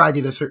watched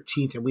Friday the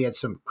 13th and we had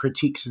some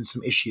critiques and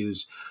some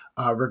issues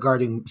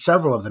regarding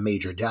several of the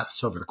major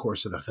deaths over the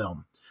course of the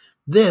film.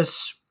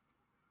 This,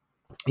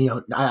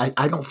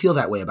 I don't feel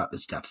that way about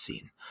this death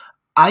scene.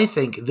 I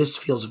think this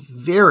feels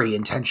very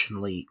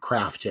intentionally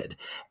crafted.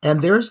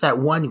 And there's that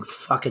one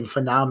fucking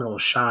phenomenal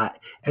shot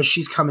as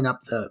she's coming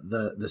up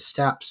the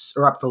steps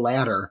or up the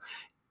ladder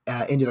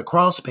into the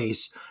crawl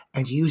space,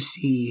 and you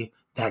see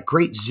that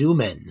great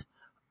zoom in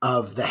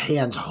of the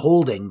hands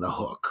holding the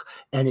hook,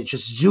 and it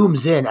just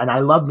zooms in, and I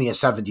love me a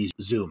 70s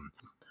zoom.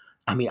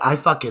 I mean, I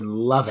fucking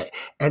love it.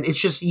 And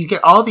it's just, you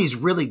get all these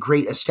really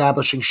great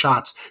establishing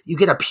shots. You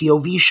get a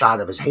POV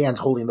shot of his hands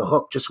holding the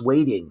hook, just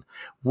waiting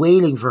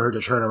for her to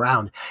turn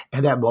around.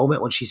 And that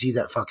moment when she sees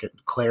that fucking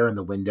Claire in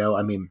the window,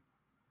 I mean,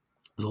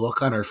 the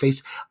look on her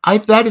face,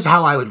 that is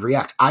how I would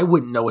react. I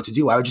wouldn't know what to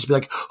do. I would just be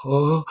like,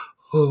 oh,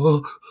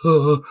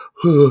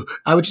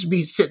 I would just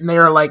be sitting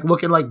there like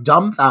looking like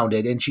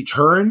dumbfounded. And she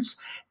turns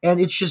and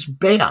it's just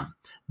bam.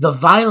 The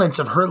violence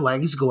of her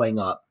legs going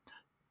up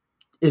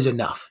is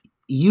enough.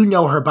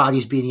 Her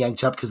body's being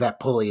yanked up because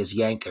that pulley is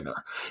yanking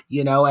her,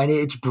 and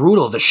it's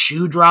brutal. The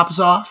shoe drops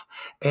off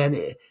and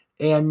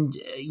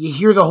you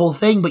hear the whole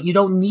thing, but you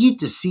don't need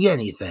to see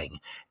anything.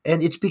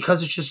 And it's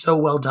because it's just so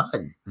well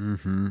done.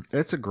 Mm-hmm.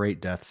 It's a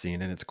great death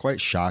scene, and it's quite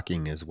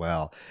shocking as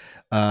well.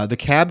 The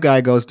cab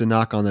guy goes to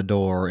knock on the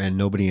door and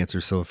nobody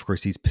answers. So of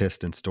course he's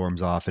pissed and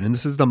storms off. And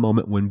this is the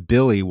moment when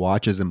Billy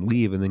watches him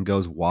leave and then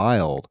goes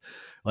wild,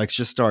 like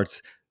just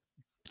starts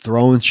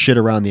throwing shit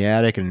around the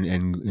attic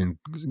and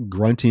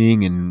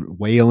grunting and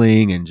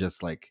wailing and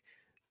just like,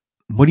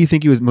 what do you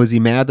think he was he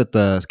mad that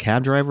the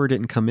cab driver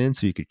didn't come in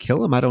so you could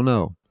kill him? I don't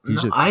know.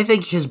 I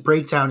think his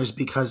breakdown is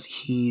because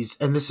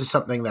and this is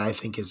something that I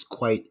think is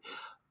quite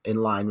in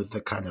line with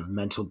the kind of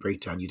mental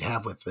breakdown you'd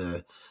have with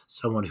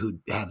someone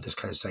who'd have this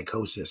kind of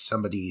psychosis,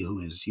 somebody who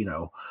is,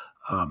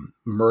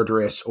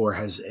 murderous or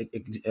has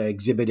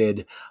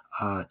exhibited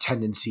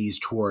tendencies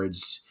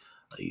towards,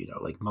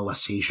 like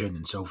molestation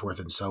and so forth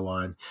and so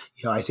on.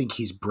 I think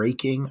he's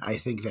breaking. I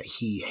think that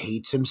he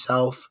hates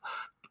himself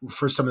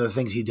for some of the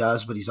things he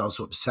does, but he's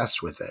also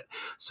obsessed with it.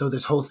 So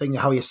this whole thing,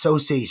 how he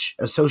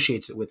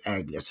associates it with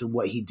Agnes and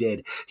what he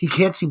did, he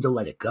can't seem to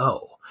let it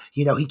go.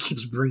 He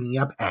keeps bringing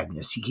up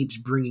Agnes. He keeps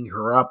bringing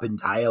her up in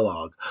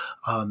dialogue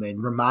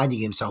and reminding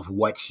himself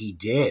what he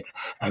did.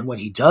 And when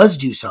he does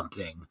do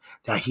something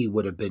that he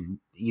would have been,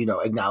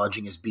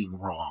 acknowledging as being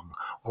wrong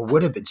or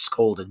would have been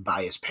scolded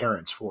by his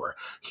parents for,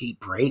 he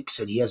breaks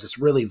and he has this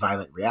really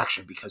violent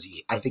reaction because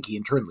I think he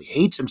internally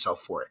hates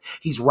himself for it.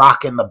 He's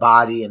rocking the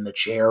body in the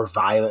chair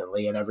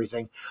violently and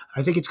everything.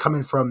 I think it's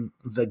coming from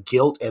the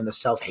guilt and the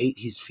self-hate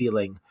he's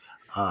feeling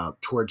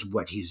towards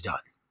what he's done.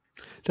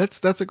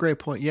 That's a great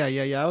point.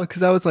 Yeah.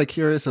 Because I was like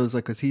curious. I was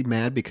like, was he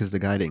mad because the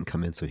guy didn't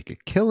come in so he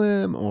could kill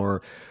him,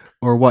 or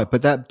what?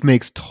 But that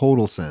makes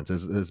total sense.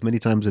 As many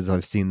times as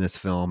I've seen this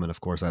film, and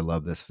of course I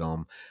love this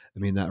film. I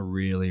mean, that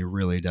really,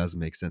 really does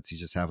make sense. He's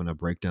just having a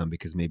breakdown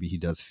because maybe he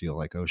does feel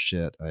like, oh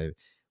shit,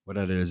 what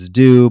others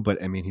do,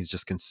 but I mean, he's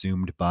just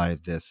consumed by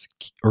this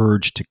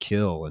urge to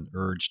kill and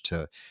urge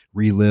to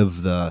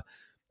relive the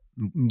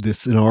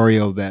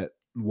scenario that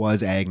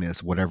was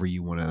Agnes, whatever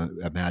you want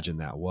to imagine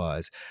that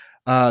was.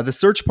 The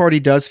search party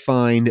does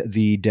find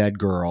the dead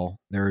girl.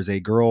 There is a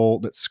girl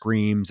that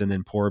screams, and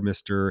then poor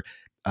Mr.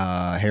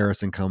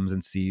 Harrison comes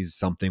and sees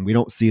something. We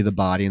don't see the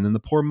body, and then the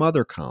poor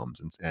mother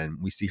comes,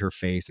 and we see her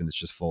face, and it's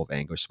just full of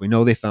anguish. So we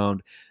know they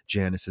found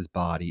Janice's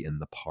body in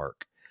the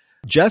park.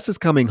 Jess is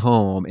coming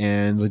home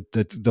and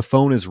the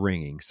phone is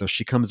ringing. So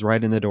she comes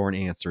right in the door and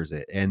answers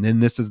it. And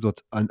then this is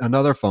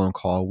another phone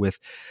call with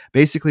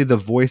basically the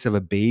voice of a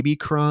baby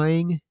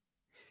crying.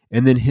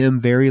 And then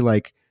him very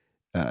like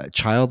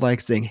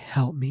childlike saying,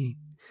 "Help me,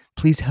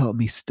 please help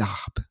me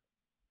stop."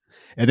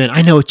 And then,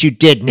 "I know what you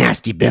did,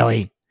 nasty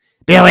Billy,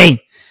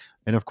 Billy."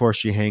 And of course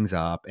she hangs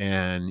up,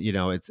 and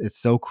it's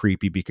so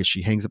creepy because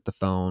she hangs up the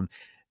phone.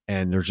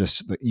 And they're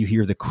just, you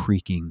hear the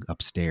creaking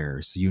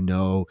upstairs. You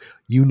know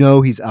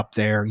he's up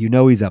there.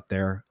 He's up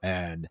there.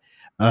 And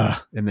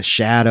in the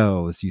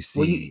shadows, you see.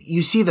 Well,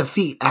 you see the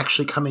feet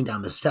actually coming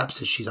down the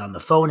steps as she's on the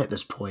phone at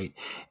this point,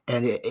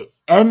 and it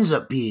ends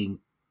up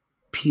being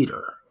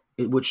Peter,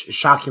 which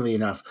shockingly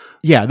enough.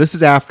 Yeah, this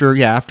is after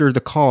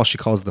the call, she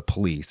calls the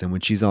police. And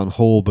when she's on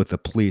hold with the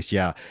police,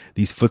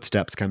 these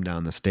footsteps come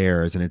down the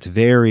stairs. And it's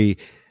very,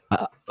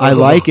 I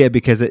like it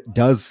because it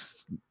does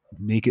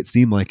make it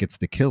seem like it's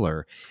the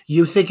killer.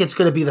 You think it's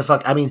going to be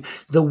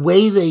the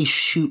way they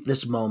shoot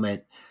this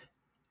moment,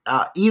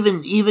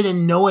 even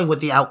in knowing what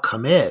the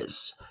outcome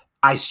is,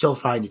 I still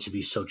find it to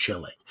be so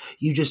chilling.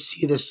 You just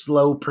see this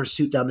slow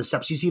pursuit down the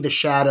steps. You see the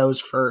shadows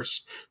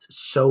first.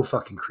 It's so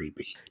fucking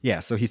creepy.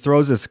 Yeah, so he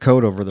throws his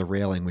coat over the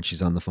railing when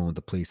she's on the phone with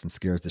the police and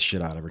scares the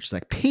shit out of her. She's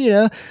like,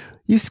 "Peter,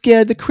 you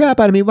scared the crap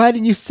out of me. Why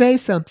didn't you say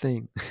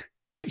something?"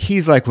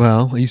 He's like,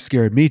 "Well, you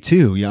scared me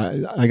too.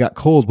 Yeah, I got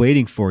cold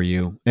waiting for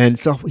you." And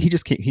so he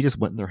just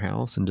went in their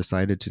house and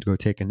decided to go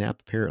take a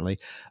nap, apparently.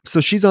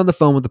 So she's on the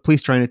phone with the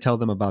police trying to tell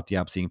them about the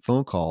obscene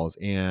phone calls.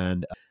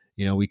 And,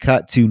 we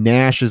cut to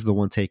Nash is the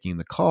one taking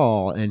the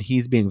call, and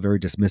he's being very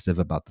dismissive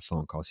about the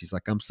phone calls. He's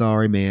like, "I'm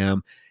sorry,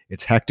 ma'am.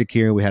 It's hectic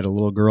here. We had a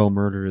little girl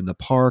murdered in the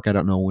park. I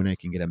don't know when I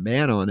can get a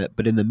man on it."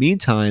 But in the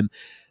meantime,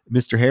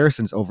 Mr.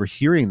 Harrison's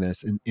overhearing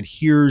this and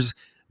hears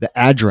the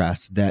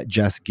address that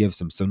Jess gives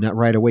him. So not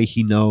right away,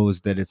 he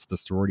knows that it's the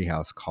sorority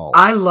house call.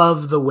 I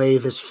love the way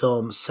this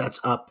film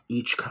sets up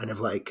each kind of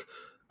like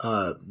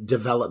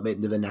development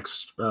into the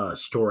next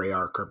story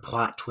arc or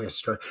plot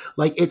twist, or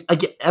like it.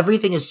 Again,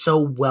 everything is so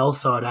well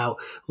thought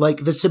out.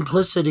 Like the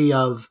simplicity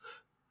of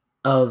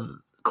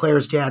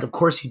Claire's dad. Of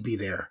course, he'd be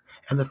there,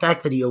 and the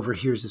fact that he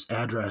overhears this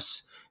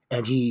address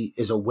and he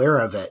is aware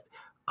of it.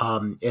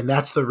 And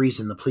that's the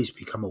reason the police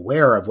become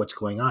aware of what's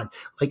going on.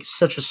 Like,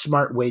 such a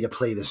smart way to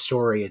play the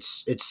story.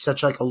 It's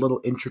such like a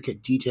little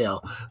intricate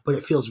detail, but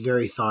it feels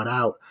very thought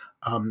out.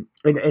 And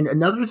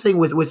another thing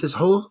with this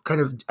whole kind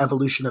of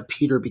evolution of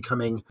Peter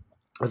becoming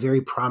a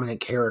very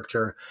prominent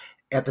character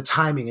at the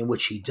timing in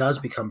which he does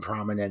become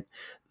prominent,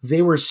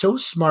 they were so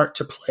smart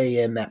to play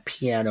in that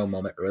piano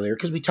moment earlier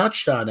because we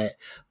touched on it.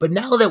 But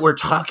now that we're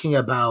talking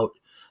about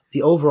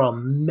the overall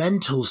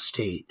mental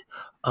state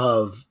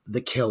of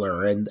the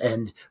killer and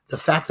the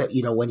fact that,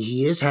 when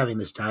he is having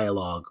this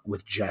dialogue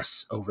with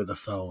Jess over the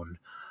phone,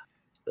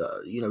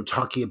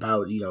 talking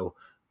about,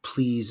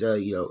 please,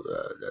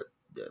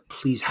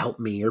 please help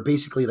me, or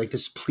basically like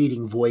this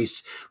pleading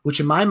voice,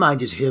 which in my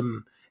mind is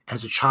him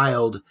as a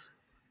child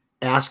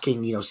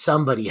asking,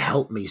 somebody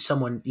help me,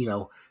 someone,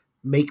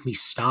 make me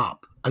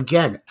stop.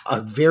 Again,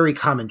 a very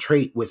common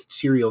trait with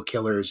serial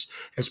killers,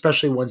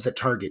 especially ones that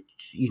target,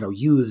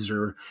 youths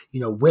or,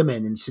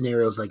 women in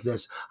scenarios like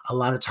this. A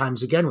lot of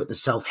times, again, with the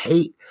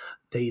self-hate,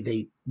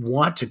 they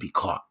want to be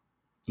caught.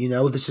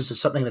 This is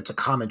something that's a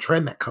common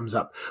trend that comes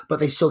up, but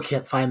they still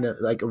can't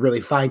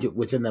really find it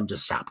within them to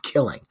stop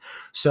killing.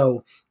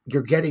 So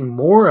you're getting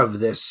more of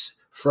this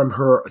from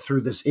her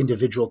through this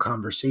individual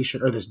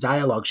conversation or this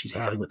dialogue she's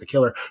having with the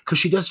killer, because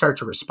she does start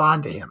to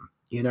respond to him,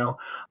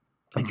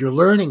 and you're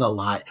learning a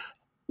lot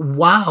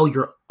while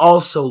you're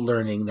also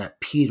learning that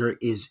Peter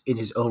is in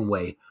his own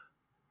way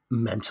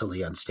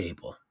mentally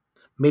unstable.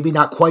 Maybe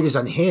not quite as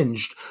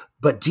unhinged,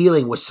 but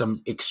dealing with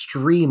some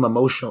extreme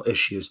emotional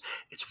issues.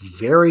 It's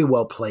very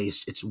well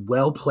placed. It's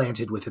well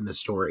planted within the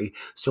story.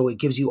 So it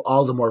gives you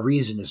all the more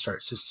reason to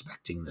start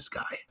suspecting this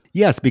guy.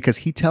 Yes, because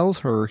he tells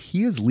her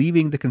he is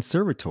leaving the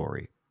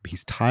conservatory.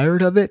 He's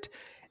tired of it,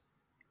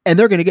 and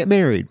they're going to get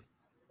married.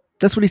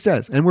 That's what he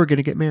says. And we're going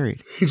to get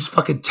married. He just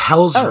fucking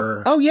tells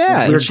her, oh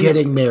yeah, we're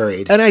getting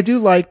married. And I do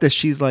like that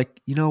she's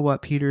like, "You know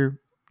what, Peter?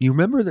 You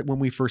remember that when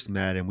we first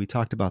met and we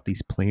talked about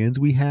these plans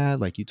we had?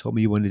 Like, you told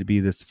me you wanted to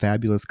be this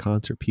fabulous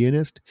concert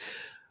pianist.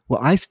 Well,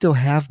 I still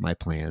have my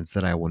plans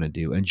that I want to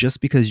do. And just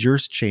because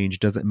yours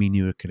changed doesn't mean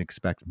you can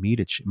expect me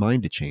to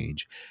mine to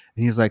change."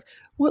 And he's like,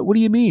 what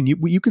do you mean?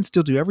 You can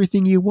still do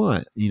everything you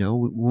want,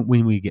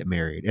 when we get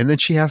married. And then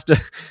she has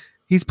to,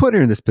 he's putting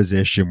her in this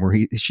position where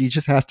she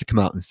just has to come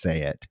out and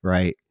say it,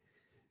 right?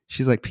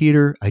 She's like,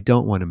 "Peter, I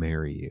don't want to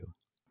marry you."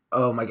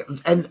 Oh my god!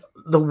 And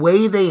the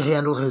way they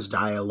handle his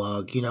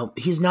dialogue,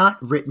 he's not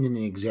written in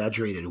an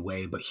exaggerated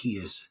way, but he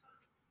is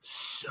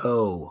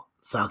so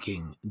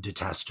fucking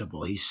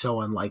detestable. He's so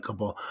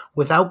unlikable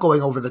without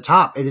going over the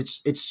top, and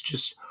it's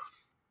just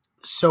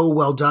so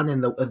well done.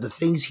 And the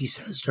things he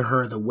says to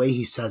her, the way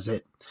he says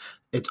it,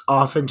 it's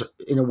often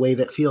in a way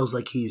that feels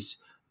like he's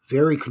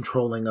very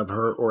controlling of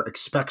her or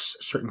expects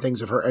certain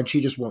things of her, and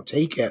she just won't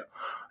take it.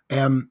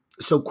 And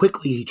so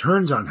quickly he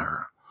turns on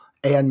her.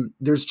 And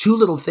there's two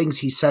little things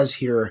he says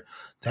here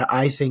that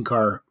I think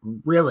are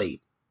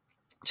really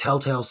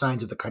telltale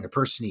signs of the kind of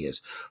person he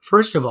is.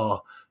 First of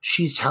all,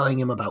 she's telling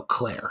him about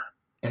Claire.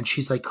 And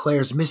she's like,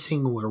 Claire's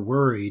missing, we're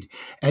worried.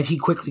 And he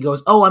quickly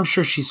goes, oh, I'm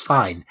sure she's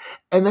fine.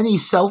 And then he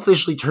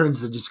selfishly turns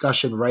the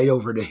discussion right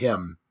over to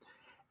him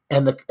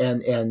and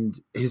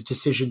his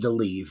decision to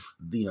leave,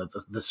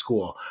 the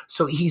school.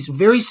 So he's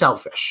very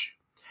selfish.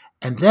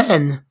 And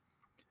then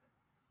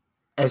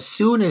as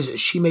soon as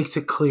she makes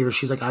it clear,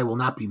 she's like, I will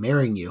not be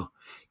marrying you.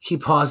 He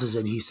pauses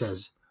and he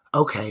says,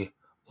 okay,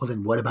 well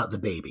then what about the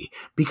baby?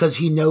 Because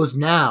he knows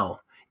now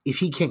if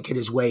he can't get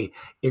his way,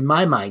 in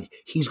my mind,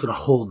 he's going to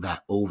hold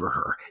that over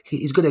her.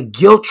 He's going to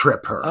guilt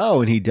trip her. Oh,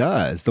 and he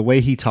does. The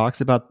way he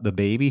talks about the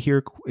baby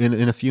here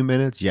in a few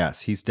minutes, yes,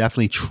 he's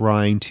definitely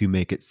trying to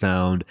make it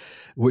sound,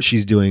 what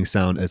she's doing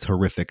sound as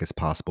horrific as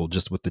possible,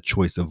 just with the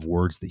choice of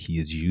words that he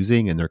is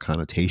using and their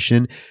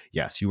connotation.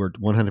 Yes, you were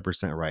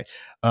 100% right.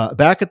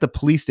 Back at the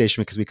police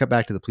station, because we cut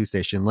back to the police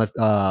station,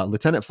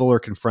 Lieutenant Fuller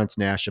confronts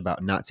Nash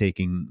about not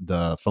taking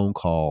the phone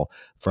call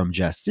from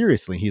Jess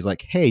seriously. He's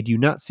like, hey, do you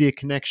not see a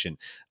connection?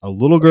 A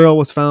little girl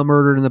was found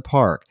murdered in the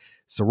park.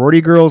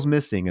 Sorority girl's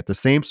missing at the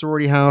same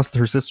sorority house.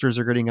 Her sisters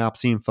are getting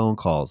obscene phone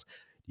calls.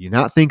 Do you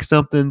not think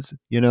something's,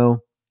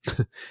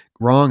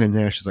 wrong? And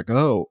Nash is like,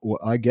 oh, well,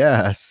 I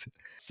guess.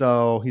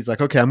 So he's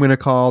like, okay,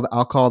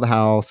 I'll call the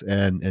house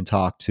and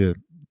talk to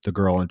the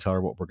girl and tell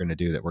her what we're going to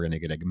do, that we're going to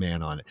get a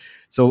man on it.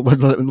 So when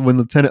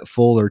Lieutenant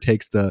Fuller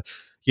takes the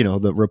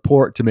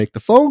report to make the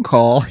phone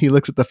call, he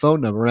looks at the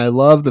phone number. And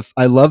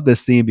I love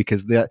this scene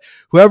because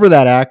whoever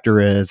that actor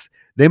is,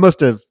 they must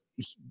have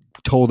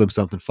told him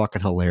something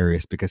fucking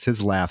hilarious because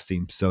his laugh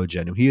seems so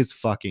genuine. He is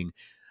fucking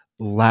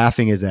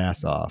laughing his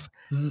ass off.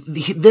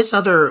 This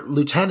other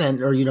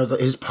lieutenant, or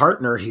his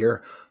partner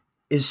here,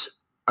 is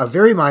a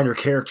very minor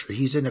character.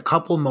 He's in a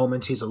couple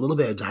moments. He's a little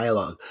bit of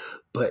dialogue,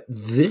 but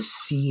this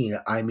scene,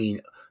 I mean,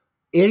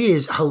 it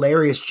is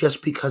hilarious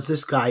just because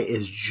this guy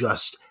is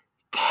just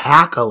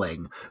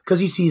cackling because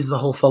he sees the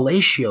whole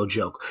fellatio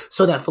joke.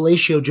 So that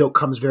fellatio joke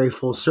comes very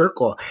full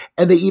circle,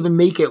 and they even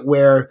make it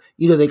where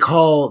they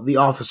call the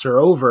officer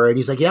over, and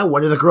he's like, "Yeah,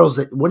 one of the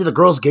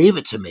girls gave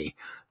it to me,"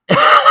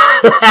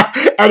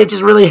 and it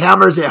just really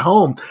hammers it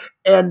home.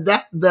 And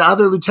that the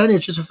other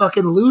lieutenant's just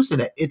fucking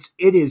losing it. It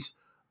is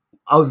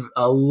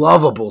a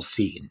lovable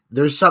scene.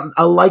 There's a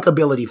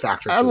likability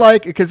factor. I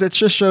like it because it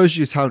just shows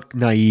you how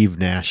naive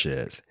Nash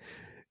is.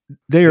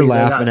 They are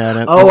laughing at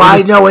him. Oh,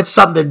 I know it's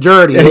something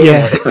dirty.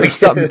 Yeah,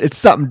 it's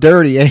something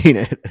dirty, ain't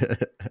it?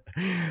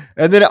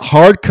 And then it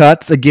hard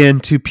cuts again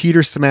to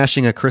Peter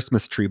smashing a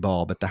Christmas tree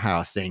bulb at the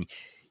house, saying,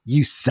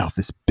 "You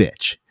selfish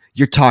bitch!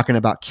 You're talking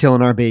about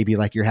killing our baby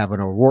like you're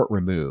having a wart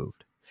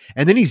removed."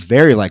 And then he's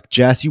very like,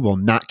 "Jess, you will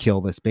not kill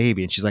this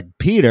baby." And she's like,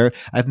 "Peter,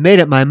 I've made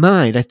up my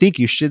mind. I think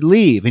you should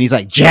leave." And he's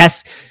like,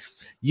 "Jess,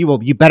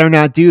 you better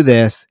not do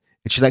this."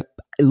 And she's like,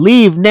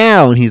 "Leave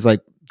now." And he's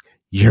like,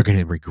 "You're going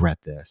to regret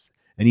this."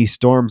 And he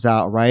storms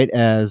out right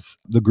as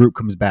the group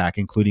comes back,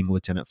 including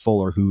Lieutenant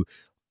Fuller, who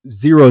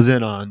zeroes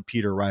in on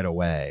Peter right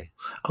away.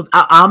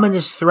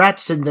 Ominous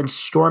threats and then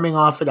storming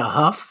off in a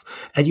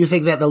huff. And you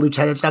think that the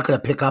lieutenant's not going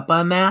to pick up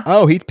on that?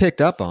 Oh, he picked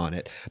up on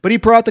it. But he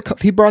brought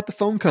the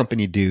phone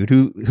company dude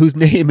whose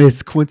name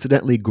is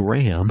coincidentally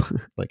Graham.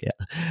 Like,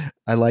 yeah,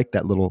 I like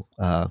that little,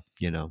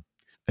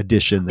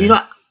 addition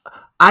there.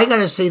 I got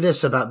to say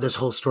this about this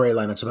whole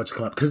storyline that's about to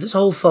come up, because this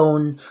whole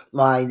phone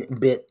line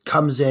bit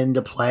comes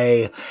into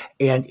play,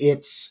 and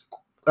it's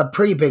a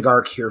pretty big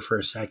arc here for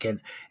a second.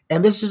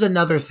 And this is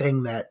another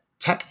thing that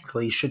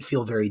technically should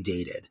feel very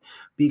dated,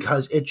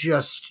 because it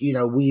just,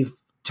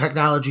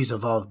 technology's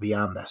evolved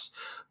beyond this.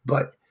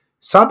 But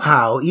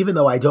somehow, even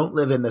though I don't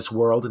live in this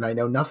world and I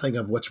know nothing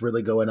of what's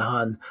really going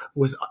on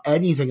with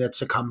anything that's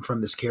to come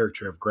from this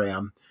character of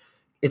Graham,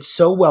 it's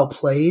so well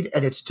played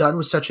and it's done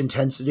with such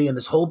intensity, and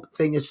this whole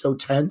thing is so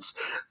tense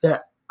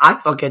that I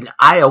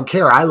don't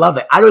care. I love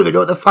it. I don't even know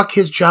what the fuck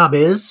his job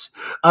is.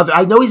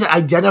 I know he's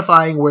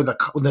identifying where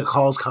the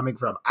call's coming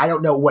from. I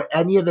don't know what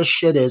any of the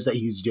shit is that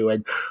he's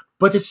doing,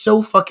 but it's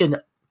so fucking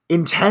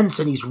intense,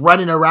 and he's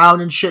running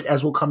around and shit,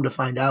 as we'll come to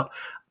find out.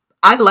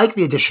 I like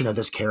the addition of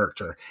this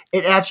character.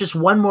 It adds just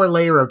one more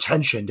layer of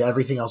tension to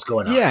everything else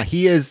going on. Yeah,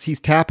 he's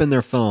tapping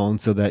their phone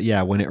so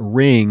that, when it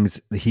rings,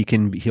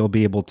 he'll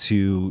be able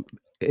to,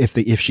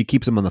 if she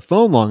keeps him on the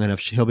phone long enough,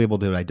 he'll be able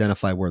to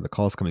identify where the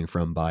call's coming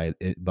from by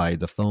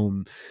the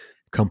phone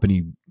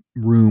company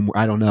room.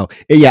 I don't know.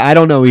 Yeah, I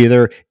don't know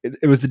either.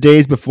 It was the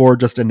days before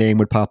just a name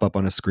would pop up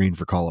on a screen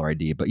for caller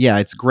ID. But yeah,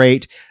 it's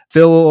great.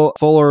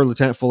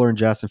 Lieutenant Fuller and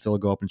Jess and Phil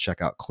go up and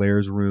check out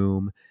Claire's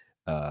room.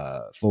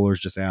 Fuller's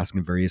just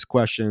asking various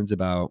questions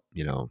about,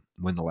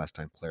 when the last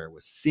time Claire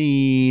was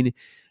seen,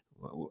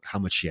 how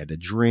much she had to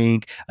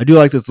drink. I do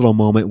like this little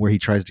moment where he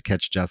tries to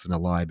catch Jess in a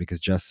lie, because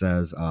Jess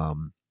says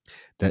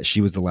that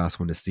she was the last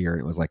one to see her,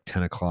 and it was like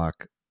 10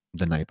 o'clock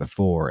the night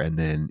before. And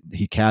then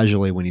he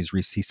casually, when he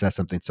says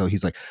something, so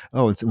he's like,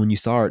 oh, and so when you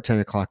saw her at 10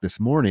 o'clock this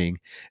morning,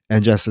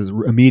 and Jess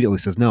immediately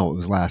says, no, it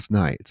was last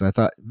night. So I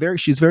thought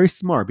she's very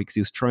smart, because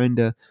he was trying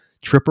to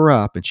trip her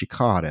up and she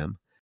caught him.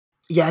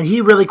 Yeah, and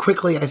he really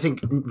quickly, I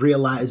think,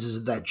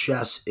 realizes that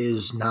Jess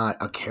is not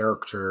a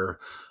character,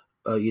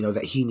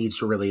 that he needs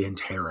to really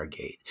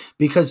interrogate,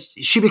 because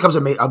she becomes a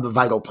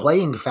vital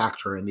playing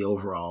factor in the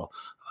overall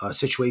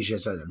situation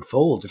as it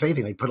unfolds. If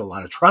anything, they put a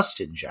lot of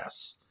trust in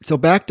Jess. So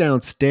back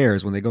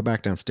downstairs, when they go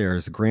back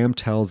downstairs, Graham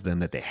tells them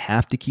that they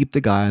have to keep the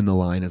guy on the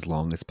line as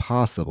long as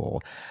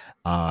possible.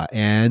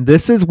 And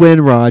this is when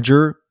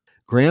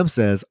Graham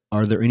says,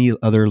 are there any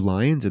other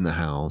lions in the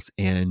house?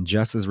 And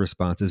Jess's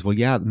response is, well,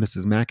 yeah,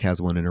 Mrs. Mack has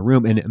one in her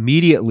room. And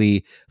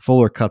immediately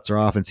Fuller cuts her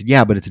off and said,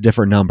 yeah, but it's a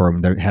different number,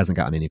 and there hasn't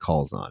gotten any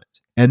calls on it.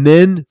 And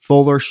then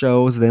Fuller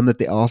shows them that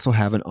they also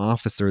have an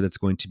officer that's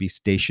going to be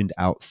stationed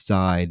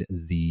outside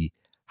the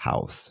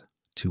house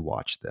to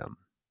watch them.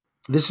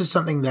 This is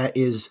something that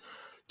is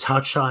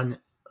touched on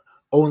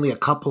only a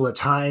couple of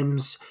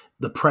times.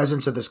 The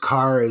presence of this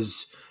car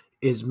is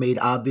made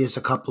obvious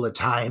a couple of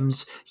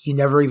times. You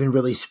never even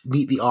really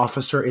meet the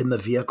officer in the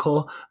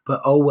vehicle,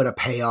 but oh, what a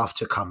payoff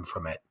to come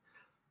from it.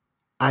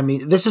 I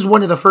mean, this is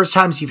one of the first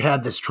times you've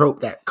had this trope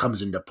that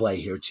comes into play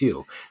here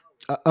too.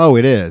 Oh,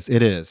 it is.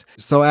 It is.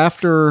 So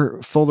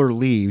after Fuller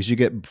leaves, you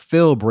get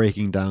Phil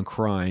breaking down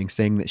crying,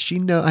 saying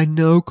that I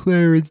know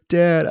Claire is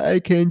dead.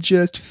 I can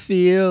just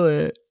feel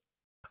it.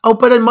 Oh,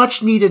 but a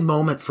much needed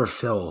moment for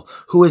Phil,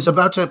 who is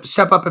about to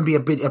step up and be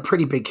a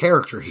pretty big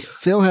character here.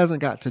 Phil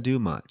hasn't got to do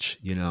much,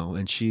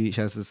 and she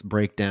has this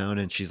breakdown,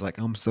 and she's like,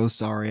 I'm so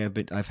sorry.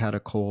 I've had a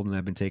cold, and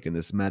I've been taking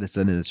this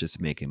medicine, and it's just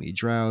making me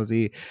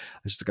drowsy.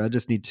 I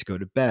just need to go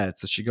to bed.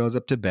 So she goes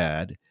up to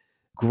bed.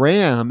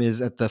 Graham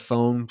is at the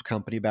phone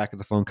company, back at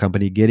the phone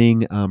company,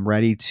 getting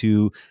ready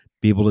to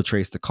be able to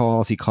trace the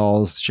calls. He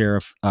calls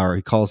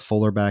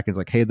Fuller back and is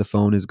like, hey, the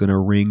phone is going to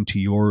ring to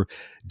your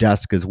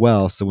desk as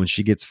well. So when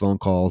she gets phone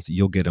calls,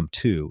 you'll get them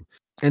too.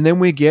 And then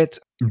we get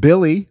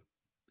Billy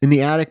in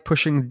the attic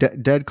pushing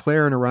dead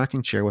Claire in a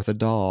rocking chair with a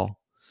doll.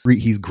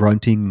 He's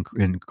grunting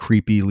and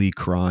creepily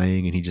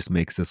crying, and he just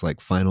makes this like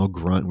final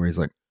grunt where he's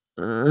like,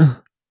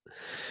 ugh.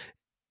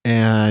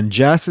 And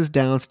Jess is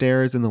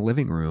downstairs in the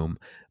living room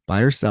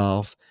by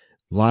herself.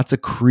 Lots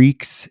of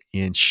creaks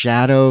and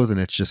shadows, and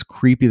it's just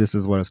creepy. This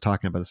is what I was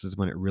talking about. This is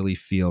when it really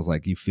feels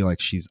like you feel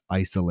like she's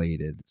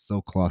isolated. It's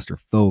so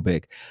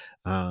claustrophobic.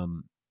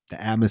 The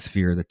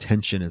atmosphere, the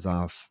tension is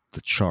off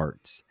the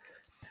charts.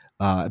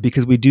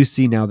 Because we do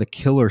see now the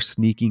killer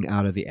sneaking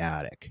out of the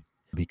attic.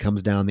 He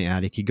comes down the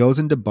attic. He goes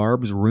into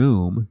Barb's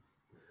room,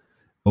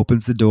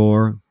 opens the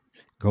door,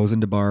 goes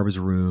into Barb's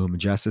room.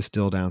 Jess is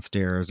still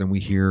downstairs, and we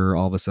hear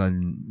all of a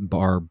sudden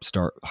Barb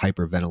start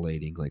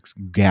hyperventilating, like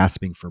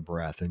gasping for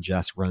breath. And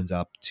Jess runs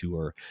up to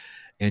her,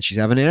 and she's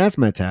having an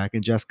asthma attack.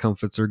 And Jess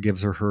comforts her,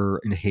 gives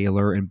her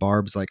inhaler, and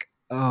Barb's like,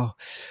 oh,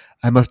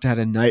 I must have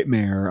had a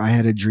nightmare. I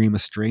had a dream a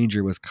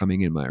stranger was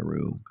coming in my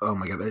room. Oh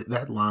my God,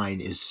 that line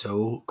is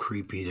so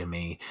creepy to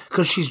me.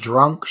 Because she's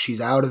drunk,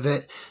 she's out of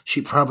it.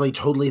 She probably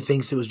totally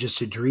thinks it was just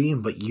a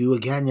dream, but you,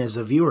 again, as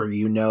a viewer,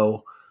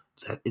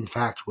 that in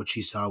fact what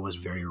she saw was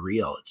very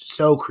real. It's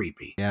so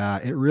creepy. Yeah,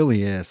 it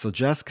really is. So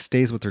Jess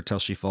stays with her till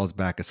she falls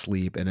back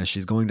asleep, and as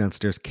she's going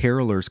downstairs,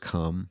 carolers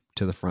come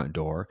to the front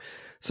door.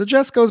 So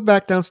Jess goes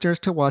back downstairs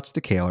to watch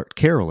the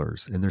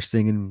carolers, and they're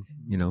singing,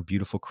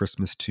 beautiful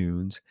Christmas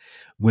tunes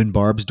when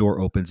Barb's door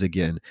opens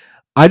again.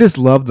 I just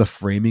love the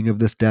framing of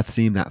this death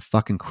scene, that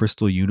fucking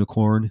crystal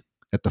unicorn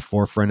at the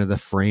forefront of the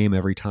frame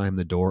every time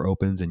the door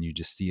opens, and you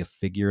just see a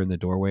figure in the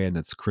doorway, and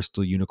that's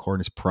crystal unicorn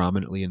is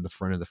prominently in the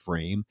front of the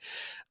frame.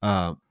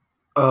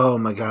 Oh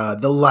my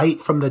God, the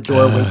light from the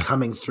doorway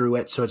coming through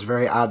it, so it's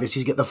very obvious.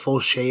 You get the full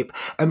shape,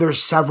 and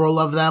there's several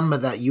of them,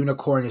 but that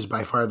unicorn is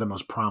by far the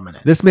most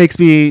prominent. This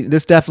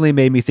definitely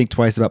made me think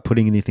twice about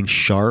putting anything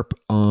sharp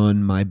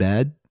on my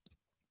bed.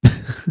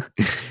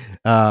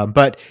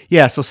 But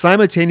yeah, so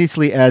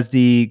simultaneously as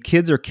the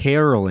kids are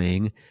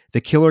caroling,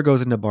 the killer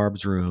goes into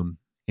Barb's room,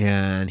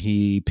 and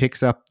he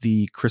picks up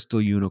the crystal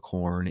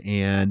unicorn,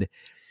 and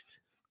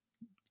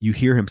you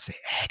hear him say,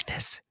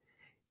 Agnes,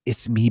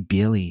 it's me,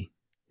 Billy.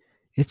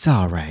 It's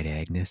all right,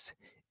 Agnes.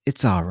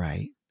 It's all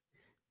right.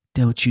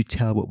 Don't you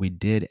tell what we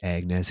did,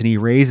 Agnes. And he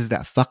raises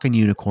that fucking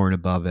unicorn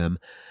above him.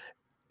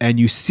 And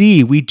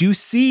we do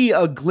see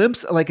a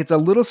glimpse, like it's a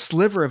little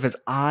sliver of his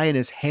eye and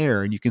his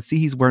hair. And you can see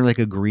he's wearing like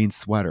a green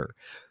sweater,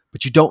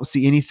 but you don't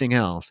see anything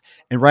else.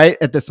 And right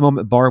at this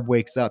moment, Barb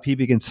wakes up. He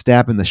begins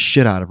stabbing the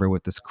shit out of her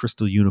with this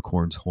crystal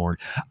unicorn's horn.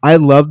 I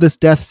love this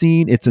death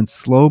scene. It's in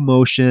slow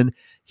motion.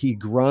 He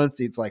grunts.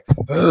 It's like,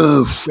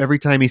 oof. Every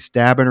time he's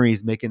stabbing her,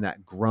 he's making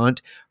that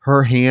grunt.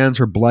 Her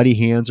bloody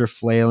hands are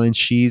flailing.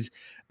 It's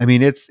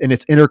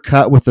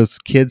intercut with those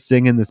kids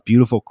singing this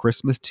beautiful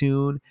Christmas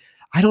tune.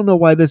 I don't know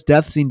why this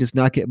death scene does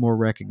not get more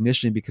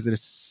recognition because it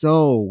is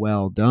so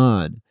well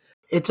done.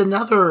 It's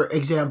another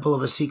example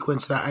of a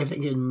sequence that I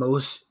think in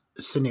most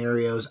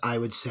scenarios I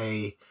would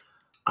say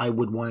I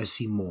would want to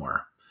see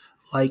more.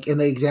 Like in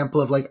the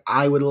example of like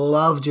I would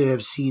love to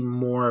have seen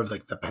more of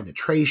like the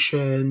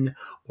penetration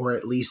or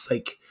at least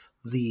like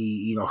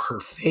the her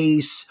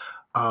face,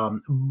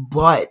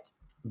 but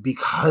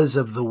because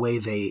of the way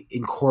they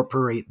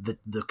incorporate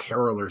the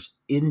carolers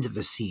into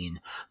the scene,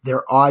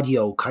 their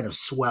audio kind of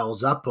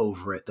swells up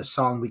over it. The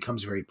song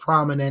becomes very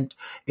prominent.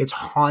 It's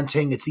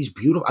haunting. It's these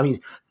beautiful, I mean,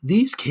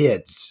 these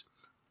kids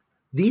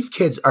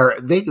are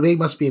they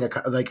must be in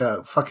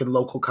a fucking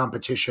local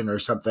competition or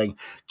something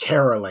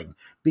caroling,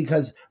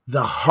 because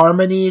the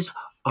harmonies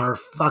are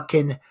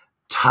fucking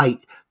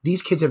tight.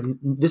 These kids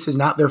this is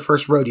not their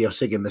first rodeo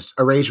singing this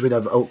arrangement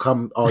of "Oh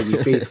Come All Ye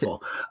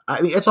Faithful."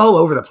 I mean, it's all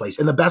over the place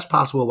in the best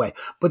possible way,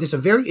 but it's a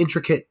very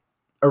intricate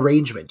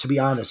arrangement, to be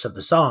honest, of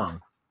the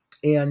song.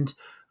 And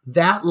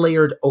that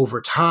layered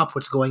over top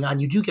what's going on,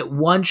 you do get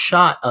one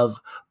shot of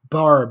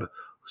Barb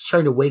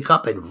starting to wake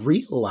up and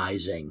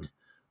realizing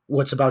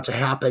what's about to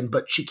happen,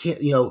 but she can't,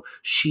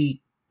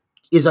 she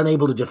is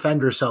unable to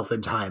defend herself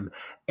in time.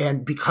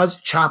 And because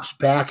it chops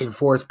back and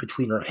forth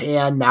between her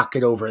hand,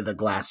 knocking over the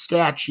glass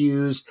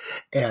statues,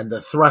 and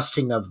the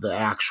thrusting of the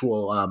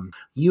actual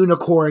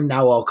unicorn,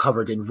 now all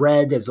covered in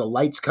red as the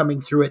light's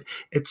coming through it,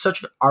 it's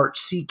such an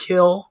artsy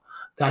kill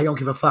that I don't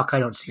give a fuck. I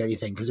don't see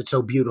anything because it's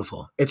so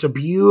beautiful. It's a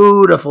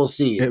beautiful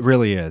scene. It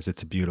really is.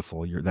 It's a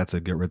beautiful. That's a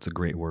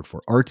great word for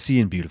it. Artsy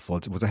and beautiful.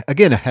 It was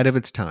again ahead of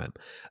its time.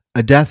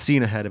 A death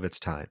scene ahead of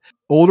its time.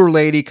 Older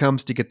lady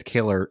comes to get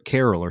the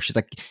caroler. She's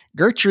like,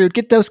 Gertrude,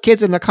 get those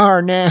kids in the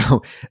car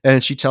now.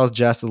 And she tells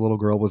Jess the little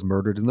girl was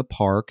murdered in the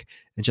park.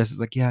 And Jess is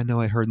like, yeah, no,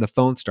 I heard. And the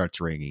phone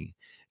starts ringing.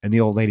 And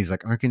the old lady's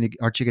like, aren't you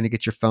going to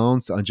get your phone?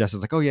 So, and Jess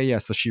is like, oh, yeah.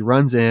 So she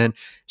runs in.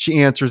 She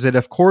answers it.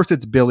 Of course,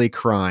 it's Billy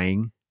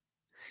crying.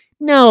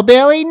 No,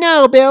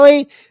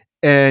 Billy.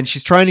 And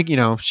she's trying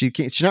to,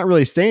 she's not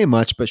really saying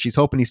much, but she's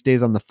hoping he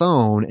stays on the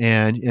phone.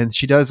 And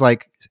she does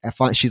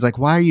she's like,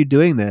 why are you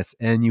doing this?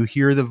 And you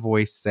hear the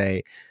voice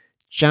say,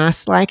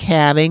 just like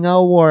having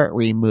a wart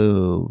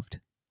removed,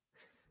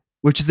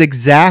 which is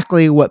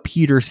exactly what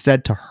Peter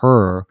said to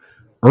her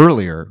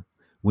earlier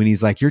when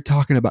he's like, you're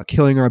talking about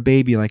killing our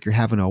baby like you're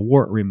having a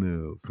wart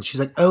removed. And she's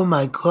like, oh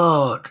my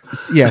God.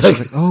 Yeah, she's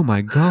like, oh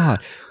my God.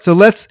 So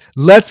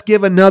let's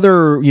give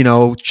another,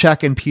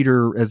 check in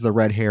Peter as the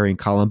red herring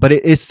column. But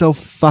it is so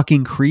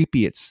fucking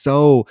creepy. It's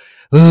so,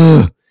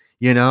 and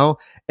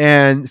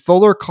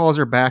Fuller calls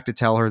her back to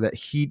tell her that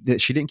she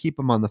didn't keep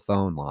him on the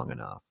phone long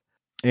enough.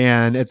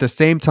 And at the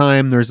same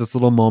time, there's this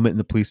little moment in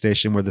the police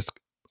station where this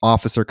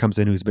officer comes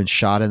in who's been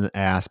shot in the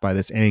ass by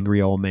this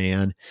angry old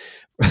man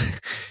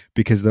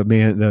because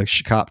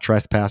the cop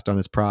trespassed on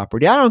his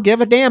property. I don't give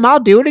a damn. I'll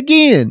do it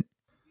again.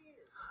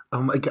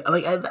 Oh my God!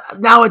 Like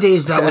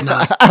nowadays, that would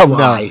not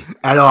fly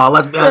at all.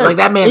 Like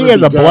that man. He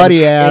has a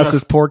bloody ass.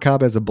 This poor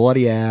cop has a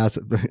bloody ass.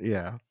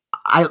 Yeah.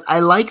 I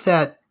like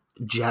that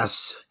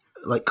Jess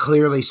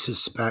clearly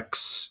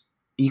suspects.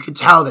 You can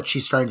tell that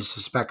she's starting to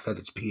suspect that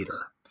it's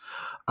Peter.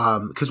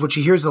 Because when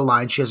she hears the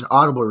line, she has an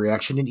audible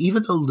reaction, and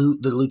even the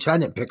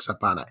lieutenant picks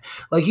up on it.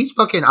 Like, he's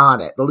fucking on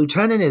it. The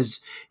lieutenant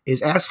is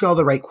asking all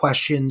the right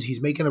questions.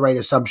 He's making the right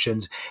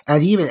assumptions,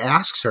 and he even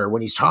asks her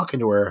when he's talking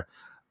to her,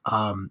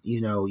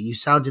 you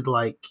sounded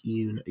like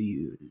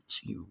you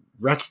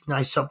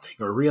recognized something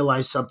or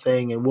realized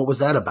something, and what was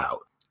that about?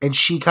 And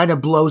she kind of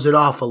blows it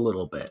off a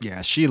little bit.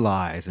 Yeah, she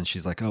lies, and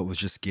she's like, "Oh, it was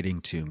just getting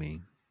to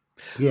me."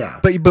 Yeah.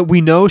 But we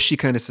know she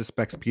kind of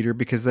suspects Peter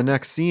because the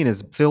next scene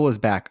is Phil is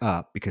back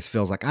up because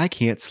Phil's like, I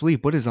can't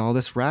sleep. What is all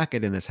this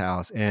racket in this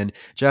house? And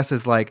Jess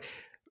is like,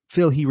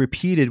 Phil, he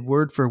repeated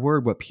word for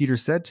word what Peter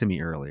said to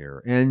me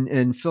earlier.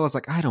 And Phil is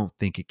like, I don't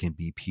think it can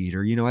be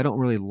Peter. I don't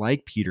really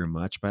like Peter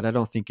much, but I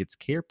don't think it's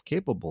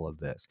capable of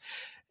this.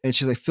 And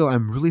she's like, Phil,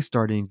 I'm really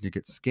starting to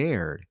get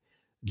scared.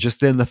 Just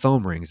then the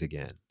phone rings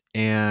again.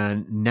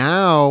 And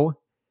now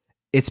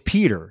it's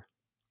Peter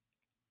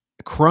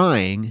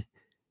crying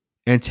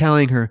and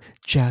telling her,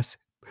 Jess,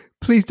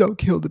 please don't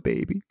kill the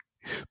baby.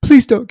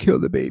 Please don't kill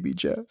the baby,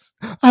 Jess.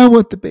 I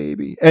want the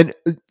baby. And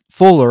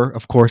Fuller,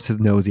 of course, his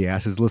nosy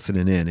ass is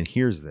listening in and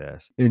hears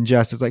this. And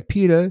Jess is like,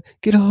 Peter,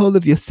 get a hold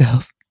of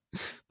yourself.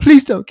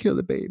 Please don't kill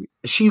the baby.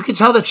 You can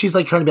tell that she's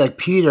trying to be like,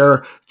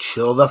 Peter,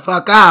 chill the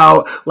fuck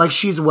out. Like,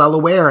 she's well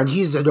aware and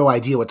he's no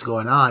idea what's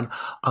going on.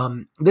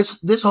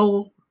 This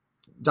whole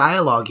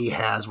dialogue he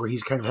has where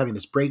he's kind of having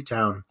this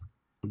breakdown,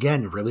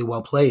 again, really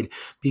well played,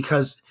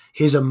 because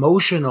his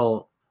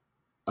emotional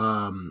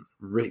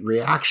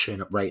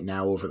reaction right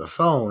now over the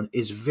phone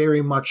is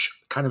very much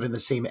kind of in the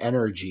same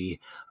energy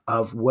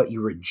of what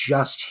you were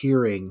just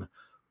hearing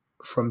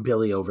from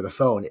Billy over the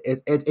phone.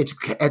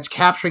 It's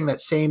capturing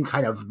that same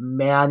kind of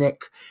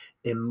manic,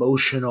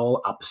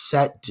 emotional,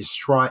 upset,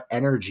 distraught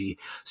energy.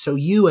 So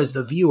you as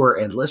the viewer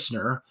and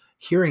listener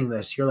hearing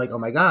this, you're like, oh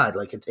my God,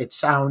 like it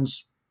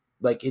sounds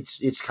like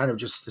it's kind of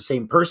just the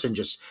same person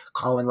just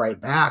calling right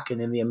back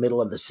and in the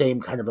middle of the same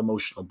kind of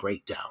emotional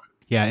breakdown.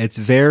 Yeah, it's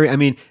very,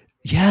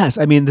 Yes,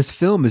 I mean this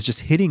film is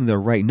just hitting the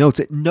right notes.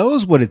 It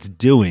knows what it's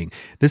doing.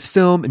 This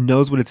film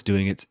knows what it's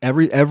doing. It's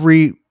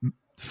every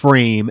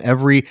frame,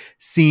 every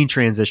scene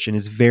transition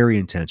is very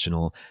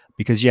intentional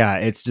because yeah,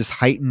 it's just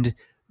heightened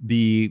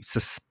the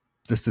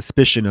the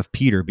suspicion of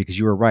Peter because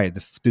you were right.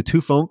 The two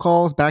phone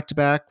calls back to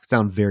back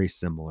sound very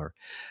similar.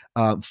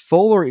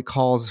 Fuller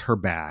calls her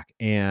back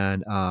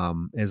and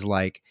is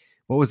like,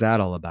 "What was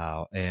that all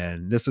about?"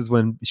 And this is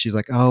when she's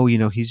like, "Oh,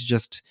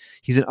 he's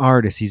an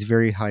artist. He's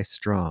very high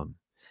strung."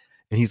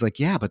 And he's like,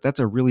 yeah, but that's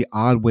a really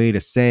odd way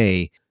to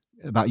say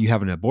about you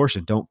having an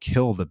abortion. Don't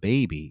kill the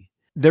baby.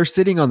 They're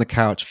sitting on the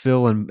couch.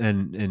 Phil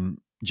and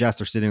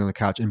Jess are sitting on the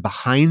couch, and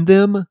behind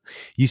them,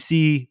 you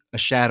see a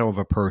shadow of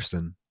a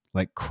person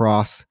like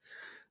cross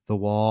the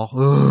wall.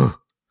 Ugh,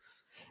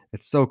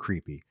 it's so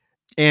creepy.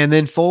 And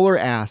then Fuller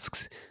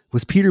asks,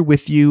 "Was Peter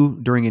with you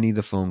during any of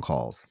the phone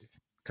calls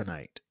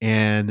tonight?"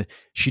 And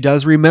she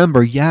does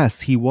remember, yes,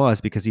 he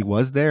was, because he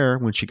was there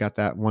when she got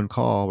that one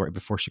call right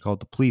before she called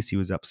the police. He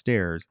was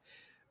upstairs.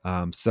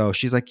 So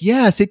she's like,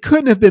 yes, it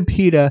couldn't have been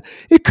Peter.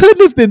 It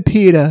couldn't have been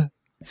Peter.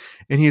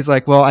 And he's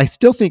like, well, I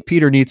still think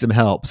Peter needs some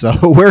help. So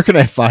where can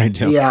I find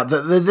him? Yeah,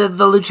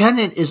 the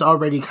lieutenant is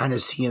already kind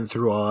of seeing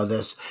through all of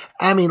this.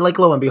 I mean, like,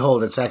 lo and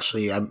behold, it's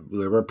actually,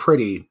 we're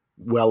pretty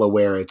well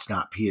aware it's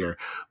not Peter.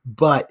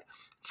 But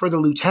for the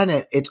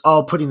lieutenant, it's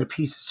all putting the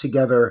pieces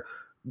together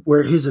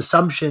where his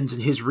assumptions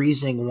and his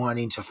reasoning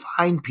wanting to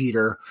find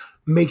Peter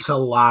makes a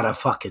lot of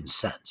fucking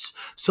sense.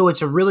 So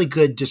it's a really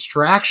good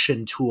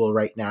distraction tool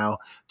right now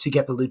to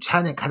get the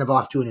lieutenant kind of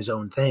off doing his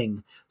own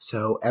thing.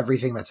 So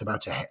everything that's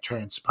about to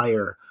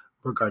transpire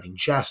regarding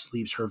Jess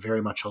leaves her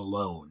very much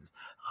alone,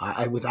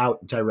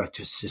 without direct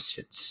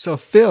assistance. So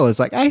Phil is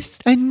like,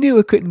 I knew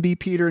it couldn't be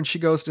Peter. And she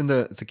goes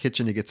into the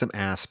kitchen to get some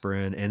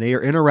aspirin. And they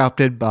are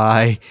interrupted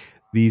by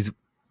these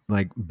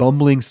like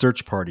bumbling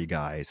search party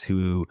guys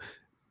who,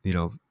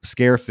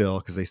 scare Phil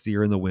because they see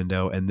her in the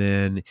window. And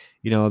then,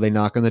 they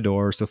knock on the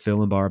door. So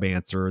Phil and Barb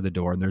answer the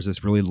door. And there's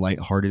this really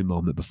lighthearted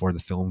moment before the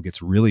film gets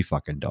really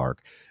fucking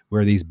dark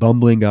where these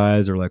bumbling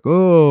guys are like,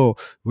 oh,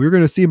 we're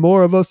going to see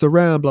more of us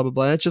around, blah, blah,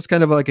 blah. It's just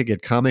kind of like, again,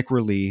 comic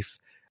relief.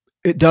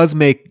 It does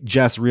make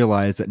Jess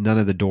realize that none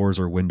of the doors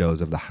or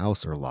windows of the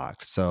house are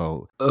locked.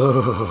 So,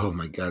 oh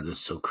my God, that's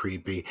so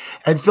creepy.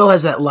 And Phil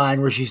has that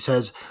line where she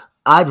says,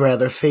 I'd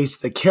rather face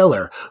the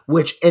killer,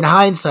 which in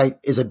hindsight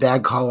is a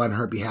bad call on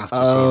her behalf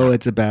to say that.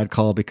 It's a bad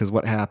call because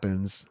what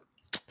happens?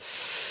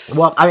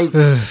 Well, I mean,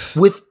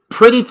 with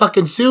pretty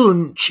fucking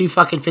soon, she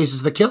fucking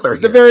faces the killer.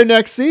 The very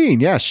next scene.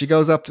 Yeah, she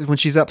goes up when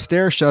she's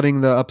upstairs,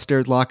 shutting the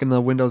upstairs, locking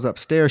the windows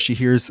upstairs. She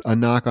hears a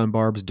knock on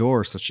Barb's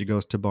door. So she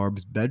goes to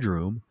Barb's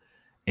bedroom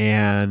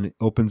and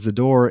opens the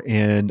door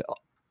and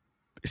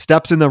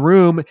steps in the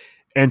room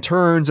and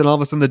turns, and all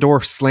of a sudden the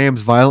door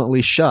slams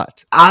violently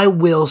shut. I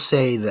will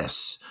say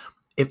this.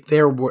 If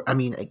there were, I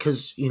mean,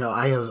 because,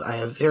 I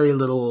have very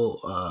little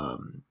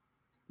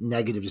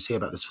negative to say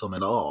about this film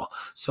at all.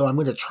 So I'm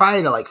going to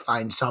try to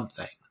find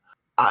something.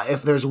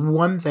 If there's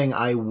one thing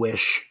I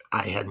wish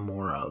I had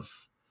more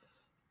of,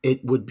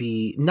 it would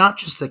be not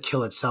just the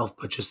kill itself,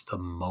 but just the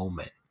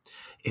moment.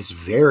 It's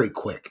very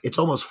quick. It's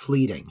almost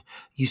fleeting.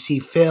 You see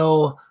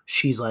Phil,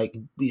 she's like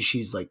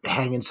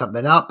hanging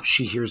something up.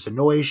 She hears a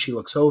noise. She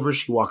looks over.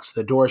 She walks to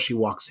the door. She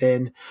walks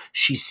in.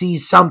 She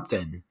sees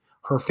something.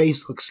 Her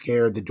face looks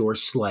scared. The door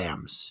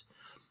slams.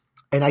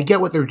 And I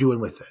get what they're doing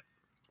with it.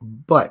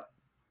 But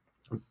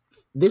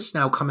this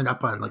now coming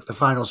up on the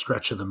final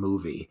stretch of the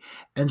movie,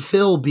 and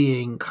Phil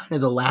being kind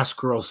of the last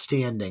girl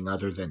standing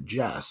other than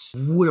Jess,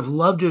 would have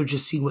loved to have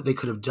just seen what they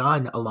could have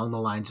done along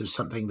the lines of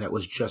something that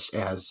was just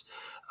as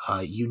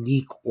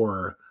unique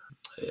or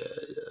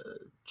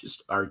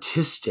just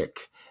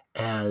artistic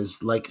as,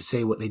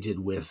 say, what they did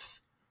with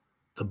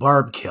the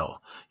Barb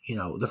kill.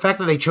 The fact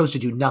that they chose to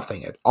do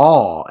nothing at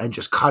all and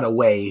just cut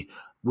away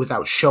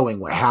without showing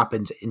what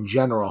happens in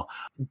general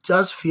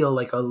does feel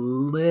like a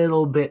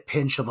little bit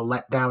pinch of a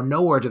letdown,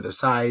 nowhere to the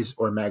size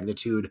or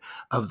magnitude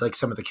of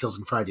some of the kills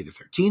in Friday the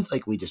 13th,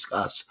 like we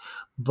discussed.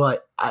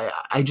 But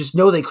I just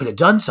know they could have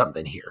done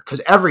something here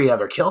because every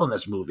other kill in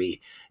this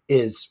movie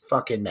is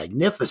fucking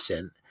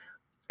magnificent.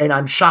 And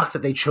I'm shocked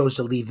that they chose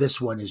to leave this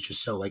one as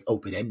just so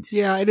open-ended.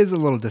 Yeah, it is a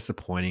little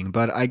disappointing,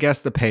 but I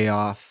guess the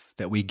payoff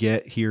that we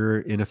get here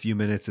in a few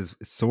minutes is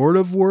sort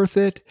of worth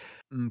it.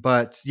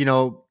 But,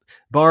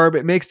 Barb,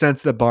 it makes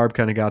sense that Barb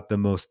kind of got the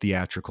most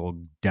theatrical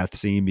death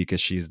scene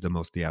because she's the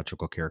most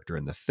theatrical character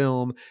in the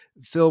film.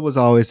 Phil was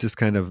always just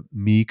kind of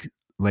meek,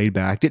 laid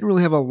back, didn't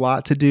really have a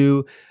lot to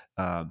do.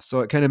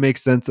 So it kind of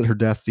makes sense that her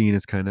death scene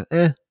is kind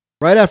of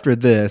Right after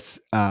this,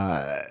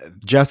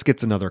 Jess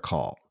gets another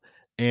call.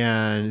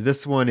 And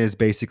this one is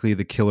basically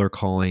the killer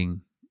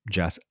calling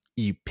Jess,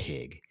 you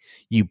pig,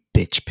 you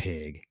bitch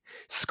pig,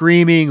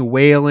 screaming,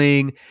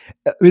 wailing.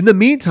 In the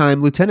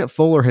meantime, Lieutenant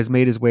Fuller has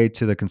made his way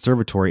to the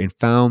conservatory and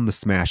found the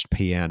smashed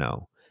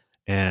piano.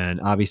 And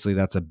obviously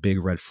that's a big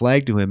red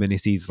flag to him. And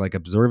as he's like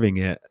observing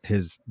it,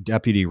 his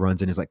deputy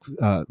runs in and is like,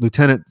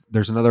 Lieutenant,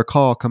 there's another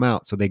call, come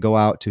out. So they go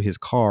out to his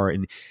car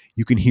and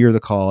you can hear the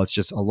call. It's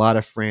just a lot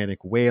of frantic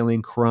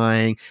wailing,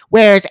 crying.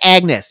 Where's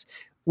Agnes?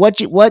 What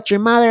your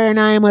mother and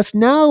I must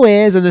know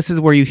is, and this is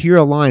where you hear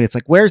a line. It's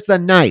like, where's the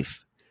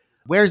knife?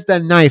 Where's the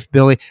knife,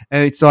 Billy?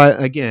 And so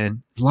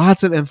again,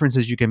 lots of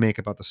inferences you can make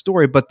about the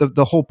story. But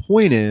the whole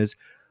point is,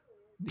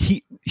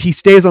 he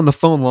stays on the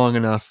phone long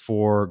enough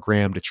for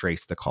Graham to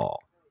trace the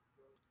call.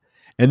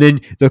 And then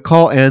the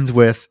call ends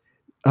with,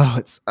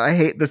 I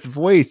hate this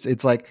voice.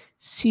 It's like,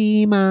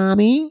 see,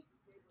 mommy,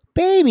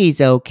 baby's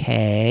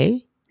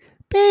okay.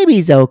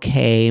 Baby's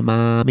okay,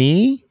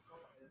 mommy.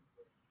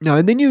 No,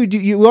 and then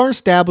you are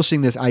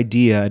establishing this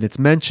idea, and it's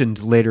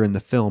mentioned later in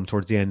the film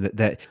towards the end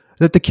that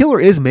the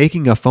killer is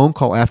making a phone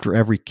call after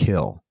every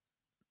kill.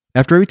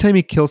 After every time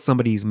he kills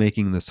somebody, he's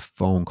making this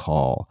phone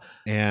call.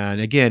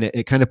 And again,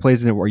 it kind of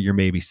plays into what you're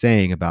maybe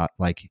saying about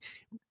like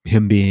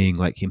him being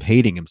like him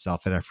hating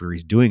himself after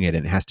he's doing it.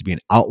 And it has to be an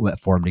outlet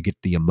for him to get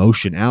the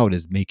emotion out,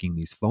 is making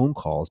these phone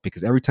calls,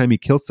 because every time he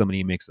kills somebody,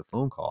 he makes a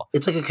phone call.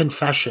 It's like a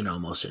confession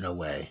almost in a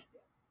way.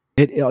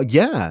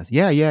 Yeah.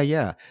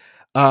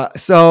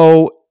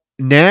 So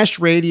Nash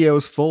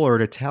radios Fuller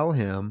to tell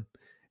him,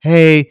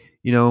 hey,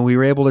 we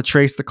were able to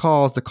trace the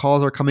calls. The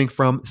calls are coming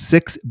from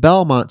 6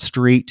 Belmont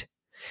Street.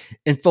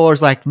 And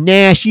Fuller's like,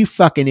 Nash, you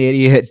fucking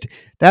idiot.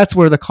 That's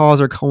where the calls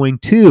are going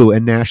to.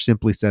 And Nash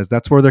simply says,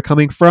 that's where they're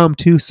coming from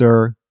too,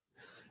 sir.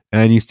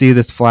 And you see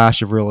this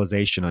flash of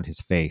realization on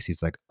his face.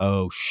 He's like,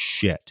 oh,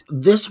 shit.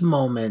 This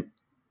moment,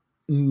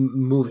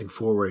 moving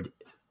forward,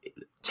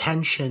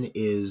 tension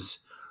is,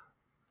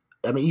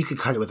 I mean, you could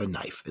cut it with a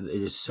knife. It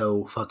is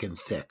so fucking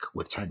thick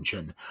with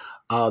tension.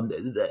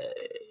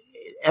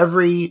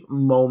 Every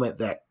moment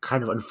that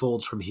kind of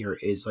unfolds from here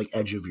is like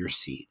edge of your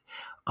seat.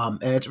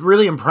 And it's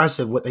really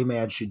impressive what they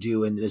managed to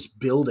do in this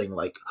building,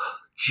 like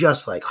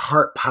just like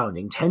heart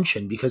pounding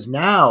tension, because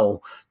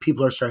now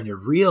people are starting to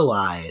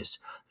realize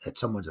that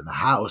someone's in the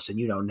house. And,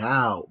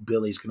 now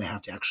Billy's going to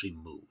have to actually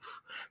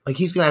move. Like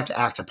he's going to have to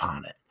act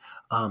upon it,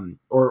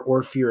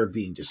 or fear of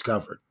being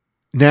discovered.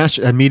 Nash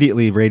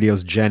immediately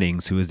radios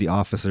Jennings, who is the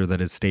officer that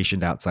is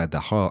stationed outside the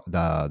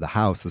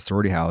house, the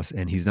sorority house,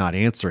 and he's not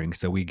answering.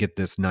 So we get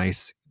this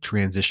nice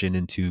transition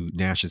into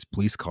Nash's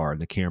police car, and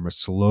the camera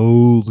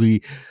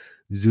slowly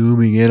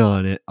zooming in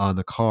on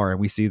the car, and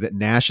we see that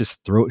Nash's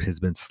throat has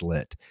been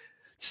slit.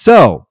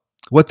 So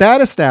what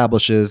that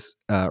establishes,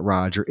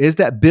 Roger, is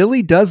that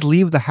Billy does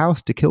leave the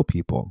house to kill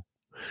people,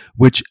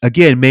 which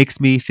again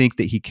makes me think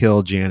that he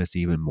killed Janice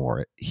even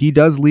more. He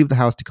does leave the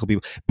house to kill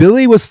people.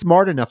 Billy was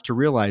smart enough to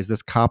realize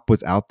this cop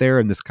was out there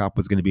and this cop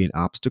was going to be an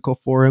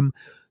obstacle for him.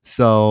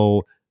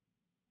 So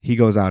he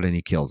goes out and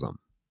he kills him,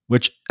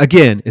 which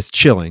again is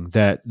chilling,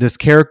 that this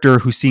character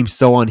who seems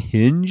so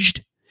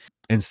unhinged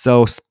and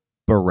so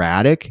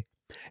sporadic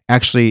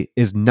actually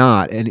is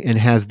not, and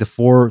has the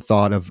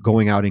forethought of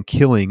going out and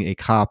killing a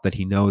cop that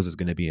he knows is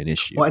going to be an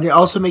issue. Well, and it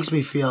also makes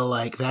me feel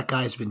like that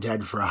guy's been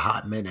dead for a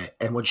hot minute.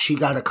 And when she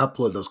got a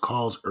couple of those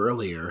calls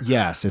earlier,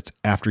 yes, it's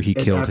after he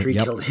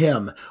killed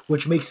him,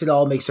 which makes it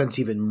all make sense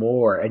even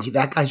more. And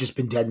that guy's just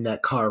been dead in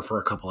that car for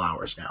a couple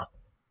hours now.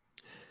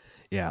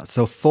 Yeah,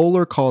 so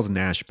Fuller calls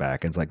Nash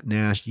back and it's like,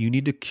 Nash,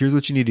 here's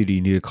what you need to do.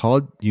 You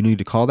need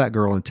to call that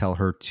girl and tell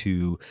her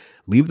to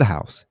leave the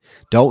house.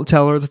 Don't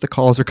tell her that the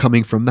calls are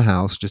coming from the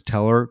house. Just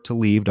tell her to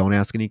leave. Don't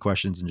ask any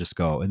questions and just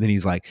go. And then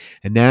he's like,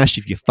 and Nash,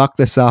 if you fuck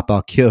this up,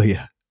 I'll kill you.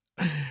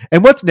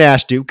 And what's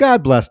Nash do?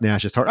 God bless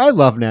Nash's heart. I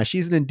love Nash.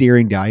 He's an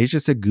endearing guy. He's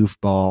just a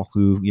goofball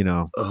who,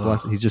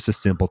 he's just a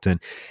simpleton.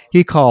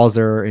 He calls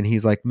her and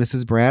he's like,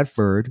 Mrs.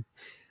 Bradford,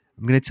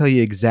 I'm going to tell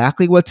you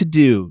exactly what to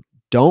do.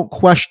 Don't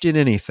question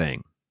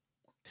anything.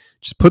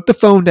 Just put the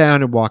phone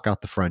down and walk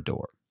out the front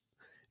door.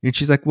 And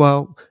she's like,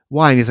 well,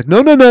 why? And he's like,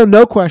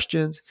 no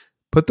questions.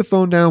 Put the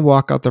phone down,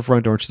 walk out the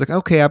front door. And she's like,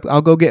 okay,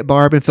 I'll go get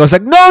Barb. And Phil's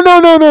like,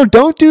 no,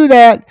 don't do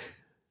that.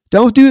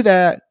 Don't do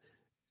that.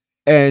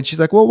 And she's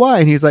like, well, why?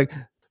 And he's like,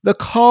 the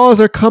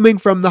calls are coming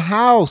from the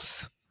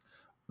house.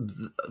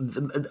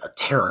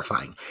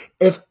 Terrifying.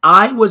 If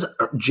I was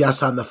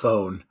just on the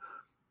phone,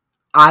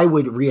 I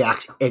would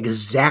react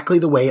exactly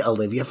the way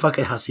Olivia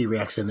fucking Hussey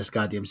reacts in this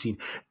goddamn scene.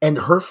 And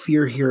her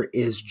fear here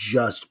is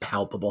just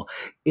palpable.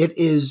 It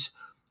is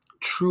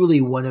truly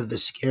one of the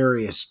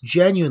scariest,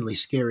 genuinely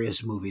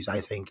scariest movies,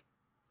 I think,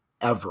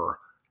 ever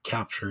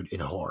captured in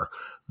horror.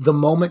 The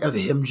moment of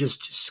him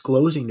just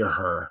disclosing to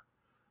her,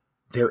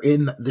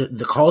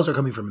 the calls are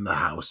coming from the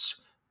house.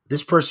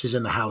 This person is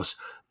in the house.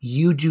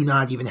 You do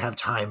not even have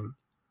time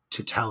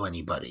to tell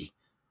anybody.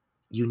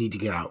 You need to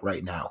get out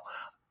right now.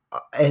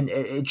 And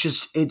it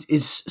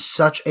is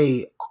such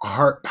a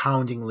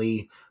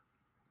heart-poundingly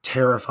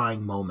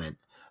terrifying moment.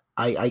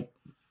 I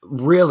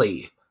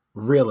really,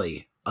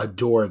 really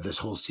adore this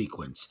whole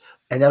sequence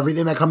and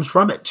everything that comes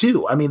from it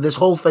too. I mean, this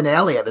whole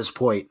finale at this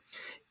point,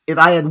 if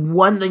I had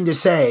one thing to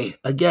say,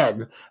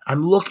 again,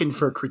 I'm looking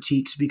for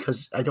critiques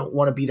because I don't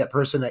want to be that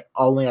person that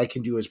only I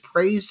can do is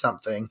praise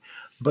something,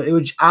 but it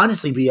would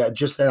honestly be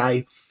just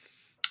that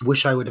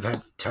wish I would have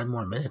had 10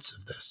 more minutes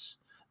of this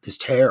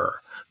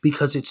terror,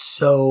 because it's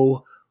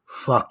so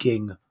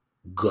fucking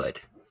good.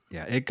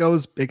 Yeah, it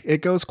goes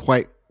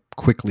quite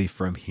quickly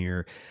from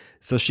here.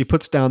 So she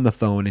puts down the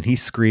phone and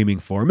he's screaming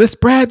for Miss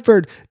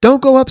Bradford,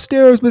 don't go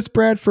upstairs, Miss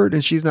Bradford.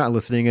 And she's not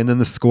listening. And then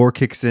the score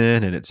kicks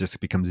in and it just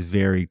becomes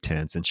very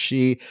tense. And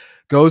she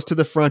goes to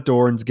the front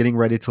door and is getting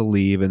ready to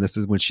leave. And this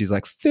is when she's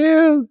like,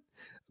 Phil,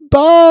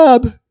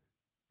 Bob,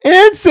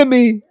 answer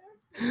me.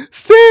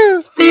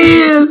 Phil,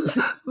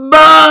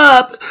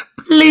 Bob,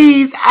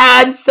 please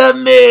answer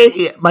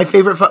me. My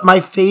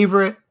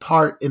favorite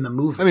part in the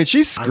movie. I mean,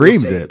 she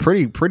screams it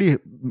pretty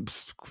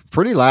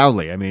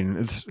loudly. I mean,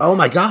 it's, oh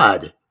my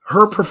God.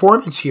 Her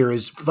performance here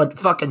is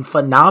fucking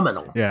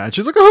phenomenal. Yeah, and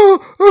she's like,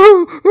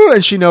 oh,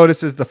 and she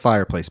notices the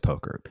fireplace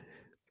poker.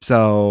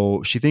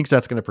 So she thinks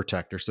that's going to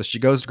protect her. So she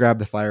goes to grab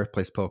the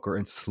fireplace poker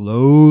and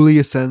slowly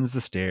ascends the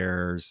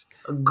stairs.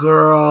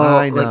 Girl,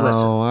 I know, like,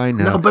 listen, I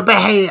know. No, but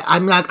hey,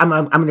 I'm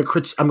going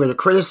to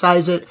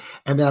criticize it,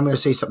 and then I'm going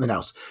to say something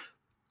else.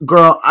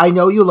 Girl, I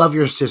know you love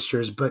your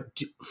sisters, but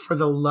for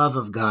the love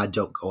of God,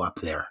 don't go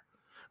up there.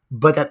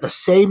 But at the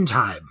same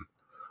time,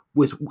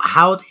 with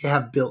how they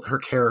have built her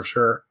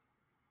character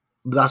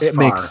thus it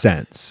far, makes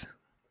sense.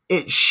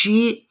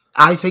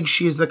 I think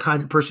she is the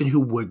kind of person who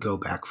would go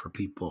back for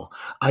people.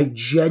 I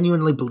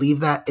genuinely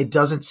believe that. It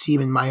doesn't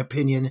seem, in my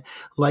opinion,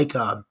 like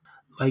a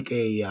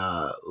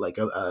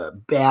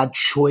bad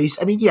choice.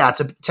 I mean, yeah,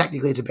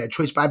 technically it's a bad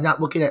choice, but I'm not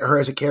looking at her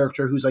as a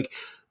character who's like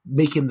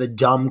making the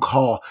dumb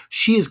call.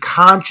 She is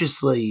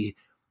consciously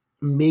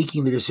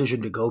making the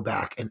decision to go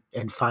back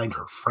and find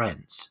her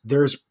friends.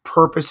 There's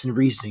purpose and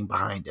reasoning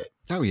behind it.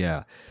 Oh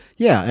yeah.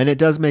 Yeah, and it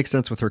does make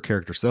sense with her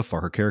character so far.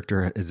 Her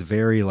character is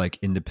very like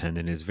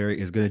independent, is going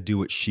to do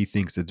what she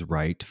thinks is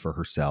right for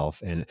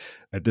herself. And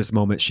at this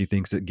moment, she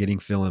thinks that getting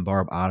Phil and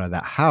Barb out of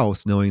that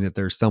house, knowing that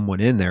there's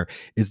someone in there,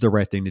 is the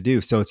right thing to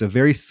do. So it's a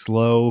very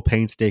slow,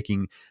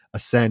 painstaking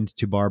ascent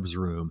to Barb's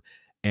room.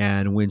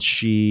 And when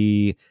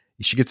she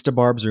gets to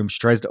Barb's room, she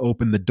tries to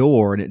open the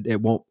door and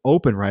it won't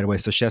open right away.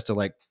 So she has to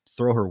like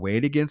throw her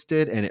weight against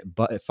it, and it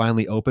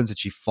finally opens and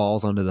she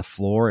falls onto the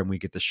floor, and we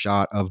get the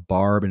shot of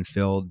Barb and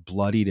Phil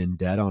bloodied and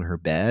dead on her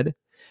bed.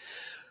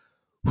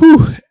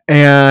 Whew.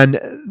 And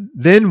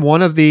then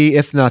one of the,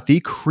 if not the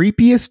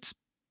creepiest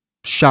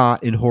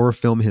shot in horror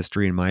film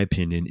history, in my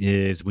opinion,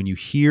 is when you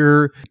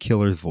hear the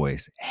killer's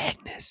voice,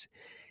 Agnes,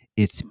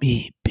 it's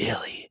me,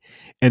 Billy.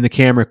 And the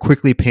camera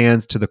quickly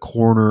pans to the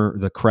corner,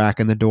 the crack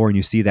in the door, and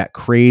you see that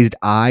crazed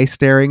eye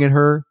staring at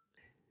her.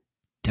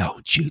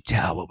 Don't you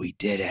tell what we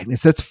did,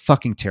 Agnes. That's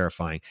fucking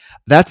terrifying.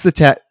 That's the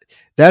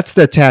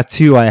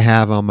tattoo I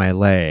have on my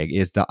leg,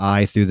 is the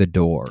eye through the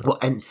door. Well,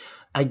 and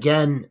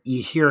again,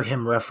 you hear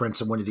him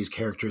reference one of these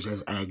characters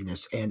as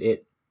Agnes, and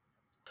it,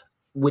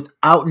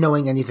 without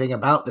knowing anything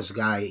about this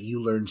guy,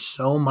 you learn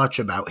so much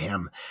about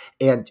him.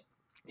 And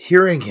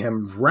hearing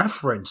him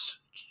reference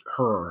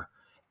her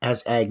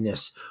as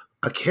Agnes,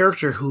 a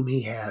character whom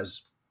he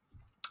has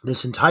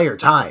this entire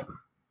time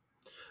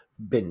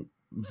been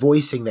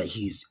voicing that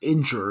he's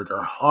injured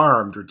or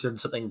harmed or done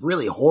something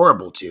really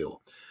horrible to,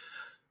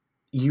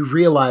 you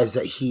realize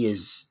that he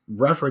is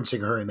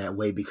referencing her in that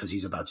way because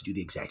he's about to do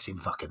the exact same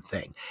fucking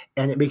thing.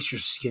 And it makes your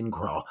skin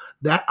crawl.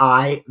 That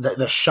eye,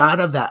 the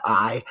shot of that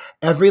eye,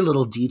 every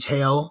little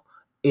detail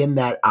in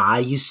that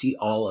eye, you see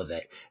all of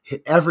it.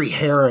 Every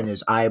hair in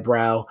his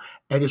eyebrow,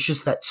 and it's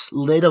just that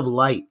slit of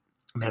light.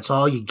 And that's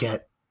all you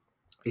get.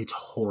 It's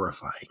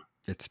horrifying.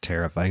 It's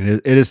terrifying.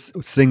 It is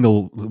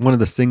one of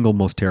the single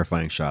most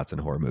terrifying shots in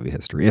horror movie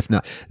history, if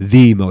not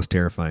the most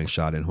terrifying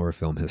shot in horror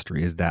film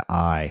history, is that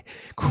eye,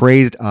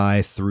 crazed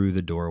eye through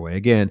the doorway.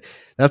 Again,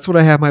 that's what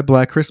I have my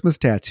Black Christmas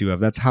tattoo of.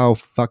 That's how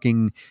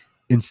fucking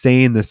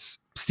insane this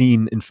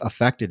scene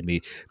affected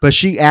me. But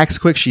she acts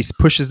quick. She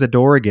pushes the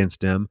door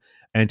against him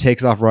and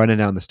takes off running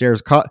down the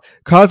stairs,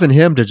 causing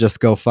him to just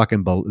go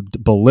fucking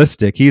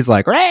ballistic. He's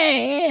like,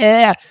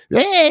 and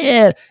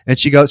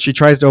she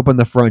tries to open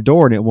the front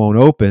door and it won't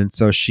open.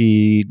 So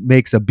she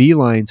makes a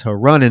beeline to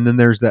run. And then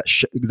there's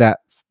that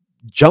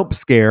jump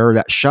scare,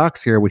 that shock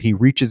scare when he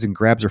reaches and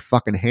grabs her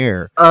fucking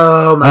hair.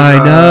 Oh my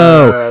God. I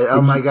know.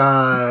 Oh my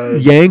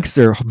God. Yanks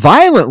her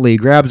violently,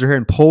 grabs her hair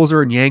and pulls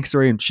her and yanks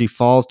her, and she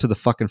falls to the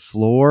fucking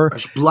floor. A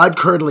blood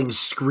curdling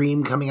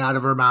scream coming out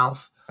of her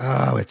mouth.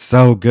 Oh, it's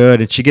so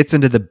good. And she gets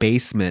into the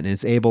basement and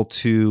is able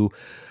to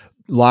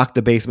lock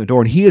the basement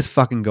door. And he is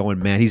fucking going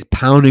mad. He's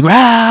pounding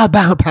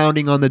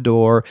on the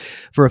door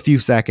for a few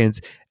seconds.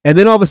 And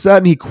then all of a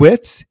sudden he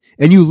quits.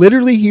 And you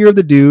literally hear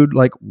the dude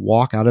like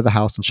walk out of the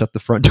house and shut the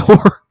front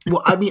door.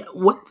 Well, I mean,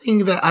 one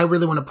thing that I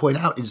really want to point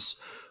out is,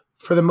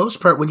 for the most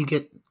part, when you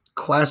get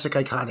classic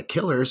iconic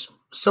killers,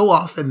 so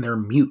often they're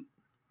mute.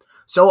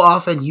 So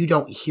often you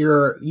don't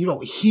hear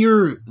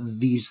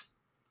these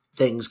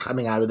things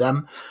coming out of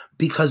them,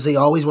 because they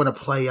always want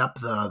to play up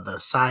the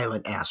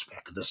silent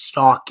aspect, the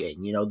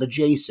stalking, the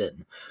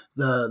Jason,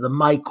 the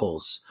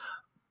Michaels.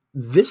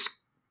 This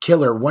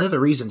killer, one of the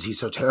reasons he's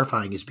so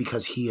terrifying is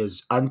because he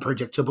is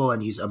unpredictable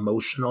and he's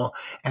emotional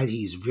and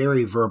he's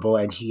very verbal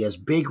and he has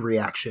big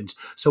reactions.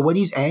 So when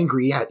he's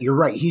angry, yeah, you're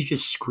right, he's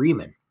just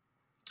screaming.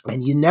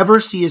 And you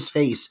never see his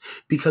face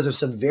because of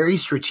some very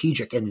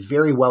strategic and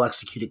very well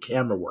executed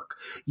camera work.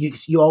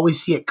 You always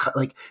see it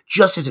like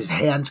just as his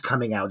hand's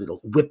coming out,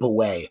 it'll whip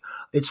away.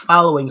 It's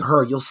following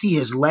her. You'll see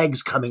his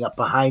legs coming up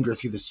behind her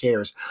through the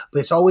stairs, but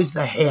it's always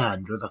the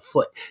hand or the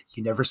foot.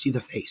 You never see the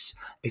face.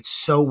 It's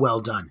so well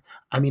done.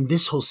 I mean,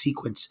 this whole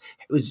sequence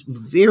was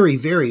very,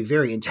 very,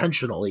 very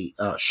intentionally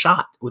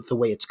shot with the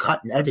way it's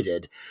cut and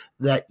edited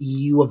that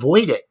you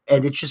avoid it.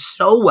 And it's just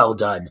so well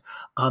done.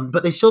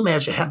 But they still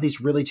manage to have these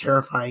really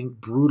terrifying,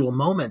 brutal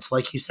moments,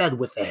 like you said,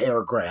 with the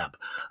hair grab.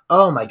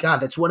 Oh my God,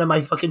 that's one of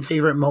my fucking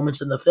favorite moments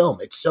in the film.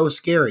 It's so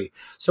scary.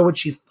 So when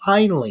she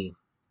finally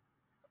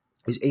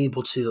is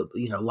able to,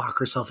 lock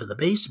herself in the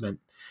basement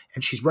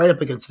and she's right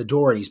up against the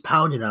door and he's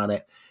pounding on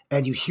it,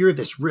 and you hear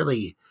this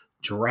really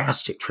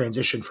drastic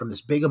transition from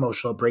this big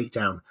emotional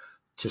breakdown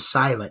to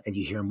silent, and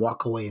you hear him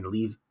walk away and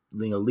leave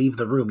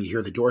the room. You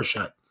hear the door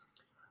shut.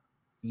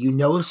 You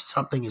know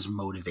something is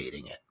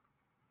motivating it.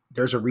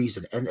 There's a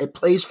reason, and it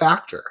plays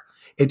factor.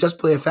 It does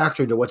play a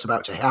factor into what's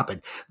about to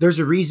happen. There's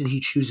a reason he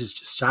chooses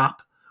to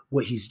stop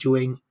what he's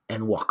doing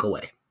and walk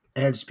away.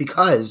 And it's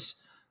because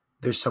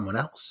there's someone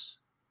else.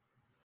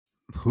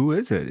 Who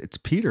is it? It's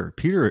Peter.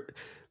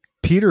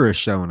 Peter is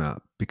showing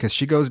up because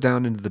she goes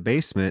down into the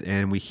basement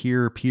and we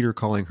hear Peter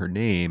calling her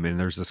name. And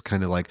there's this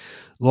kind of like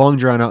long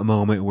drawn out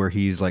moment where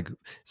he's like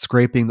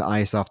scraping the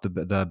ice off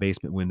the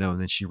basement window. And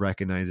then she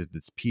recognizes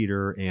it's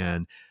Peter,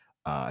 and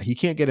he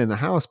can't get in the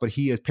house, but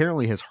he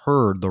apparently has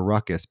heard the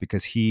ruckus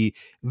because he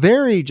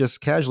very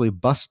just casually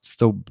busts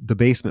the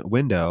basement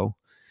window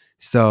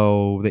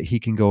so that he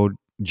can go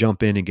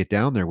jump in and get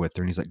down there with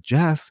her. And he's like,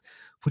 Jess,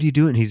 what are you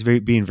doing? He's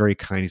being very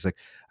kind. He's like,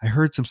 I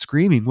heard some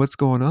screaming. What's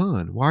going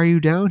on? Why are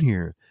you down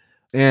here?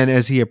 And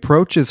as he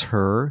approaches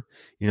her,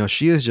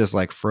 she is just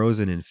like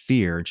frozen in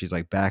fear, and she's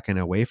like backing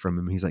away from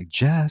him. He's like,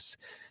 Jess,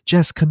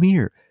 come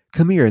here.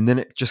 And then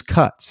it just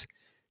cuts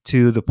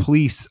to the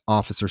police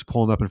officers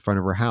pulling up in front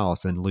of her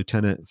house, and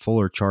Lieutenant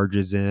Fuller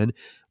charges in,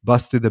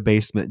 busts through the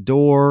basement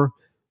door,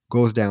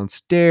 goes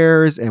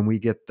downstairs, and we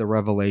get the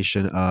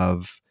revelation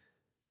of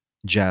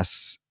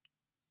Jess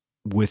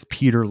with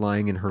Peter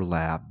lying in her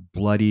lap,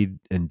 bloodied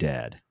and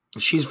dead.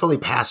 She's fully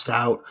passed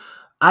out.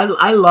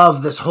 I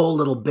love this whole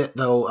little bit,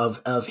 though,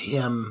 of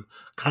him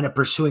kind of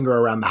pursuing her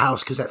around the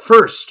house, because at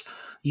first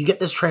you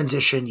get this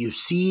transition. You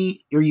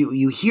see, or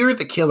you hear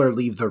the killer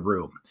leave the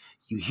room.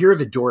 You hear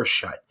the door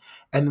shut.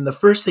 And then the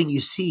first thing you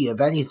see of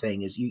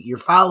anything is you're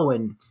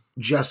following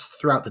Jess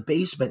throughout the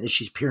basement as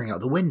she's peering out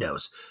the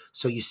windows.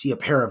 So you see a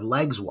pair of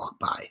legs walk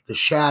by, the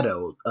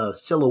shadow,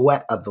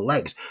 silhouette of the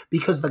legs,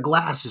 because the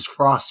glass is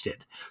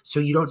frosted. So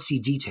you don't see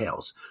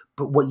details.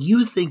 But what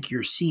you think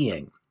you're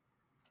seeing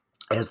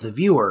as the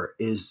viewer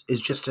is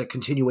just a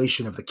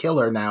continuation of the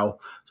killer now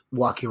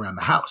walking around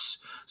the house.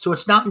 So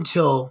it's not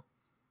until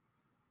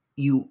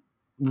you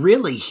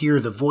really hear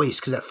the voice,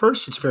 because at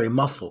first it's very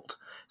muffled.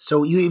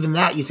 So you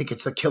think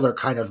it's the killer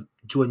kind of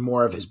doing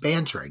more of his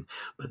bantering.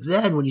 But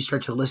then when you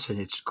start to listen,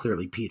 it's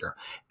clearly Peter.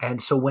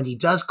 And so when he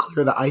does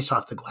clear the ice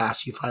off the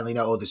glass, you finally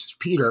know, oh, this is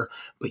Peter.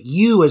 But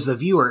you as the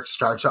viewer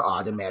start to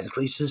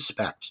automatically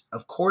suspect,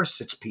 of course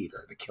it's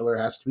Peter. The killer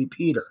has to be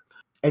Peter.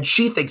 And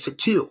she thinks it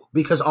too,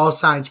 because all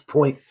signs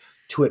point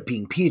to it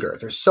being Peter.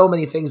 There's so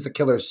many things the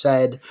killer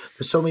said.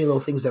 There's so many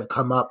little things that have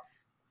come up.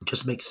 It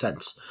just makes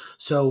sense.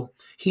 So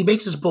he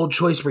makes this bold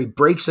choice where he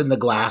breaks in the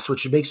glass,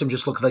 which makes him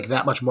just look like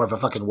that much more of a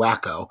fucking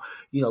wacko,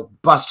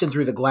 busting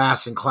through the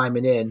glass and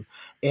climbing in.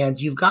 And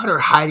you've got her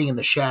hiding in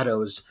the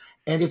shadows.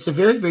 And it's a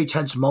very, very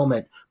tense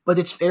moment, but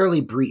it's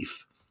fairly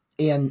brief.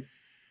 And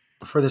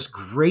for this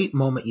great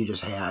moment you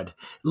just had,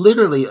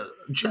 literally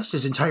just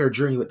his entire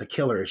journey with the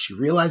killer, as she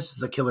realizes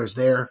the killer's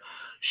there,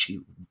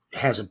 she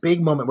has a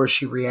big moment where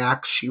she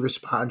reacts, she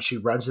responds, she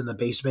runs in the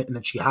basement, and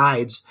then she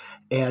hides,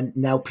 and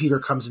now Peter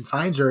comes and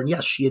finds her, and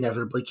yes, she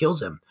inevitably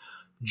kills him.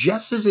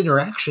 Jess's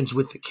interactions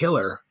with the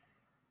killer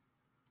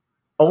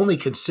only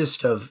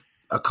consist of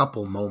a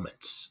couple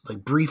moments,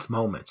 like brief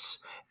moments,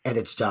 and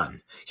it's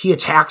done. He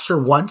attacks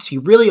her once, he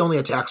really only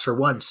attacks her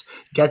once,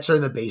 gets her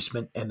in the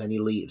basement, and then he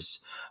leaves.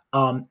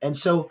 And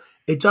so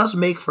it does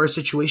make for a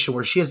situation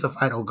where she is the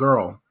final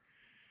girl.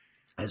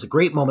 Has a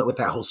great moment with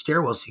that whole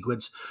stairwell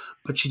sequence,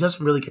 but she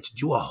doesn't really get to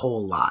do a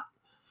whole lot.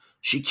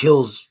 She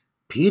kills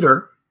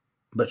Peter,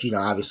 but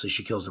obviously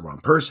she kills the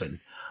wrong person.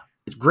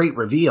 It's great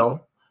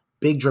reveal,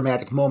 big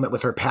dramatic moment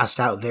with her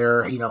passed out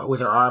there, with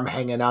her arm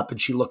hanging up,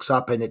 and she looks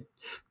up and it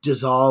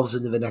dissolves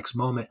into the next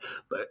moment.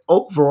 But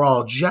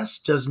overall, Jess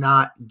does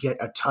not get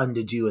a ton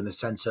to do in the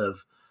sense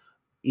of,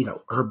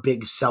 her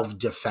big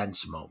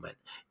self-defense moment.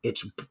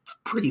 It's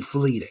pretty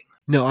fleeting.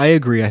 No, I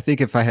agree. I think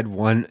if I had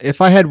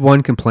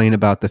one complaint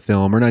about the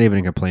film, or not even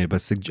a complaint,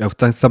 but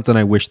something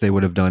I wish they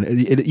would have done.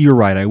 You're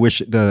right. I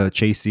wish the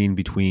chase scene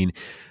between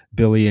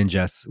Billy and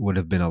Jess would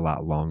have been a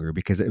lot longer,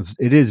 because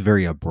it is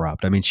very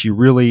abrupt. I mean, she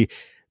really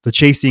The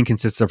chase scene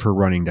consists of her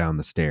running down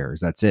the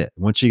stairs. That's it.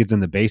 Once she gets in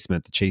the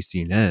basement, the chase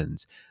scene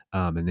ends.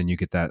 And then you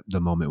get the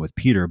moment with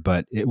Peter,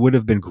 but it would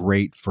have been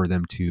great for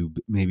them to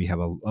maybe have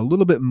a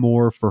little bit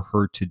more for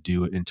her to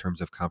do it in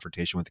terms of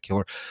confrontation with the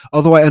killer.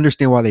 Although I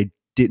understand why they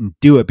didn't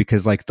do it,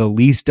 because like the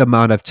least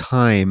amount of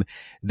time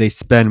they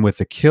spend with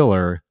the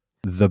killer,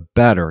 the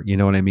better. You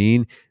know what I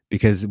mean?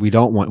 Because we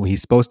don't want,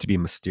 he's supposed to be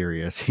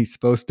mysterious. He's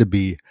supposed to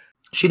be,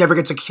 she never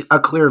gets a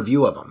clear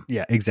view of him.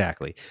 yeah,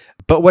 exactly.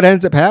 But what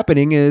ends up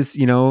happening is,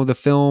 the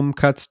film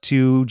cuts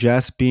to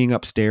Jess being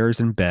upstairs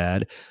in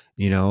bed.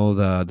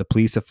 The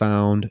police have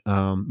found,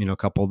 a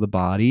couple of the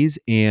bodies,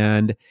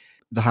 and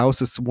the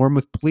house is swarmed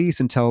with police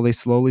until they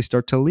slowly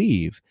start to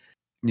leave.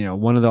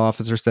 One of the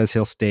officers says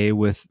he'll stay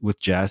with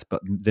Jess,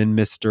 but then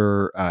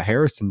Mr.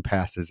 Harrison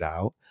passes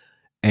out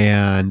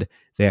and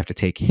they have to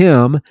take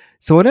him.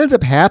 So what ends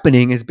up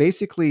happening is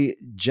basically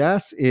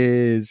Jess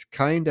is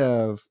kind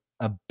of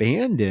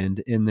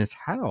abandoned in this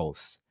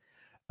house.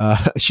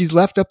 She's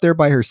left up there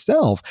by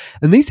herself,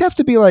 and these have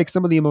to be like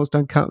some of the most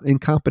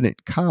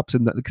incompetent cops,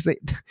 because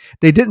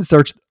they didn't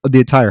search the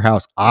entire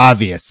house,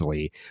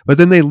 obviously, but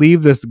then they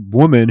leave this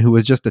woman who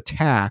was just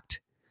attacked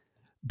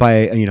by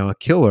a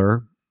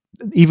killer,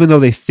 even though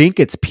they think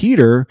it's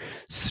Peter.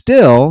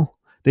 Still,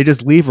 they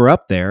just leave her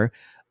up there.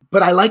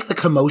 But I like the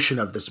commotion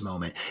of this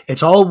moment.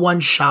 It's all one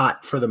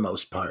shot for the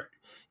most part.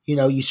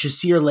 You should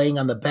see her laying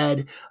on the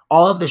bed.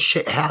 All of this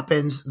shit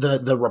happens.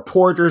 The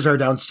reporters are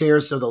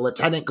downstairs, so the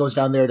lieutenant goes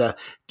down there to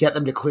get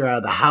them to clear out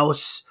of the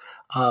house.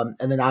 And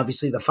then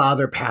obviously the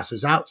father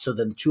passes out, so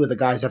then two of the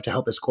guys have to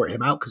help escort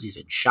him out because he's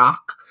in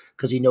shock,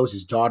 because he knows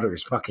his daughter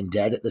is fucking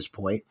dead at this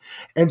point.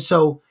 And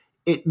so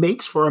it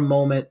makes for a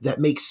moment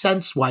that makes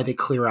sense why they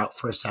clear out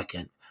for a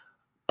second.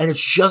 And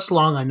it's just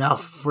long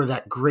enough for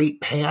that great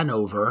pan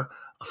over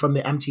from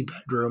the empty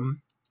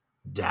bedroom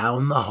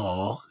down the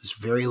hall, this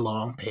very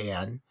long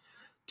pan,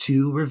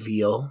 to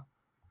reveal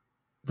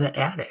the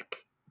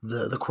attic,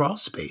 the crawl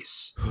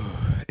space.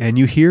 And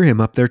you hear him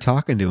up there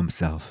talking to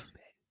himself,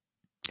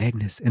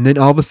 Agnes. And then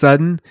all of a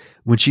sudden,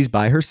 when she's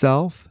by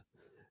herself,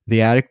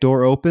 the attic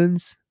door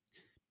opens.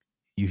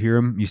 You hear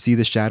him, you see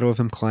the shadow of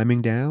him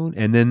climbing down,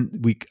 and then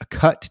we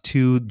cut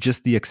to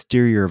just the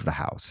exterior of the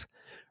house,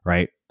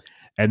 right?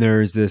 And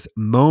there's this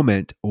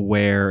moment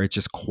where it's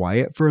just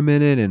quiet for a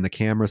minute, and the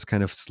camera's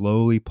kind of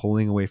slowly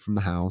pulling away from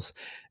the house.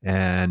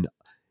 And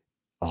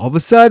all of a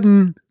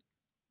sudden,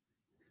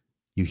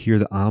 you hear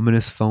the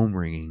ominous phone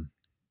ringing.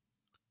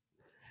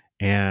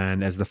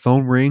 And as the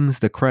phone rings,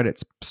 the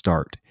credits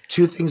start.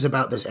 Two things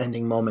about this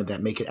ending moment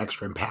that make it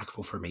extra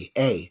impactful for me.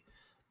 A,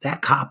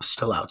 that cop's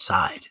still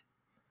outside.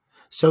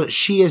 So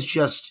she is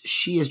just,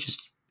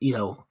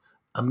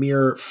 a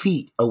mere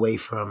feet away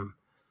from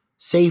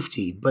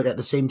safety. But at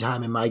the same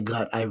time, in my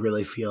gut, I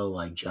really feel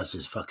like Jess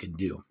is fucking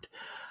doomed.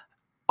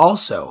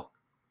 Also,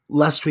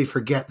 lest we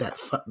forget that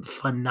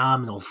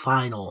phenomenal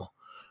final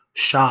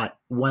shot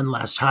one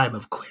last time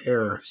of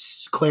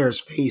Claire's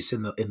face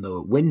in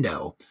the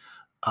window,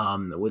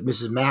 with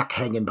Mrs. Mack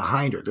hanging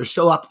behind her. They're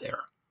still up there.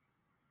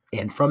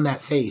 And from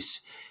that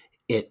face,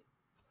 it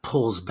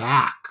pulls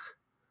back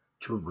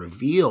to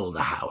reveal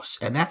the house.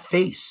 And that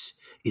face,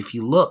 if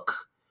you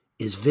look,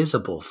 is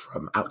visible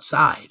from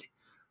outside.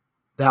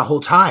 That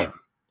whole time,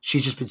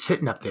 she's just been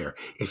sitting up there.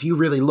 If you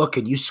really look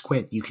and you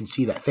squint, you can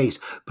see that face.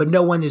 But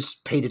no one has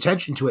paid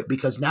attention to it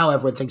because now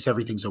everyone thinks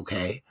everything's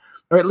okay.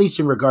 Or at least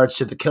in regards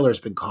to the killer's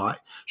been caught.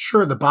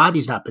 Sure, the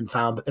body's not been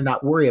found, but they're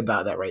not worried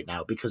about that right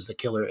now because the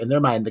killer, in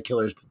their mind, the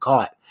killer's been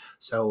caught.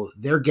 So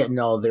they're getting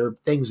all their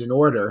things in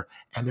order,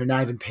 and they're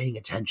not even paying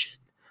attention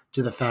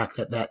to the fact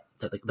that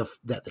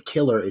the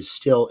killer is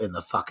still in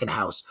the fucking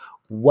house.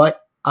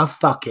 What a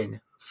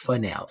fucking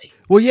finale.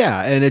 Well,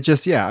 yeah, and it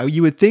just,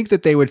 you would think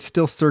that they would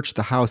still search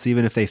the house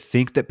even if they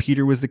think that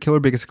Peter was the killer,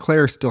 because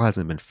Claire still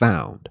hasn't been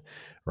found,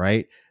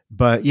 right?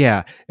 But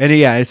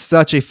it's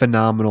such a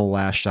phenomenal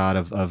last shot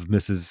of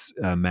Mrs.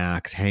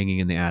 Max hanging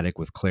in the attic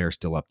with Claire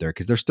still up there,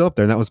 because they're still up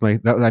there. And that was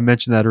I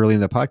mentioned that early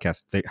in the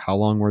podcast. How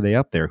long were they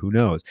up there? Who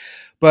knows?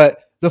 But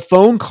the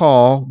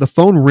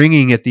phone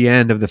ringing at the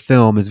end of the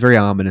film is very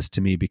ominous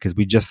to me, because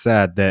we just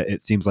said that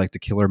it seems like the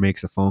killer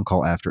makes a phone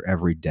call after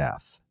every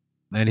death.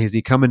 And as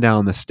he coming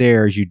down the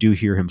stairs, you do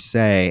hear him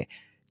say,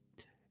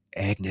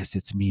 "Agnes,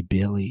 it's me,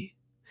 Billy."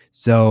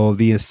 So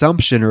the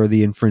assumption or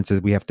the inference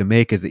that we have to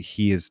make is that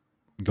he is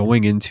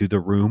going into the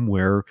room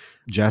where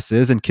Jess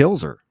is and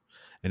kills her.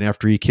 And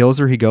after he kills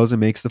her, he goes and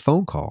makes the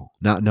phone call,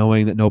 not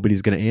knowing that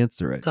nobody's going to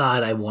answer it.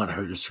 God, I want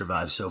her to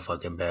survive so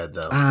fucking bad,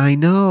 though. I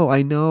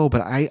know.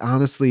 But I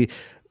honestly,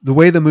 the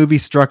way the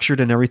movie's structured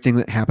and everything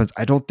that happens,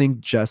 I don't think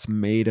Jess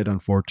made it,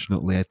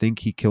 unfortunately. I think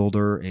he killed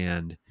her,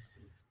 and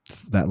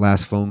that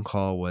last phone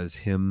call was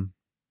him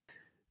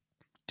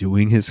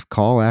doing his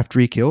call after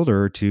he killed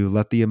her to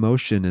let the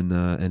emotion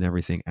and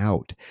everything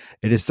out.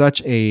 It is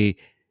such a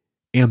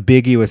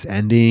ambiguous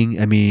ending.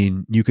 I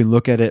mean, you can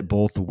look at it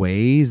both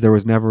ways. There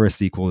was never a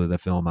sequel to the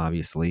film,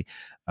 obviously.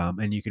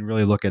 And you can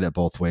really look at it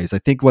both ways. I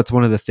think what's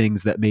one of the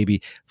things that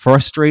maybe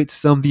frustrates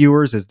some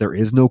viewers is there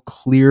is no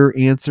clear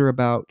answer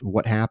about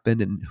what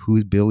happened and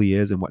who Billy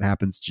is and what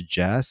happens to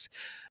Jess.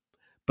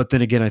 But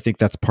then again, I think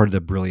that's part of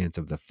the brilliance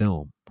of the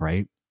film,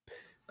 right?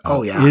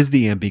 Oh yeah. Is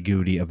the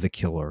ambiguity of the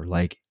killer.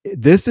 Like,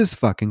 this is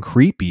fucking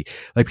creepy.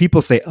 Like,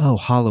 people say, oh,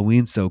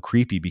 Halloween's so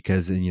creepy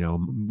because,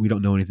 we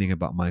don't know anything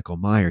about Michael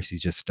Myers.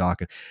 He's just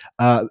stalking.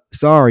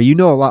 Sorry, you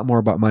know a lot more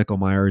about Michael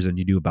Myers than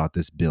you do about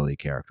this Billy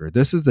character.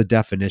 This is the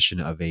definition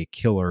of a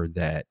killer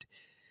that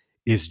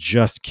is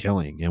just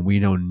killing, and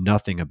we know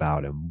nothing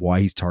about him,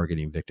 why he's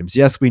targeting victims.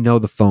 Yes, we know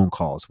the phone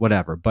calls,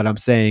 whatever. But I'm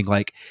saying,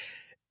 like,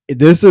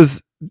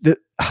 it's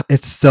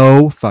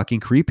so fucking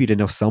creepy to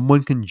know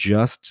someone can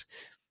just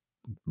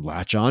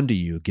latch onto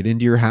you, get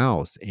into your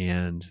house,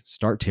 and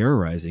start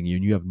terrorizing you,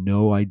 and you have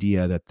no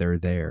idea that they're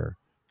there.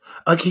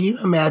 Can you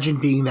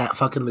imagine being that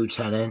fucking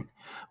lieutenant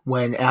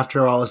when,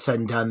 after all is said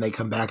and done, they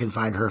come back and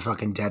find her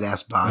fucking dead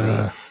ass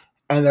body,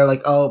 and they're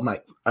like, "Oh my,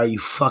 are you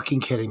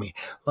fucking kidding me?"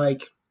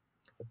 Like,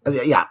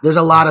 yeah, there's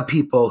a lot of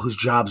people whose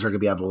jobs are going to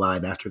be on the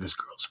line after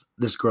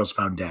this girl's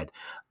found dead.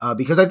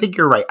 Because I think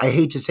you're right. I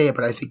hate to say it,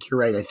 but I think you're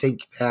right. I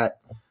think that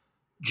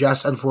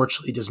Jess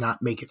unfortunately does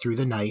not make it through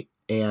the night,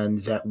 and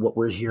that what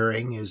we're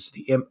hearing is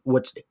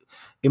what's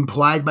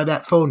implied by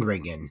that phone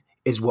ringing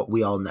is what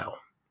we all know,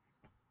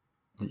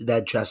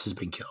 that Jess has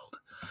been killed.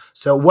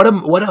 So what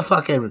a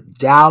fucking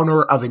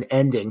downer of an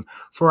ending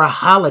for a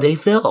holiday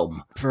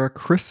film, for a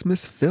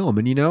Christmas film.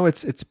 And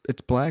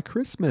it's Black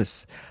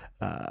Christmas.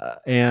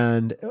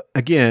 And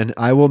again,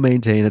 I will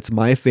maintain it's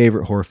my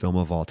favorite horror film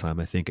of all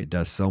time. I think it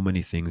does so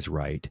many things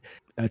right.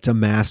 It's a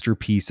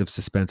masterpiece of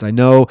suspense. I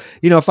know,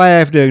 if I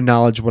have to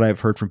acknowledge what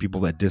I've heard from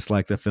people that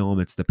dislike the film,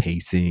 it's the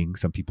pacing.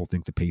 Some people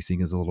think the pacing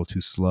is a little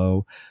too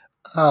slow.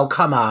 Oh,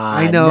 come on.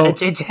 I know.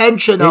 It's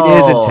intentional. It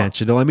is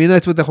intentional. I mean,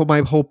 that's what my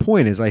whole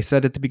point is. I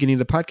said at the beginning of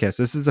the podcast,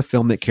 this is a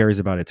film that cares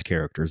about its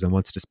characters and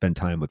wants to spend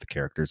time with the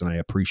characters, and I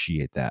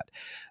appreciate that.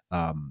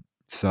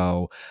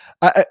 So,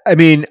 I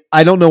mean,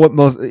 I don't know what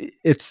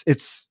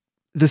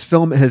this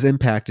film has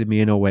impacted me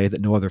in a way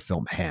that no other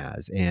film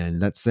has, and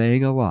that's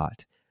saying a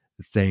lot.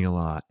 It's saying a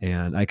lot,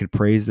 and I could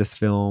praise this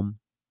film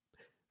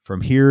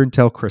from here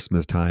until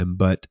Christmas time,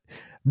 but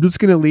I'm just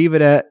going to leave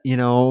it at,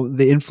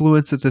 the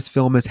influence that this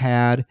film has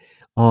had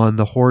on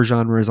the horror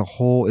genre as a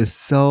whole is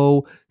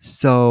so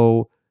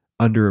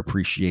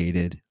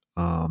underappreciated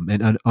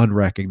and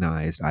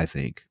unrecognized, I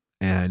think.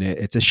 And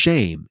it's a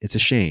shame. It's a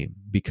shame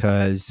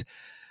because,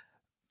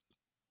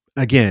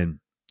 again,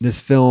 this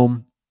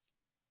film,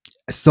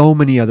 so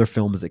many other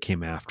films that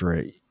came after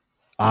it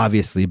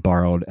obviously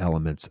borrowed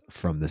elements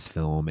from this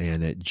film,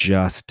 and it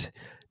just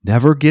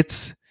never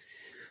gets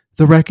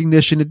the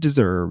recognition it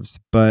deserves.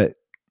 But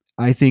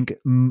I think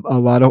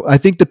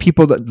the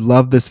people that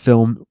love this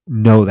film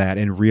know that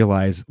and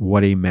realize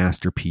what a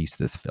masterpiece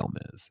this film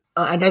is.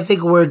 And I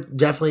think we're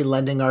definitely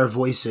lending our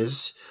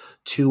voices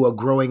to a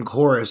growing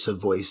chorus of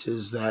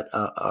voices that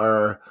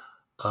are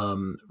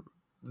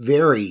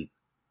very,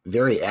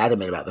 very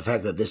adamant about the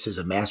fact that this is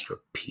a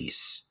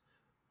masterpiece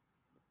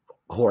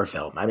horror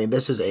film. I mean,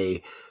 this is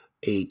a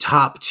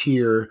top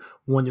tier,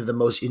 one of the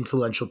most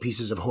influential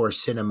pieces of horror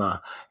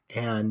cinema,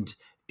 and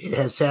it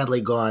has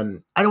sadly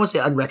gone, I don't want to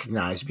say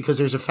unrecognized, because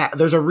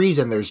there's a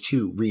reason there's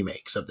 2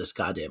 remakes of this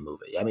goddamn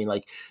movie. I mean,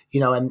 like,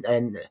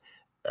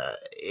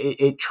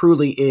 it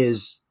truly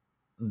is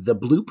the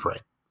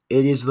blueprint.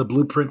 It is the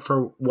blueprint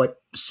for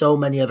what so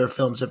many other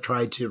films have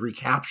tried to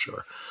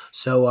recapture.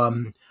 So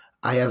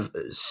I have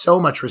so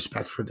much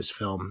respect for this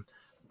film.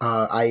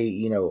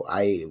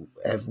 I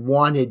have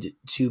wanted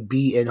to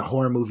be in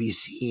horror movie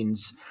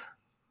scenes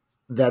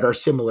that are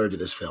similar to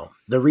this film.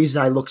 The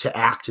reason I look to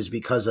act is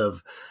because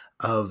of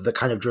the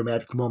kind of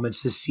dramatic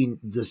moments the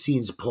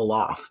scenes pull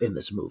off in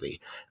this movie.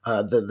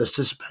 The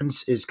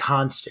suspense is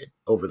constant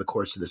over the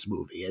course of this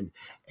movie, and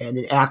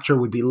an actor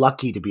would be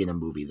lucky to be in a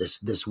movie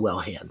this well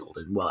handled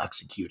and well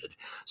executed.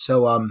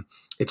 So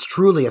it's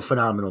truly a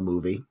phenomenal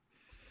movie,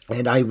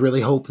 and I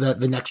really hope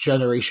that the next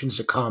generations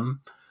to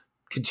come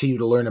continue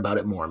to learn about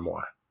it more and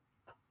more.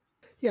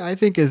 Yeah, I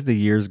think as the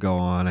years go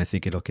on, I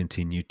think it'll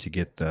continue to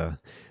get the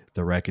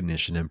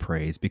recognition and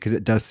praise, because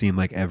it does seem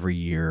like every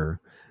year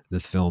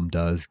this film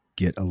does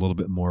get a little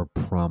bit more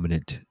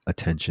prominent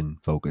attention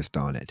focused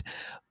on it,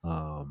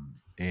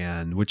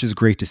 and which is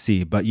great to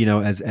see. But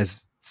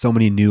as so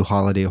many new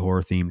holiday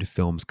horror themed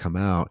films come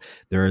out,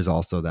 there is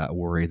also that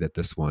worry that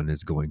this one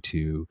is going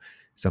to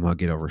somehow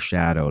get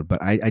overshadowed.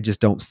 But I just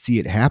don't see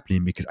it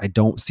happening, because I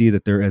don't see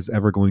that there is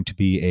ever going to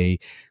be a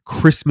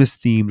Christmas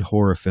themed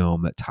horror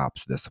film that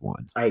tops this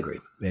one. I agree.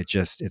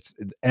 It's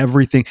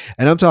everything.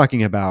 And I'm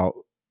talking about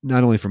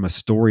not only from a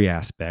story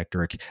aspect,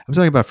 or I'm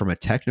talking about from a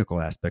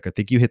technical aspect. I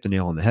think you hit the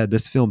nail on the head.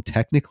 This film,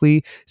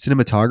 technically,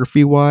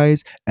 cinematography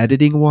wise,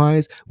 editing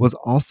wise, was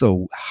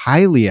also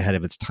highly ahead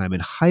of its time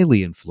and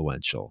highly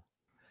influential.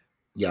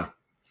 Yeah,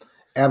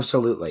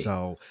 absolutely.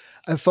 So,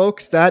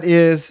 folks, that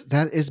is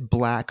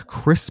Black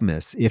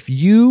Christmas. If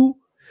you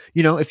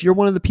if you're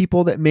one of the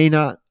people that may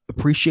not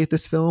appreciate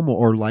this film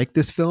or like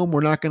this film,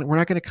 we're not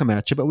gonna come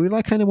at you, but we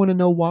kind of want to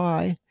know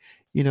why.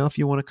 If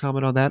you want to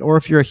comment on that, or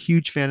if you're a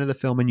huge fan of the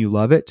film and you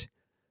love it,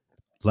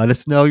 let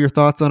us know your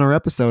thoughts on our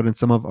episode and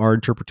some of our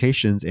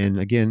interpretations. And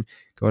again,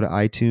 go to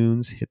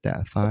iTunes, hit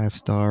that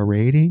 5-star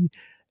rating,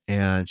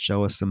 and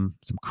show us some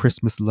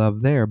Christmas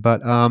love there.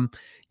 But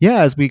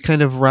as we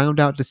kind of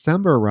round out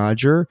December,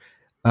 Roger,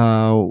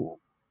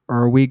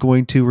 are we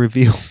going to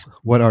reveal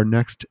what our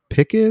next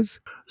pick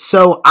is?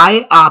 So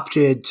I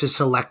opted to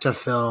select a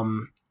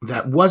film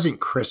that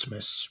wasn't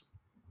Christmas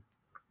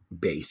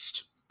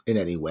based in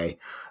any way.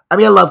 I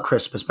mean, I love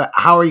Christmas, but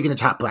how are you going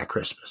to top Black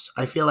Christmas?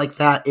 I feel like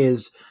that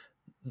is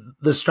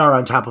the star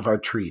on top of our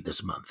tree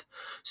this month.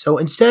 So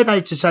instead, I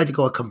decided to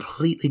go a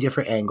completely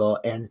different angle.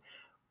 And,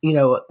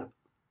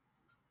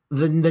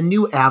 the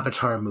new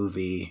Avatar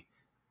movie,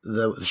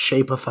 the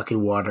Shape of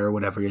fucking Water, or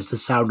whatever it is, the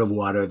Sound of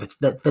Water,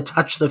 the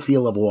touch, the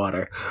feel of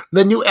water.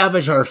 The new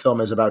Avatar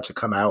film is about to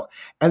come out.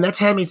 And that's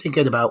had me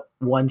thinking about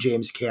one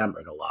James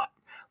Cameron a lot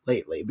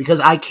lately, because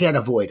I can't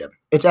avoid him.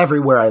 It's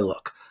everywhere I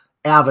look.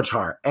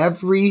 Avatar,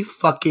 every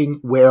fucking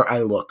where I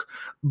look.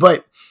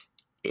 But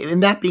in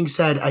that being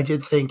said, I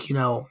did think,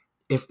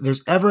 if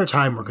there's ever a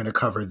time we're going to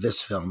cover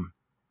this film,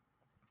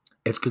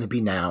 it's going to be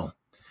now.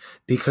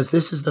 Because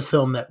this is the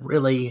film that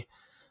really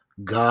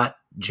got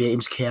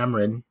James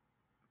Cameron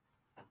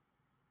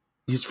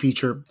his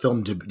feature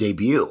film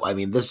debut. I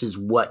mean, this is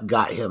what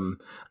got him,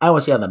 I don't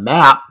want to say on the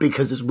map,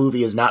 because this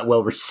movie is not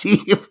well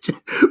received,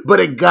 but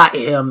it got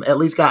him, at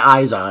least got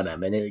eyes on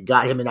him, and it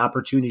got him an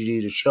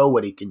opportunity to show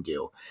what he can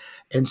do.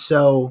 And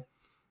so,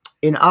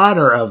 in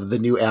honor of the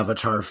new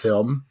Avatar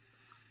film,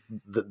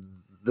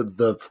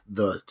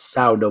 the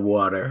Sound of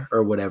Water,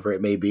 or whatever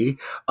it may be,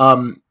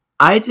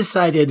 I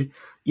decided,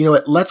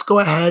 let's go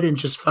ahead and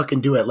just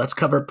fucking do it. Let's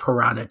cover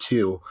Piranha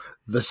 2,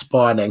 The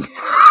Spawning.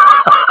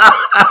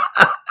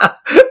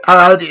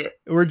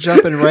 We're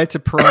jumping right to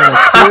Piranha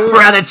 2.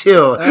 Piranha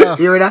 2. Oh.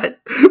 You're not.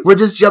 We're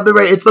just jumping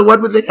right. It's the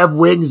one where they have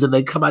wings and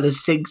they come out of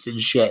sinks and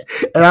shit.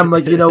 And I'm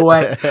like, you know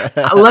what?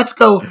 Let's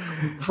go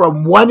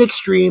from one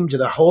extreme to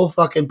the whole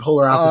fucking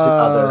polar opposite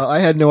other. I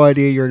had no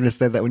idea you were going to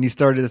say that. When you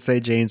started to say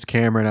James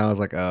Cameron, I was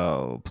like,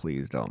 oh,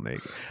 please don't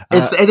make it.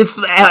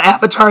 It's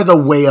Avatar: The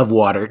Way of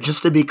Water.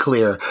 Just to be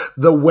clear,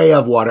 The Way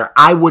of Water.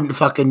 I wouldn't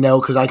fucking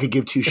know because I could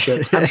give two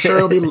shits. I'm sure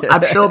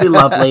it'll be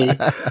lovely.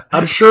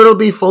 I'm sure it'll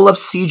be full of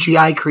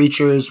CGI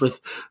creatures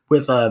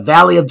with a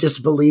valley of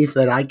disbelief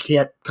that I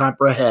can't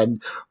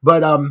comprehend.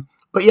 But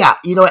yeah,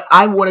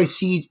 I want to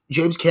see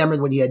James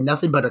Cameron when he had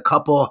nothing but a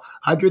couple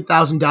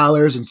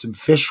 $100,000 and some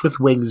fish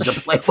with wings to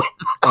play with.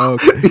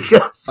 Okay.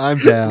 Because I'm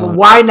down.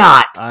 Why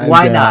not?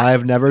 Why not?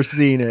 I've never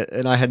seen it,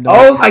 and I had no.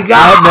 Oh my god!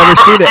 I've never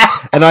seen it,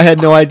 and I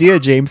had no idea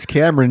James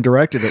Cameron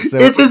directed it. So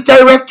it's his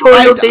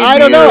directorial debut. I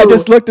don't know. I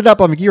just looked it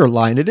up. I'm like, you're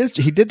lying. It is.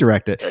 He did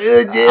direct it.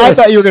 I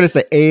thought you were going to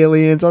say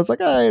Aliens. I was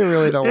like, I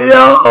really don't.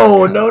 No.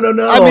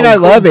 I mean, I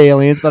love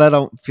Aliens, but I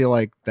don't feel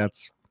like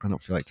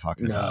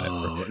talking about it.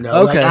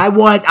 No. Okay.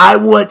 Like, I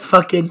want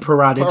fucking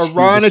Piranha 2.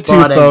 Piranha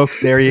 2,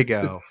 folks. There you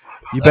go.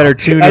 You better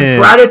tune in.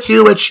 Piranha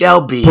 2 it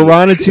shall be.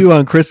 Piranha 2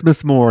 on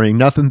Christmas morning.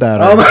 Nothing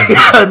better. Oh my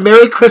god.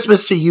 Merry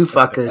Christmas to you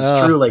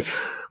fuckers. Truly.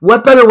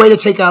 What better way to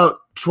take out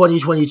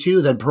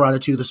 2022 than Piranha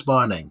 2 The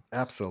Spawning?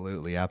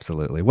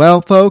 Absolutely. Well,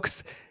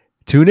 folks,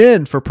 tune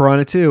in for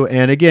Piranha 2.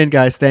 And again,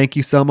 guys, thank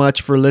you so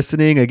much for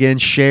listening. Again,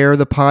 share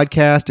the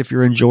podcast if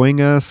you're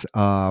enjoying us.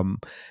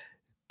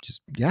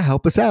 Just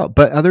help us out.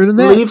 But other than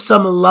that, leave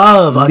some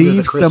love under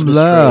the Christmas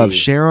tree.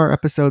 Share our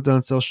episodes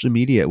on social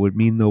media. It would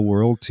mean the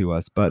world to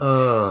us. But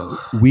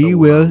we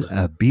will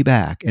be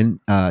back, and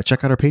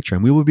check out our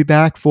Patreon. We will be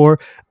back for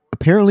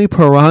apparently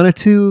Piranha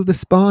 2 The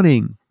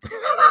Spawning.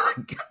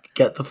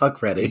 Get the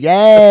fuck ready.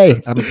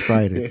 Yay! I'm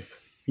excited.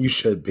 You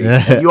should be.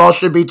 You all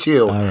should be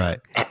too. All right.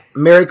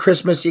 Merry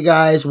Christmas, you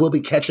guys. We'll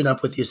be catching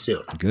up with you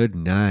soon. Good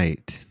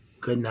night.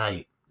 Good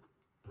night.